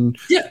rookie and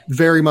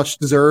very much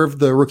deserved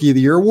the Rookie of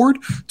the Year award,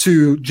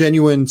 to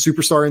genuine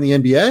superstar in the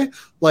NBA.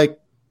 Like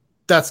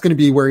that's going to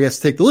be where he has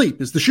to take the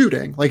leap, is the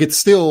shooting. Like it's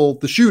still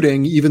the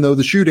shooting, even though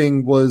the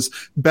shooting was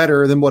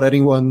better than what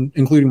anyone,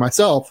 including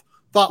myself,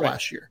 thought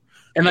last year.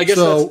 And I guess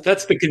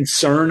that's the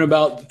concern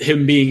about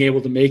him being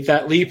able to make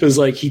that leap, is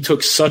like he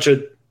took such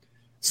a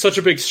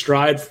big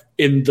stride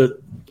in the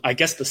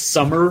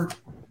summer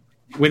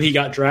when he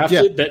got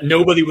drafted that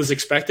nobody was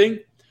expecting,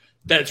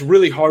 that it's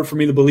really hard for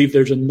me to believe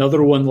there's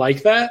another one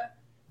like that.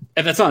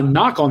 And that's not a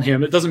knock on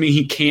him. It doesn't mean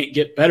he can't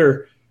get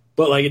better,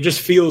 but like it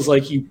just feels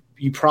like you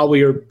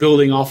probably are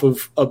building off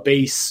of a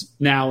base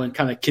now and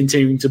kind of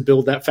continuing to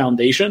build that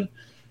foundation.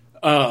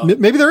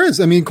 Maybe there is.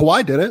 I mean,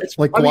 Kawhi did it.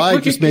 Like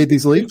Kawhi just made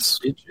these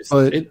leaps.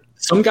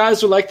 Some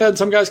guys are like that, and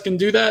some guys can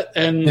do that,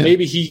 and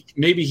maybe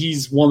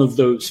he's one of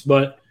those.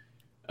 But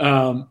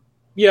I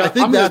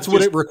think that's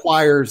what it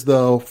requires,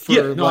 though,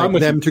 for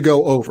them to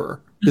go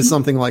over is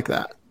something like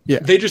that. Yeah,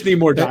 they just need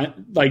more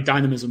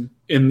dynamism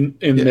in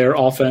their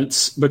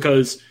offense,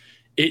 because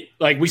it,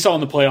 like we saw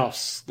in the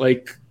playoffs,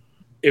 like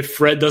if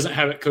Fred doesn't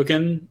have it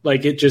cooking,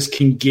 like it just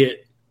can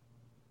get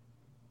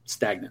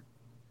stagnant.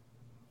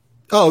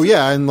 Oh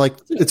yeah, and like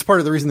it's part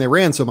of the reason they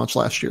ran so much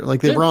last year. Like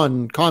they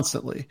run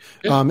constantly,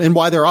 and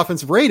why their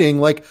offensive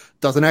rating like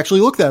doesn't actually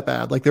look that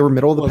bad. Like they were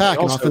middle of the pack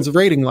in offensive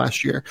rating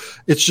last year.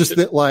 It's just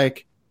that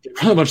like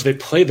pretty much they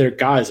play their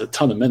guys a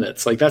ton of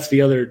minutes. Like that's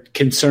the other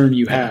concern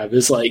you have,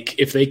 is like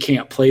if they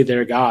can't play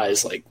their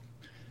guys, like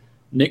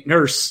Nick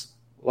Nurse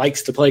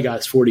likes to play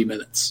guys 40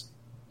 minutes.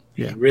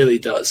 Yeah, he really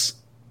does.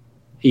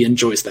 He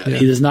enjoys that. Yeah.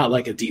 He does not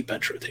like a deep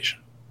bench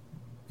rotation.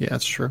 Yeah,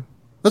 that's true.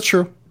 That's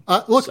true.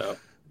 Look.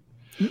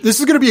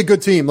 This is going to be a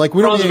good team. Like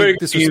we don't need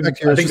disrespect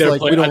here. I think they're a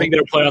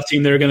playoff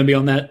team. They're going to be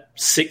on that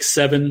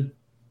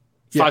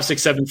 5,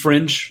 6, 7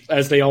 fringe,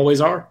 as they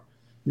always are.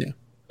 Yeah,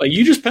 like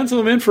you just pencil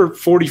them in for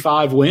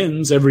 45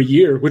 wins every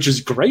year, which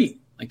is great.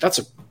 Like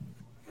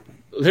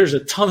there's a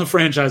ton of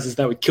franchises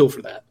that would kill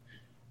for that.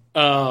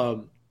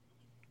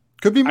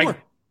 Could be more.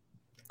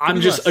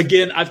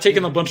 I've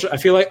taken a bunch of. I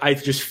feel like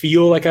I've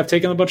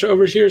taken a bunch of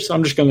overs here, so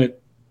I'm just going to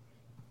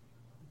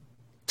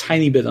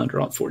tiny bit under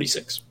on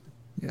 46.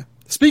 Yeah.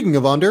 Speaking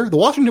of under, the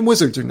Washington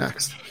Wizards are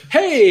next.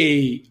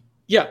 Hey,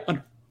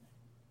 under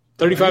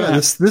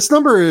 35. This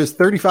number is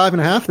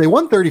 35.5. They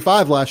won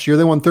 35 last year.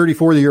 They won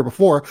 34 the year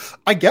before.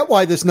 I get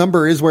why this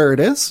number is where it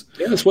is.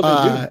 Yeah, that's what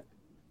they do.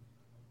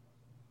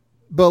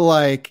 But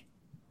like,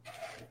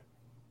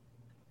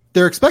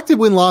 their expected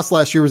win-loss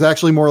last year was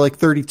actually more like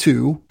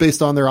 32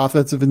 based on their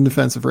offensive and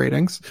defensive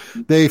ratings.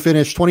 They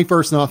finished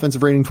 21st in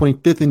offensive rating,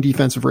 25th in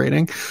defensive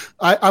rating.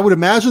 I would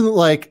imagine that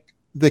like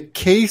the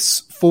case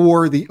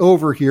for the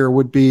over here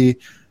would be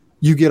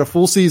You get a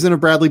full season of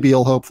Bradley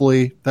Beal,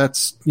 hopefully.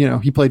 That's,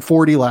 he played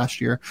 40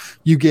 last year.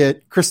 You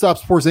get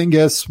Kristaps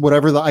Porzingis,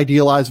 whatever the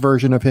idealized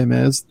version of him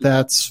is.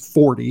 That's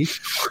 40.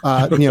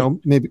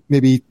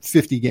 Maybe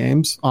 50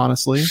 games,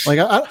 honestly.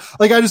 I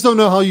just don't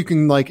know how you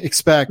can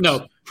expect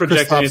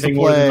project Kristaps anything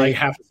more than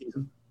half a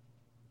season.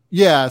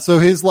 Yeah, so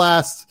his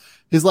last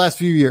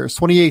few years,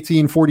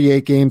 2018,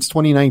 48 games,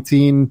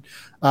 2019,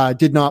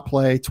 did not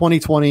play,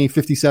 2020,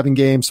 57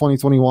 games,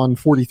 2021,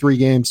 43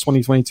 games,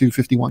 2022,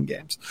 51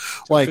 games.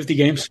 50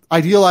 games.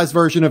 Idealized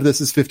version of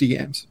this is 50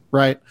 games,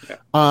 right? Yeah.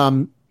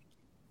 And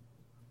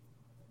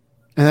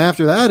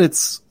after that,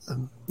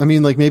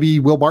 maybe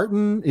Will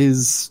Barton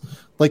is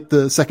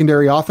the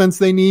secondary offense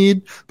they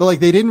need, but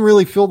they didn't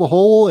really fill the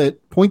hole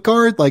at point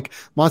guard.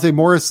 Monte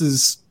Morris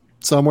is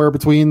somewhere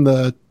between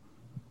the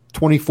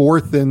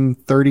 24th and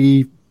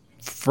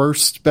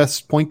 31st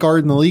best point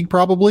guard in the league,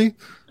 probably.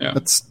 Yeah.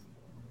 That's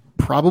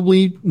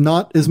probably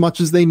not as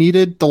much as they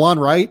needed. DeLon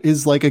Wright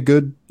is a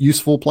good,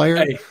 useful player.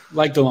 Hey,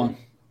 DeLon.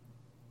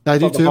 I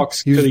do too. The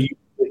Hawks could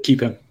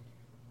keep him.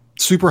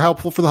 Super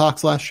helpful for the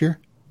Hawks last year.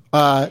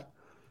 I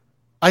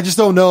just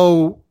don't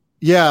know.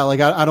 Yeah,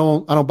 I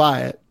don't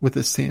buy it with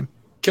this team.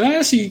 Can I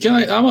ask you?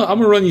 I'm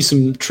gonna run you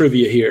some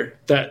trivia here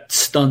that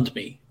stunned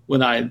me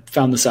when I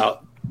found this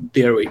out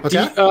the other week.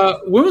 Okay.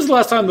 When was the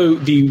last time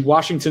the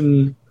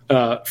Washington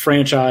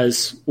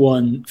franchise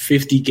won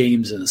 50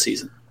 games in a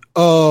season?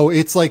 Oh,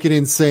 it's an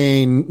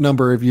insane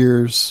number of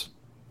years.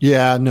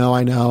 Yeah, no,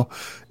 I know.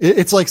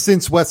 It's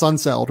since Wes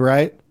Unseld,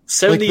 right?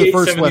 78, the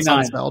first 79. Wes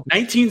Unseld.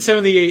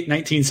 1978,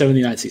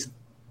 1979 season.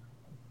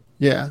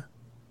 Yeah.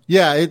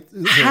 Yeah.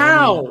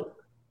 How?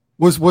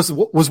 Was Wes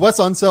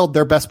Unseld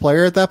their best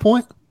player at that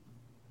point?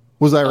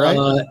 Was that right?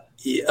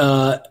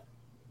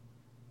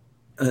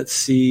 Let's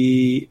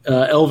see.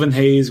 Elvin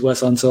Hayes,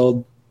 Wes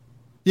Unseld.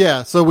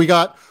 Yeah, so we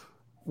got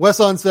Wes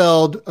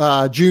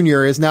Unseld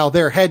Jr. is now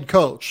their head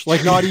coach.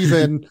 Not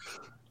even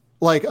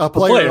a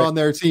player on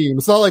their team.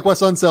 It's not like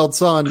Wes Unseld's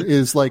son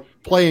is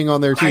playing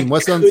on their team.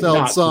 Wes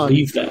Unseld's son.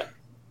 Believe that.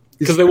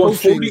 Because they won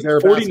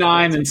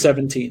 49 and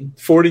 17.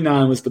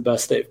 49 was the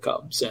best they've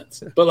come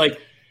since. But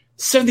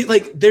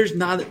 70, there's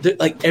not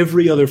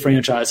every other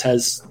franchise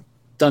has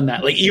done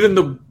that. Even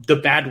the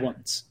bad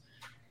ones.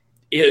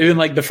 Even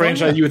the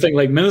franchise you would think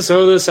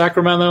Minnesota,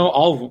 Sacramento,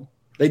 all of them.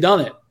 They done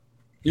it.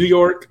 New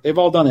York, they've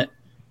all done it.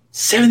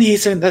 78,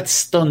 7, that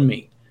stunned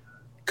me.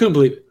 Couldn't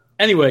believe it.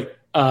 Anyway,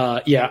 you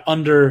want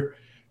to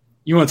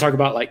talk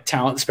about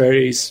talent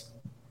disparities?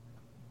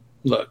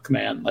 Look,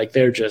 man,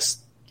 they're just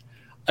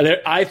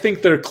I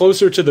think they're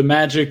closer to the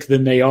Magic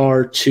than they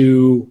are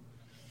to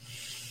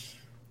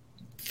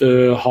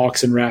the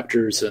Hawks and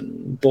Raptors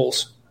and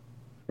Bulls.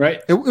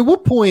 Right? At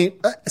what point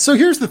so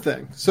here's the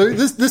thing. So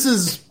this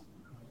is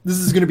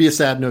going to be a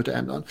sad note to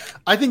end on.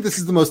 I think this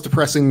is the most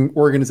depressing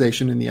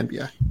organization in the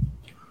NBA.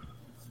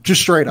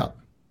 Just straight up.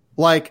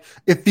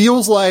 It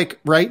feels like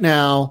right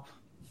now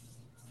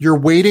you're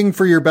waiting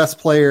for your best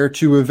player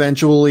to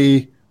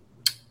eventually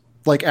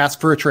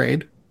ask for a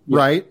trade,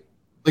 right?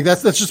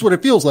 That's just what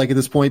it feels like at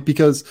this point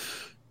because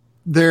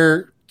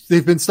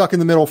they've been stuck in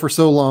the middle for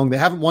so long. They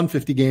haven't won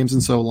 50 games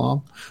in so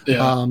long.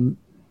 Yeah.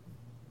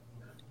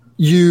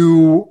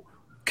 You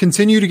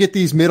continue to get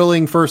these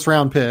middling first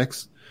round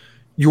picks.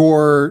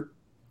 Your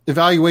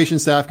evaluation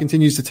staff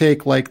continues to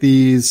take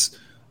these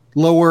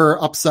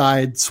lower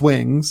upside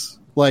swings.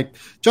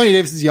 Johnny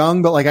Davis is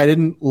young, but I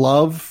didn't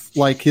love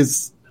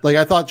his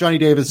I thought Johnny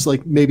Davis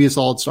maybe a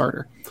solid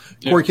starter.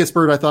 Yeah. Corey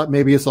Kispert, I thought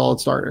maybe a solid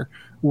starter.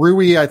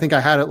 Rui, I think I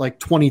had it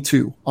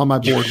 22 on my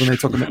board when they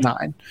took him at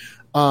 9.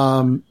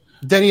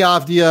 Denny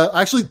Avdia,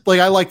 actually,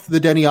 I liked the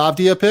Denny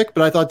Avdia pick,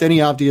 but I thought Denny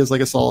Avdia is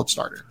a solid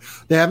starter.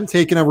 They haven't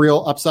taken a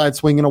real upside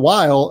swing in a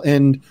while,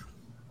 and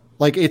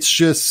it's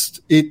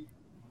just it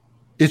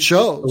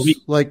shows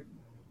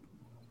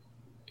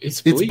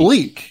it's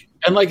bleak.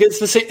 And it's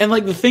the same. And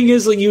the thing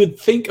is, you would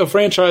think a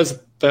franchise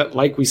that,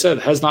 we said,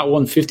 has not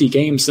won 50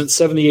 games since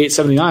 78,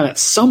 79 at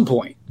some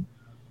point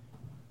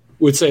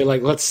would say,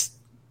 let's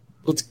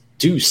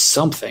do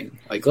something.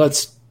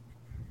 It's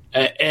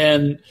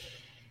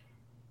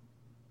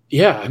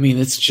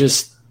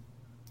just,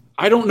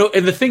 I don't know.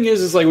 And the thing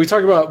is we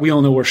talk about, we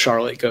don't know where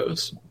Charlotte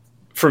goes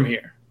from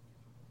here.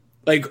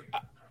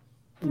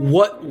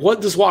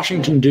 What does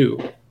Washington do?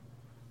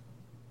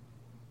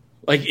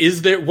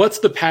 What's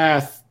the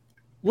path?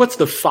 What's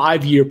the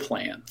 5-year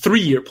plan?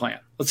 3-year plan?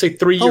 Let's say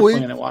 3-year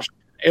plan at Washington.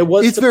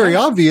 It's very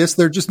obvious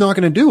they're just not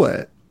going to do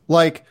it.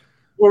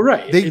 Well,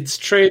 right. It's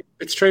trade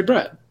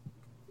Brad.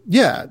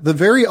 Yeah, the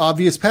very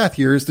obvious path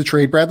here is to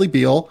trade Bradley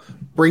Beal,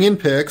 bring in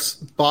picks,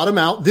 bottom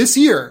out this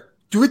year.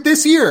 Do it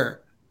this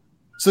year.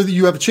 So that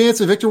you have a chance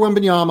of Victor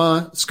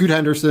Wembanyama, Scoot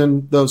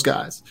Henderson, those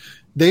guys.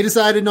 They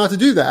decided not to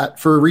do that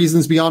for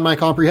reasons beyond my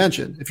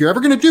comprehension. If you're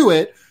ever going to do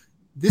it,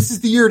 this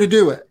is the year to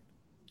do it.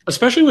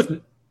 Especially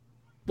with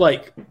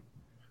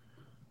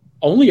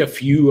only a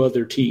few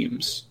other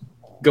teams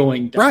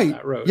going down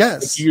that road.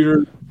 Yes.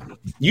 You'd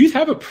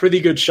have a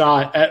pretty good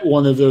shot at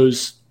one of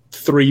those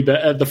 3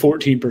 at the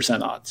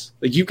 14% odds.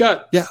 You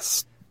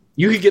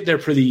could get there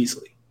pretty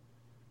easily.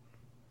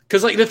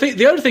 Because like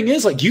the other thing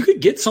is like you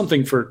could get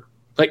something for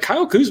like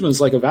Kyle Kuzma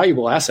is like a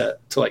valuable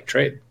asset to like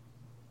trade.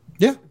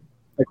 Yeah.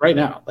 Like right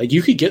now, like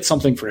you could get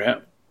something for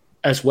him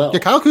as well. Yeah,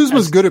 Kyle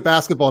Kuzma's good at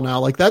basketball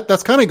now. Like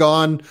that's kind of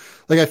gone.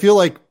 Like I feel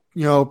like,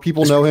 you know,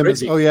 people know him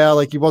as,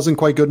 like he wasn't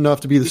quite good enough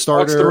to be the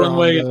starter. The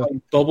runway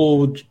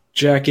bubble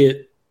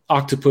jacket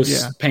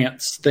octopus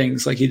pants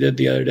things like he did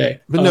the other day.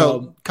 But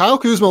no, Kyle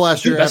Kuzma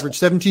last year averaged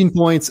 17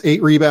 points,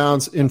 8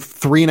 rebounds, and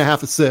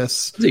 3.5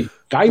 assists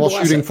while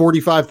shooting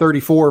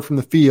 45-34 from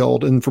the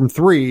field and from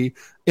 3,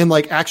 and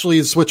like actually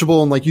is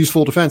switchable and like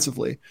useful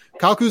defensively.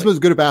 Kyle Kuzma is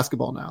good at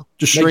basketball now.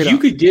 Just straight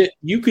up.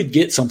 You could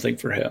get something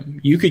for him.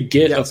 You could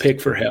get a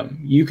pick for him.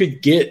 You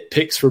could get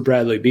picks for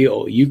Bradley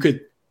Beal. You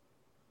could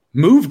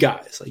move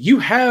guys. Like you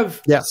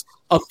have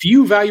a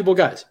few valuable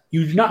guys.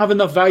 You do not have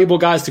enough valuable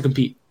guys to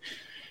compete.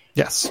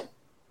 Yes.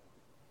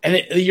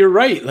 And you're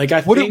right. Like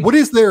I think what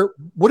is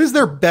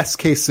their best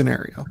case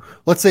scenario?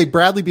 Let's say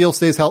Bradley Beal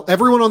stays healthy.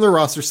 Everyone on their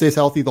roster stays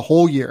healthy the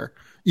whole year,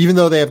 even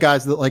though they have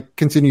guys that like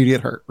continue to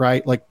get hurt,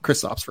 right? Like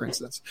Kristaps, for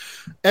instance.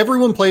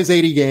 Everyone plays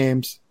 80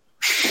 games.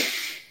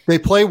 They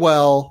play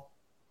well.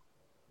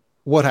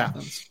 What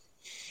happens?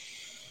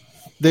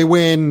 They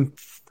win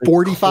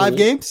 45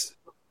 games?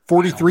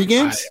 43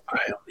 games?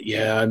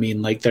 I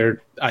mean, like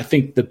I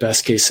think the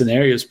best case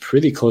scenario is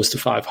pretty close to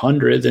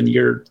 500, and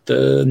you're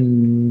the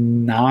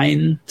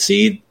 9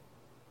 seed.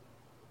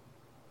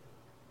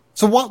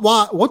 So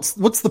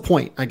what's the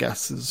point, I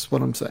guess, is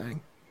what I'm saying.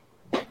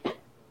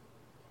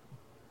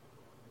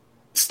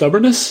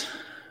 Stubbornness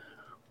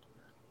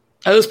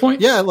at this point?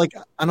 Yeah, like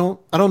I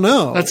don't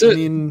know. That's it. I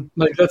mean,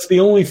 like that's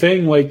the only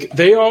thing. Like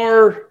they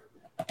are,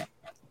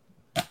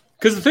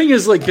 because the thing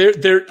is, like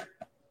they're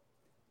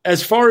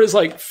as far as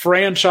like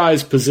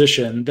franchise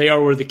position, they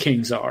are where the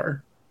Kings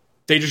are.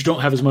 They just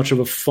don't have as much of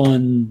a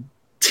fun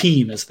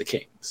team as the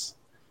Kings.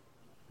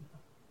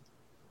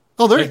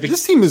 Oh,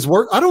 this team is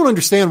I don't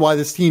understand why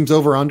this team's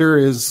over under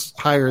is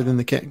higher than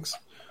the Kings.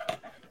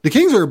 The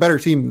Kings are a better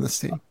team than this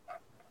team.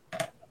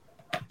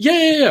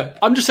 Yeah.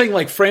 I'm just saying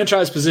like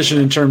franchise position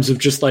in terms of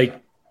just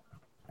like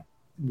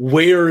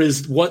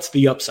what's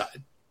the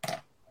upside?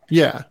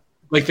 Yeah.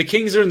 Like the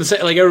Kings are in the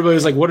same, like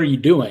everybody's like, what are you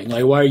doing?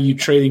 Like, why are you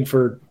trading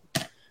for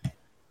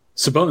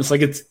Sabonis?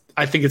 Like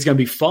I think it's going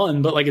to be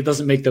fun, but like it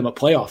doesn't make them a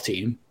playoff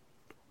team.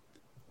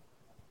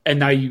 And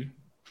now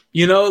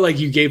you know, like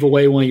you gave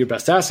away one of your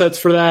best assets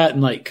for that.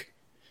 And like,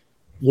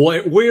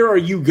 where are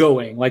you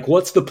going? Like,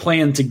 what's the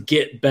plan to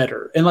get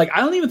better? And like, I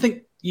don't even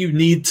think you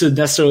need to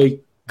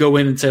necessarily go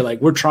in and say like,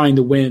 we're trying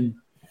to win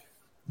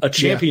a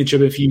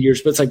championship in a few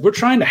years, but it's like, we're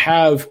trying to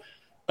have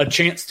a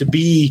chance to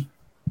be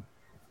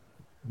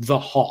the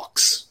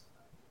Hawks,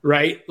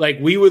 right? Like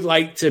we would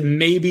like to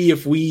maybe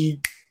if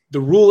the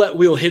roulette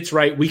wheel hits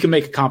right, we can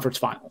make a conference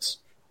finals.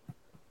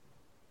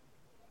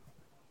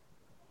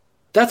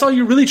 That's all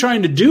you're really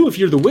trying to do if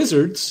you're the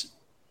Wizards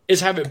is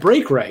have it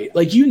break right.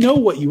 Like you know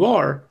what you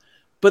are,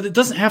 but it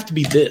doesn't have to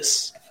be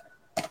this,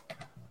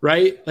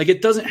 right? Like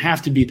it doesn't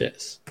have to be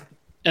this.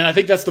 And I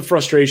think that's the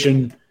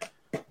frustration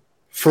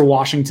for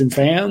Washington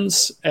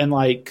fans and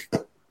like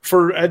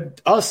for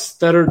us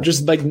that are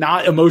just like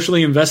not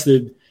emotionally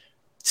invested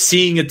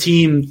seeing a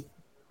team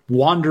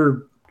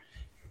wander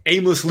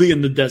aimlessly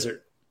in the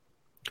desert.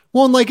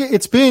 Well, and like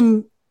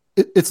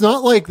it's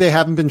not like they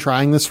haven't been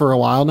trying this for a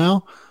while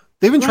now.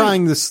 They've been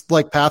trying this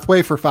like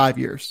pathway for 5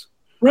 years.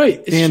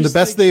 Right. And the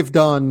best they've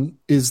done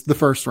is the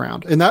first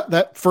round. And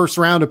that first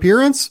round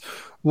appearance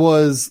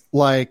was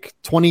like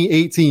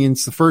 2018.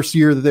 It's the first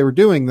year that they were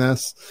doing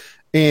this.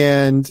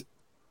 And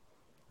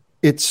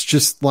it's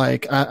just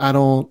like, I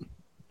don't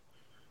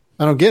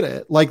get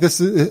it. Like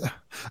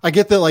I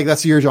get that like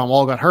that's the year John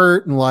Wall got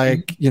hurt and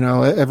like, you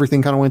know,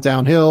 everything kind of went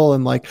downhill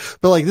and like,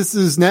 but like this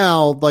is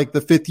now like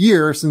the 5th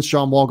year since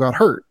John Wall got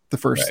hurt the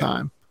first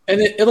time. And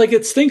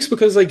it stinks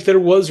because like there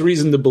was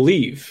reason to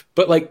believe,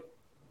 but like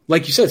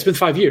you said, it's been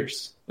 5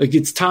 years. Like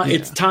it's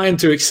time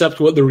to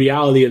accept what the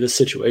reality of the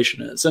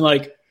situation is. And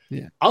like,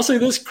 I'll say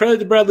this, credit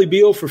to Bradley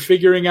Beal for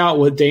figuring out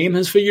what Dame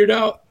has figured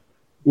out,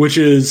 which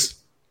is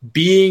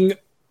being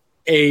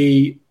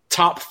a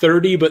top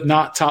 30, but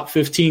not top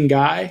 15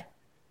 guy,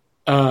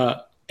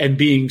 and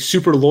being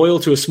super loyal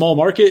to a small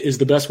market is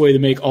the best way to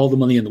make all the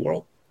money in the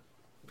world.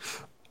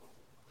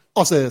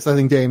 I'll say this. I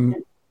think Dame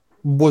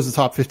was a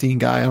top 15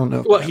 guy. I don't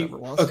know. Well, he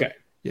was. Okay.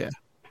 Yeah.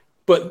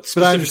 But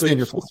I understand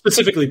your point.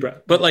 Specifically,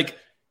 Brett. But like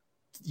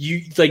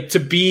you like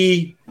to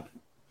be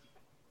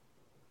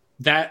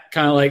that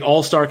kind of like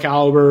all-star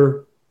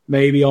caliber,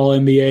 maybe all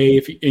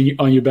NBA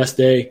on your best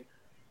day.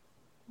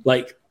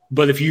 Like,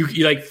 but if you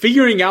like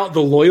figuring out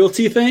the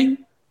loyalty thing,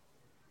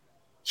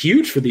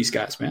 huge for these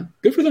guys, man.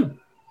 Good for them.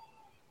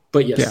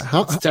 But yes,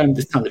 it's time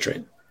to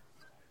trade.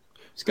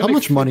 How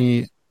much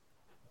money?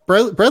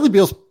 Bradley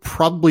Beal's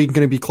probably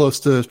going to be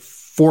close to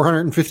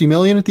 $450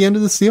 million at the end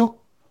of this deal.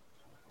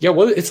 Yeah,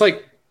 well,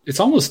 it's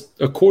almost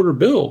a quarter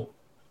bill.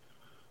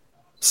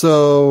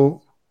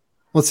 So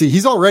let's see.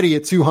 He's already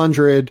at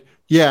 200.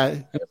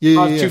 Yeah,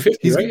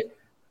 250, right?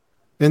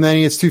 and then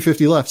he has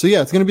 250 left. So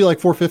yeah, it's going to be like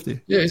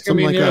 450. Yeah, he's going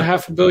to be near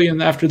 $500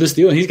 million after this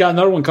deal, and he's got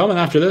another one coming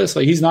after this.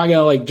 Like, he's not going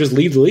to like just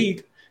leave the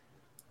league.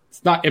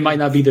 It's not. It might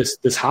not be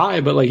this high,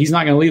 but like he's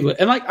not going to leave it.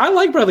 And like I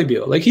like Bradley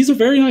Beal. Like he's a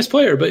very nice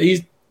player, but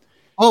he's.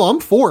 Oh, I'm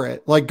for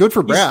it. Like good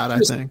for Brad, I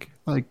think.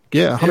 Like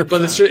yeah, 100%.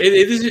 But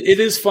it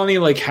is funny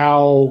like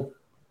how.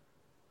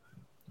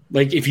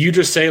 Like if you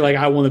just say like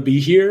I want to be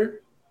here,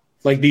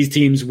 like these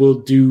teams will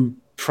do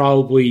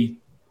probably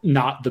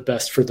not the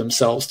best for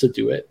themselves to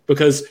do it,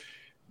 because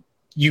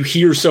you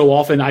hear so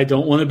often I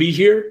don't want to be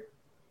here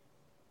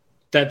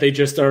that they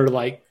just are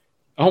like,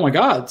 oh my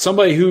God,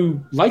 somebody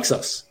who likes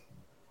us.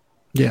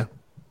 Yeah.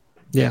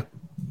 Yeah.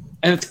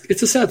 And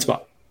it's a sad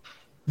spot.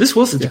 This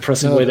was a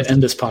depressing way to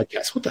end this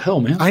podcast. What the hell,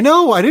 man? I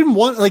know. I didn't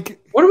want like.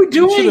 What are we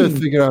doing? We should have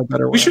figured out a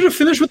better way. We should have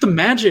finished with the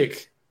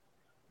Magic.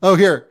 Oh,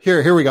 here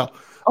we go.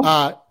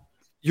 Oh.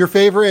 Your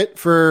favorite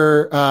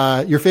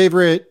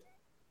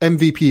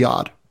MVP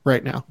odd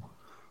right now.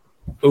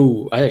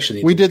 Oh, I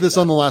actually we did this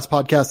on the last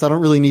podcast. I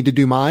don't really need to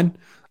do mine.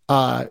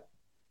 But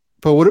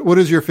what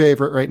is your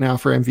favorite right now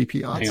for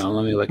MVP odds? Hang on,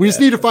 let me look. We just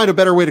need to find a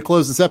better way to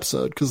close this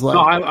episode because like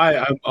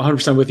I'm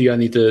 100% with you. I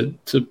need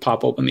to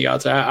pop open the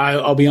odds.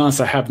 I'll be honest,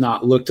 I have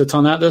not looked a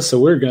ton at this, so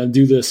we're gonna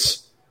do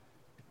this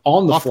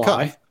on the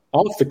fly,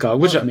 off the cuff.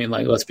 Which I mean,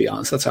 like, let's be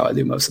honest, that's how I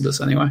do most of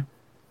this anyway.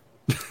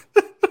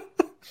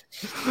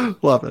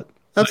 Love it.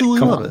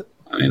 Absolutely love it.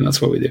 I mean, that's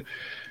what we do.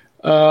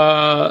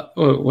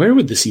 Where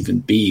would this even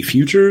be?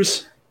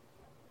 Futures?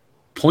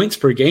 Points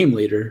per game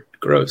leader.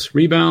 Gross.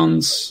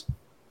 Rebounds.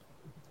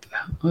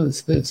 What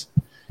is this?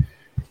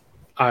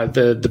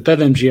 The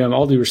BetMGM,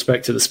 all due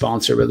respect to the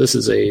sponsor, but this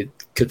is a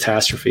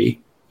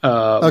catastrophe.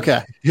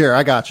 Okay. Here,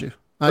 I got you.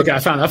 I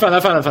found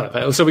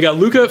it. So we got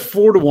Luka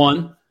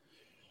 4-1.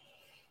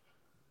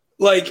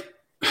 Like,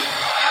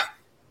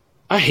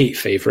 I hate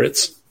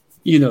favorites.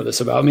 You know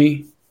this about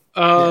me.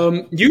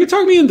 You can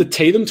talk me into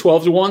Tatum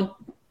 12-1.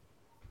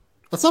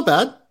 That's not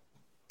bad.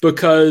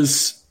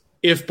 Because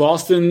if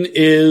Boston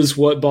is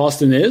what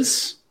Boston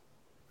is,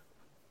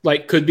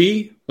 like could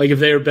be, like if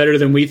they are better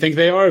than we think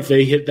they are, if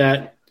they hit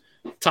that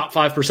top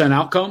 5%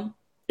 outcome,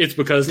 it's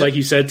because, like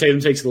you said,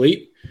 Tatum takes the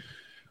leap.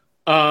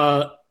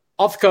 Off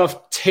the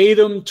cuff,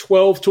 Tatum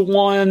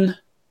 12-1.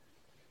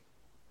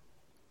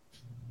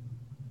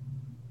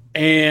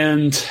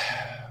 And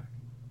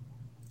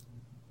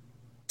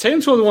Tatum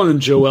 12-1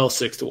 and Joel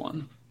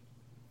 6-1.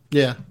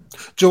 Yeah.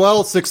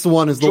 Joel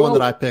 6-1 is the one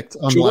that I picked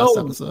on the last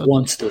episode.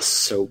 Wants this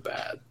so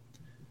bad.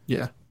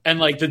 Yeah. And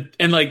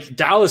like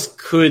Dallas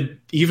could,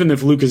 even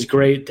if Luka's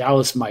great,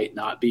 Dallas might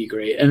not be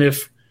great. And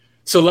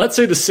let's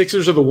say the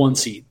Sixers are the 1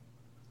 seed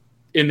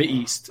in the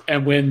East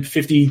and win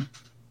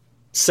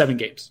 57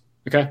 games.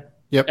 Okay.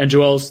 Yep. And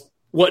Joel's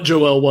what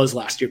Joel was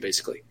last year,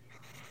 basically.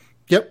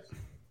 Yep.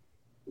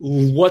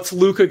 What's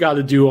Luka got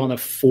to do on a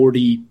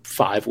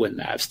 45 win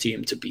Mavs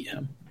team to beat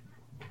him?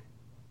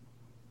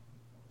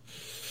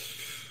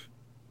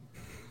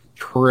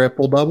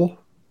 Triple double.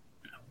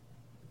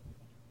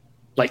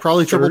 Like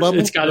probably triple double.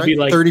 It's got to be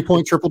like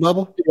 30-point triple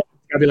double. It's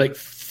got to be like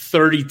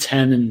 30,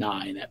 10, and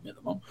 9 at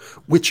minimum.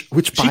 Which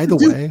by the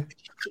way,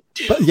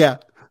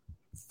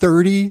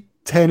 30,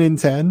 10, and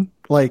 10.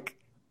 Like,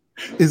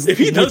 is if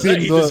he does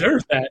that, he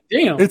deserves that.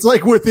 Damn, it's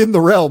like within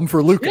the realm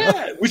for Luka.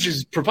 Yeah, which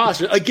is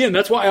preposterous. Again,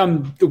 that's why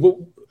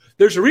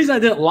there's a reason I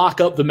didn't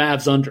lock up the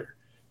Mavs under,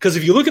 because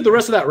if you look at the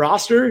rest of that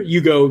roster,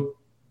 you go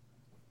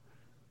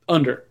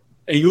under,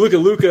 and you look at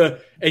Luka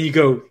and you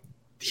go,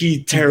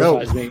 he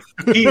terrifies me.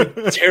 He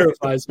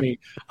terrifies me.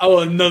 I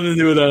want nothing to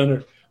do with that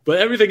under. But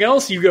everything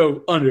else, you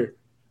go under.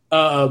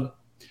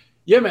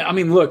 Yeah, man. I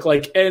mean, look,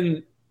 like,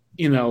 and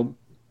you know,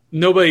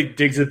 nobody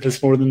digs at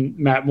this more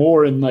than Matt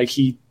Moore, and like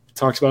he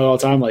talks about it all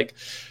the time. Like,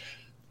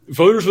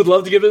 voters would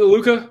love to give it to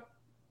Luka.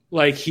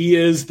 Like, he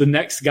is the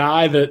next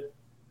guy that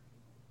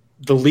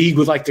the league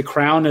would like to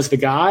crown as the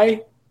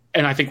guy,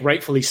 and I think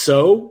rightfully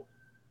so.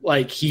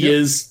 Like, he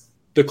is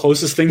the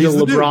closest thing to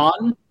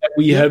LeBron that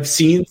we have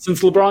seen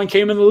since LeBron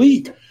came in the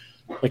league.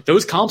 Like,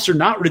 those comps are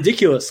not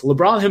ridiculous.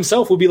 LeBron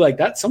himself will be like,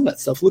 some of that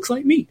stuff looks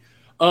like me.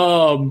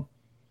 So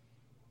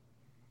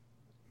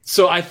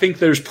I think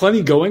there's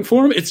plenty going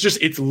for him.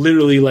 It's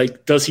literally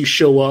like, does he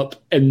show up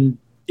and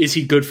is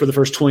he good for the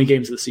first 20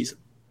 games of the season?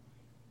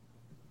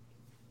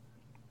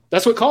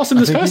 That's what cost him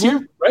this past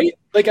year, right?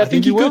 Like, I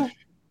think he could.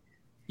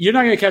 You're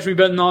not going to catch me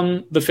betting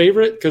on the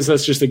favorite because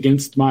that's just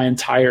against my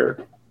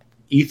entire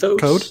ethos.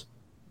 Code?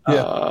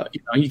 Yeah.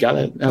 You got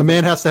to. A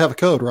man has to have a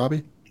code,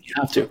 Robbie. You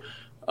have to.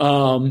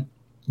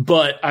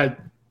 But I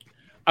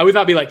would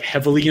not be like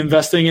heavily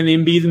investing in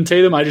Embiid and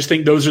Tatum. I just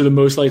think those are the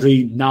most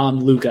likely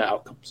non-Luka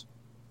outcomes.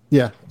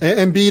 Yeah.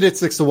 Embiid at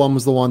 6-1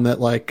 was the one that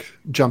like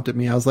jumped at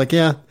me. I was like,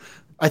 yeah.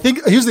 I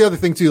think here's the other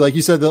thing too. Like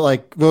you said that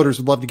like voters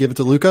would love to give it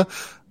to Luka.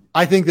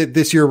 I think that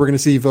this year we're going to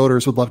see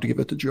voters would love to give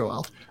it to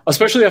Joel.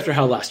 Especially after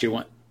how last year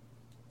went.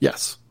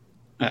 Yes.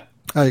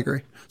 I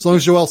agree. As long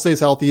as Joel stays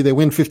healthy, they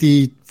win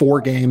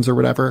 54 games or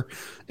whatever,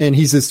 and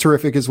he's as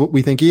terrific as what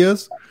we think he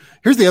is.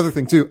 Here's the other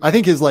thing too. I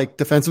think his like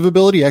defensive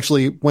ability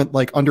actually went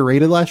like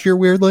underrated last year,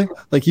 weirdly.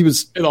 Like he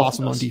was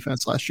awesome on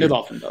defense last year. It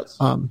often does.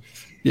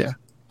 Yeah.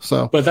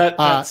 So, but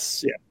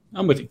that's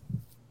I'm with you.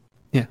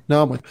 Yeah,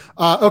 no, I'm with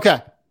you. Okay.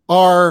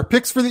 Our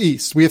picks for the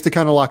East. We have to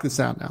kind of lock this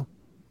down now.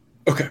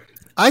 Okay.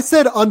 I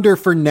said under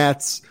for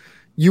Nets.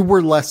 You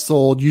were less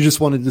sold. You just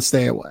wanted to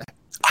stay away.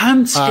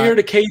 I'm scared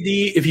of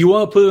KD. If you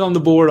want to put it on the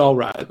board, I'll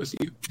ride with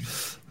you.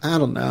 I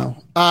don't know.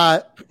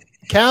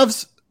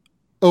 Cavs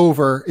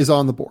over is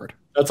on the board.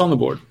 That's on the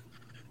board.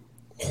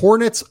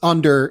 Hornets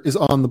under is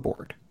on the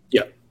board.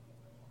 Yeah.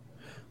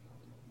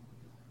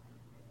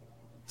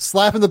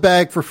 Slap in the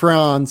bag for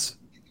Franz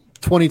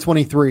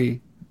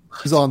 2023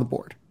 is on the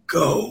board.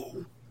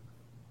 Go.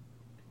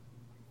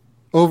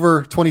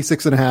 Over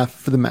 26.5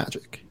 for the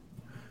Magic.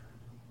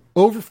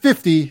 Over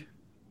 50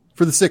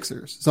 for the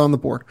Sixers is on the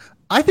board.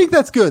 I think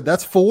that's good.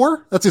 That's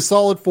 4. That's a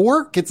solid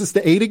 4. Gets us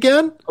to 8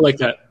 again. I like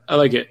that. I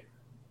like it.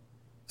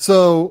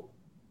 So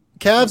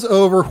Cavs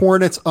over,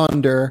 Hornets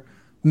under,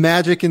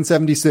 Magic and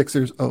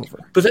 76ers over.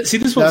 But this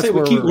is what I'm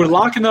saying. We're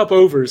locking up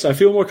overs. I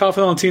feel more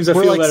confident on teams that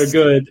are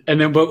good. And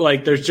then, but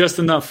like, there's just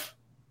enough,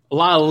 a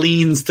lot of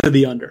leans to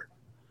the under.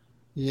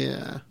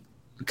 Yeah.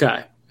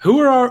 Okay.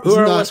 Who are our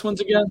West ones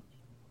again?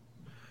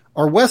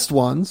 Our West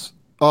ones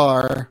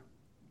are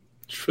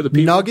for the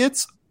people.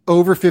 Nuggets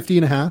over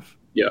 50.5.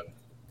 Yeah.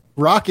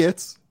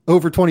 Rockets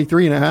over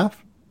 23.5.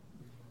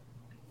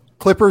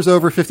 Clippers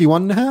over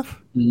 51.5.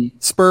 Mm-hmm.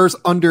 Spurs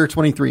under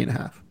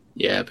 23.5.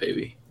 Yeah,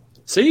 baby.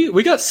 See,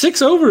 we got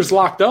 6 overs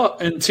locked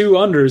up and 2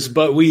 unders,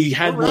 but we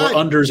had more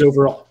unders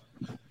overall.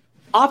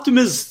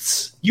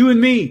 Optimists, you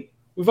and me.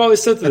 We've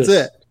always said this.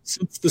 That's it.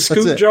 Since the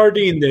Scoop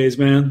Jardine days,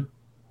 man.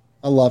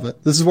 I love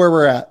it. This is where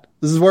we're at.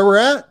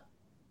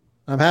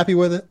 I'm happy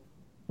with it.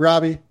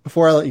 Robbie,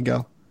 before I let you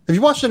go, have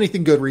you watched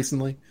anything good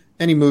recently?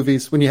 Any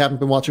movies when you haven't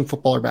been watching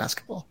football or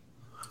basketball?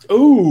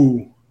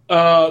 Oh,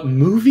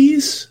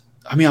 movies?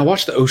 I mean, I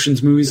watch the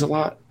Oceans movies a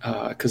lot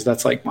because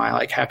that's like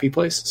my happy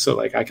place. So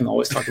like I can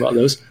always talk about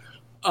those.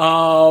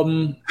 I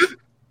mean,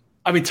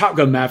 Top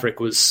Gun Maverick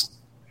was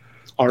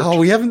art. Oh,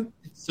 we haven't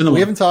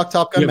talked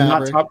Top Gun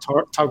Maverick.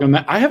 Top Gun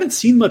I haven't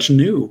seen much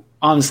new,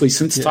 honestly,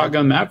 since Top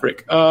Gun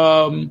Maverick.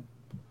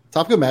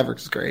 Top Gun Maverick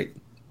is great.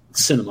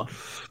 Cinema.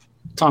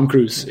 Tom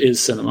Cruise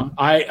is cinema.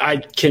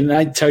 I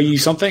tell you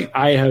something?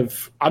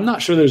 I'm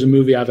not sure there's a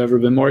movie I've ever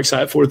been more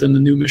excited for than the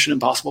new Mission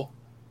Impossible.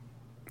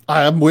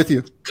 I'm with you.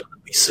 It's gonna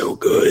be so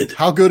good.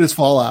 How good is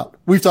Fallout?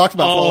 We've talked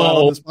about Fallout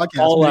on this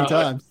podcast many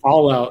times.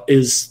 Fallout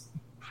is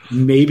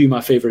maybe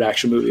my favorite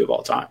action movie of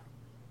all time.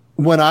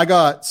 When I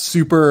got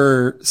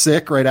super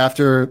sick right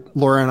after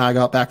Laura and I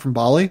got back from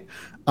Bali,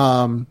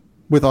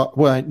 with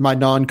my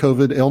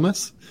non-COVID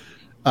illness,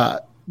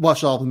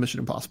 watched all of the Mission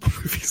Impossible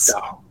movies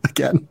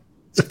again.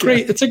 It's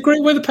great. It's a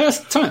great way to pass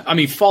the time. I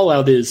mean,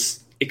 Fallout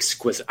is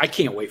exquisite. I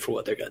can't wait for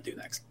what they're going to do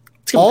next.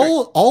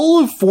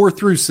 All of 4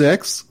 through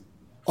 6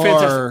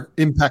 are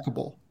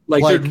impeccable.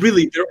 Like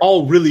they're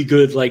all really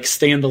good, like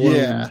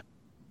standalone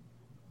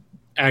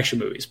action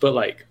movies. But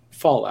like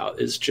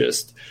Fallout is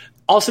just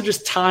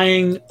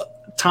tying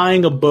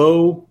a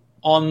bow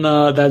on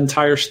that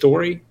entire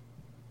story.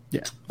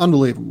 Yeah,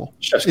 unbelievable.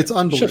 It's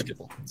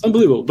unbelievable. It's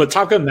unbelievable. But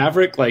Top Gun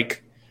Maverick,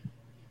 like,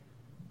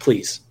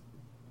 please.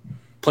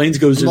 Planes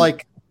goes in.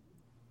 Like,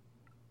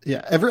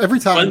 yeah, every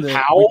time Glenn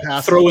Powell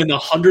throw in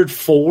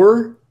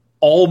 104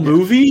 all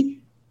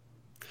movie.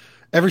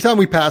 Every time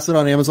we pass it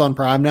on Amazon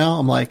Prime now,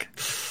 I'm like,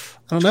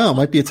 I don't know, it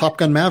might be a Top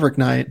Gun Maverick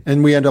night,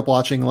 and we end up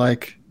watching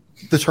like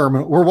the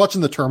Terminal. We're watching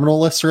the Terminal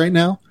List right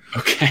now.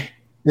 Okay,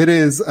 it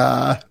is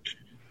a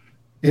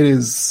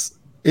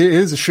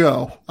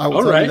show. I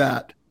will tell you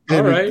that.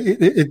 All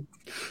right,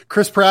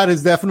 Chris Pratt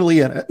is definitely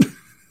in it.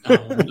 I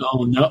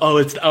know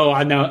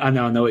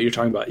what you're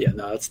talking about. Yeah,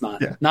 no, it's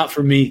not. Yeah. Not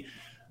for me.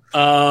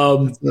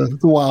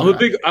 It's a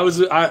wild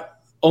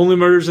Only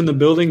Murders in the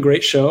Building.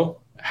 Great show.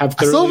 I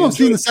still haven't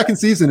seen the second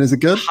season. Is it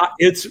good?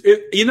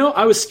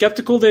 I was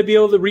skeptical they'd be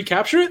able to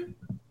recapture it.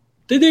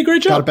 They did a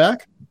great job. Got it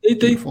back.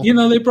 They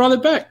brought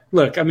it back.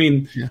 Look, I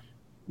mean,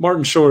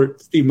 Martin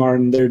Short, Steve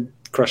Martin, they're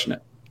crushing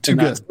it. Too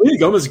good. Selena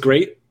Gomez is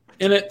great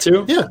in it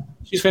too. Yeah,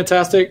 she's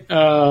fantastic.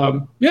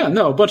 A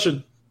bunch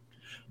of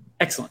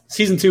excellent.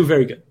 Season 2,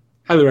 very good.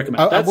 Highly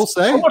recommend. I will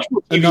say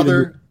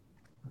another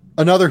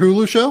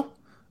Hulu show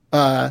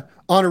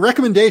on a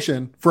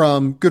recommendation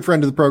from good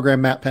friend of the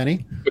program, Matt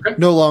Penny. Okay.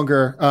 No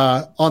longer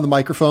on the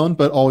microphone,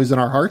 but always in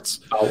our hearts.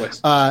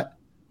 Always.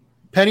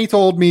 Penny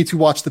told me to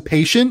watch The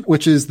Patient,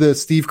 which is the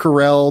Steve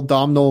Carell,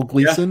 Domhnall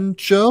Gleeson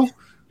show.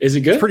 Is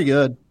it good? It's pretty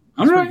good.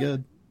 All right.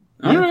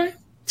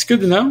 It's good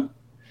to know.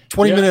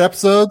 20-minute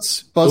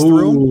episodes. Buzz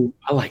through.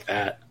 I like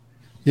that.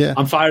 Yeah.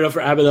 I'm fired up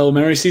for Abbott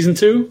Elementary season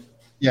 2.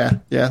 Yeah.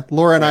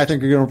 Laura and I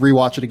think are going to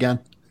rewatch it again.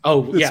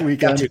 This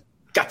weekend.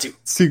 Got to.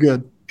 It's too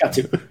good. Got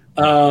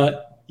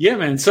to. Yeah,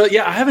 man. So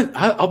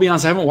I'll be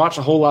honest, I haven't watched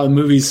a whole lot of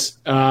movies,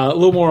 a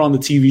little more on the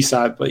TV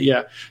side, but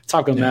yeah,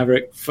 Top Gun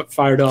Maverick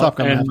fired up. Top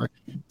Gun Maverick.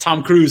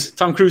 Tom Cruise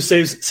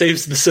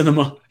saves the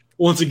cinema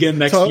once again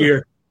next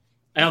year.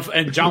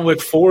 And John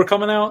Wick 4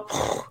 coming out.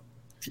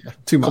 Yeah,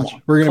 too much.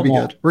 We're going to be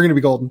good. We're going to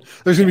be golden.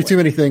 There's going to be too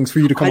many things for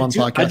you to come on the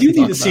podcast. I do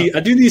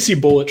need to see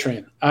Bullet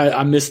Train.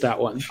 I missed that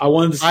one. I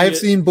wanted to see I have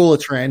seen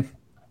Bullet Train.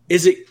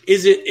 Is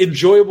it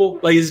enjoyable?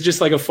 Like, is it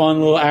just like a fun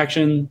little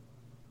action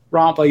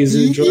romp? Like, is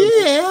it enjoyable?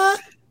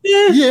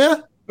 Yeah.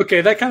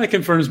 Okay, that kind of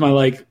confirms my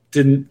like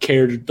didn't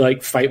care to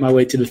like fight my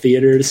way to the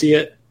theater to see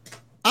it.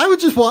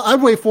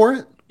 I'd wait for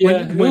it.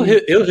 Yeah,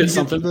 it'll hit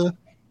something.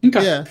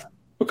 Okay. Yeah.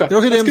 Okay.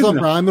 It'll hit Amazon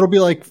Prime. It'll be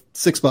like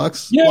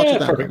 $6. Yeah,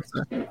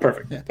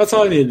 perfect. Yeah. That's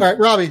all I need. All right,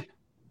 Robbie,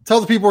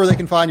 tell the people where they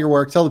can find your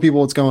work. Tell the people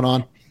what's going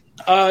on.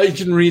 You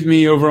can read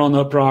me over on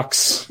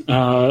Uproxx,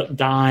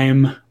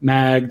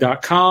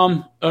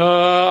 dimemag.com.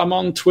 I'm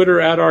on Twitter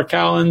at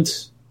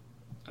rcalland.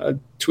 I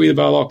tweet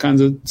about all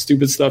kinds of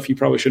stupid stuff. You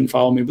probably shouldn't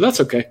follow me, but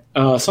that's okay.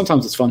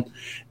 Sometimes it's fun.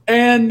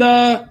 And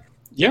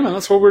yeah, man,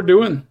 that's what we're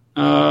doing.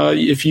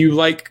 If you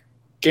like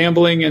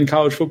gambling and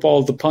college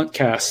football, the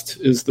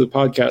Puntcast is the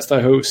podcast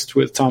I host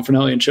with Tom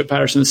Fornelli and Chip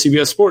Patterson at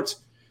CBS Sports.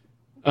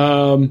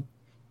 Other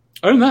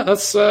than that,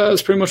 that's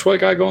pretty much what I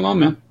got going on,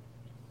 man.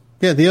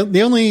 Yeah,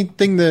 the only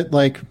thing that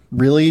like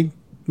really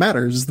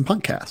matters is the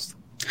Puntcast.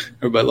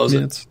 Everybody loves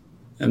it.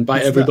 And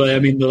by everybody, I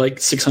mean the like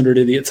 600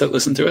 idiots that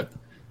listen to it.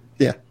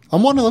 Yeah,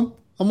 I'm one of them.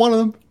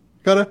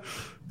 Gotta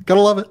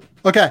love it.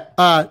 Okay,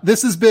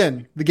 this has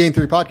been the Game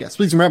Theory Podcast.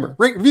 Please remember,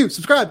 rate, review,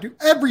 subscribe, do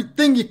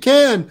everything you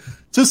can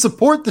to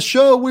support the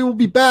show. We will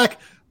be back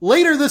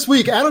later this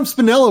week. Adam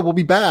Spinella will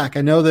be back.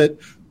 I know that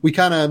we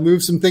kind of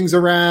moved some things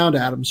around.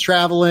 Adam's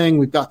traveling.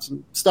 We've got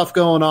some stuff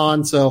going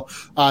on. So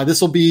this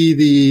will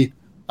be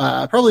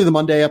probably the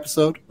Monday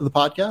episode of the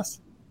podcast,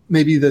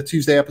 maybe the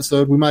Tuesday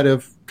episode. We might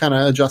have kind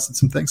of adjusted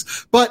some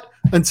things. But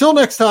until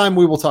next time,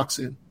 we will talk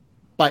soon.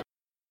 Bye.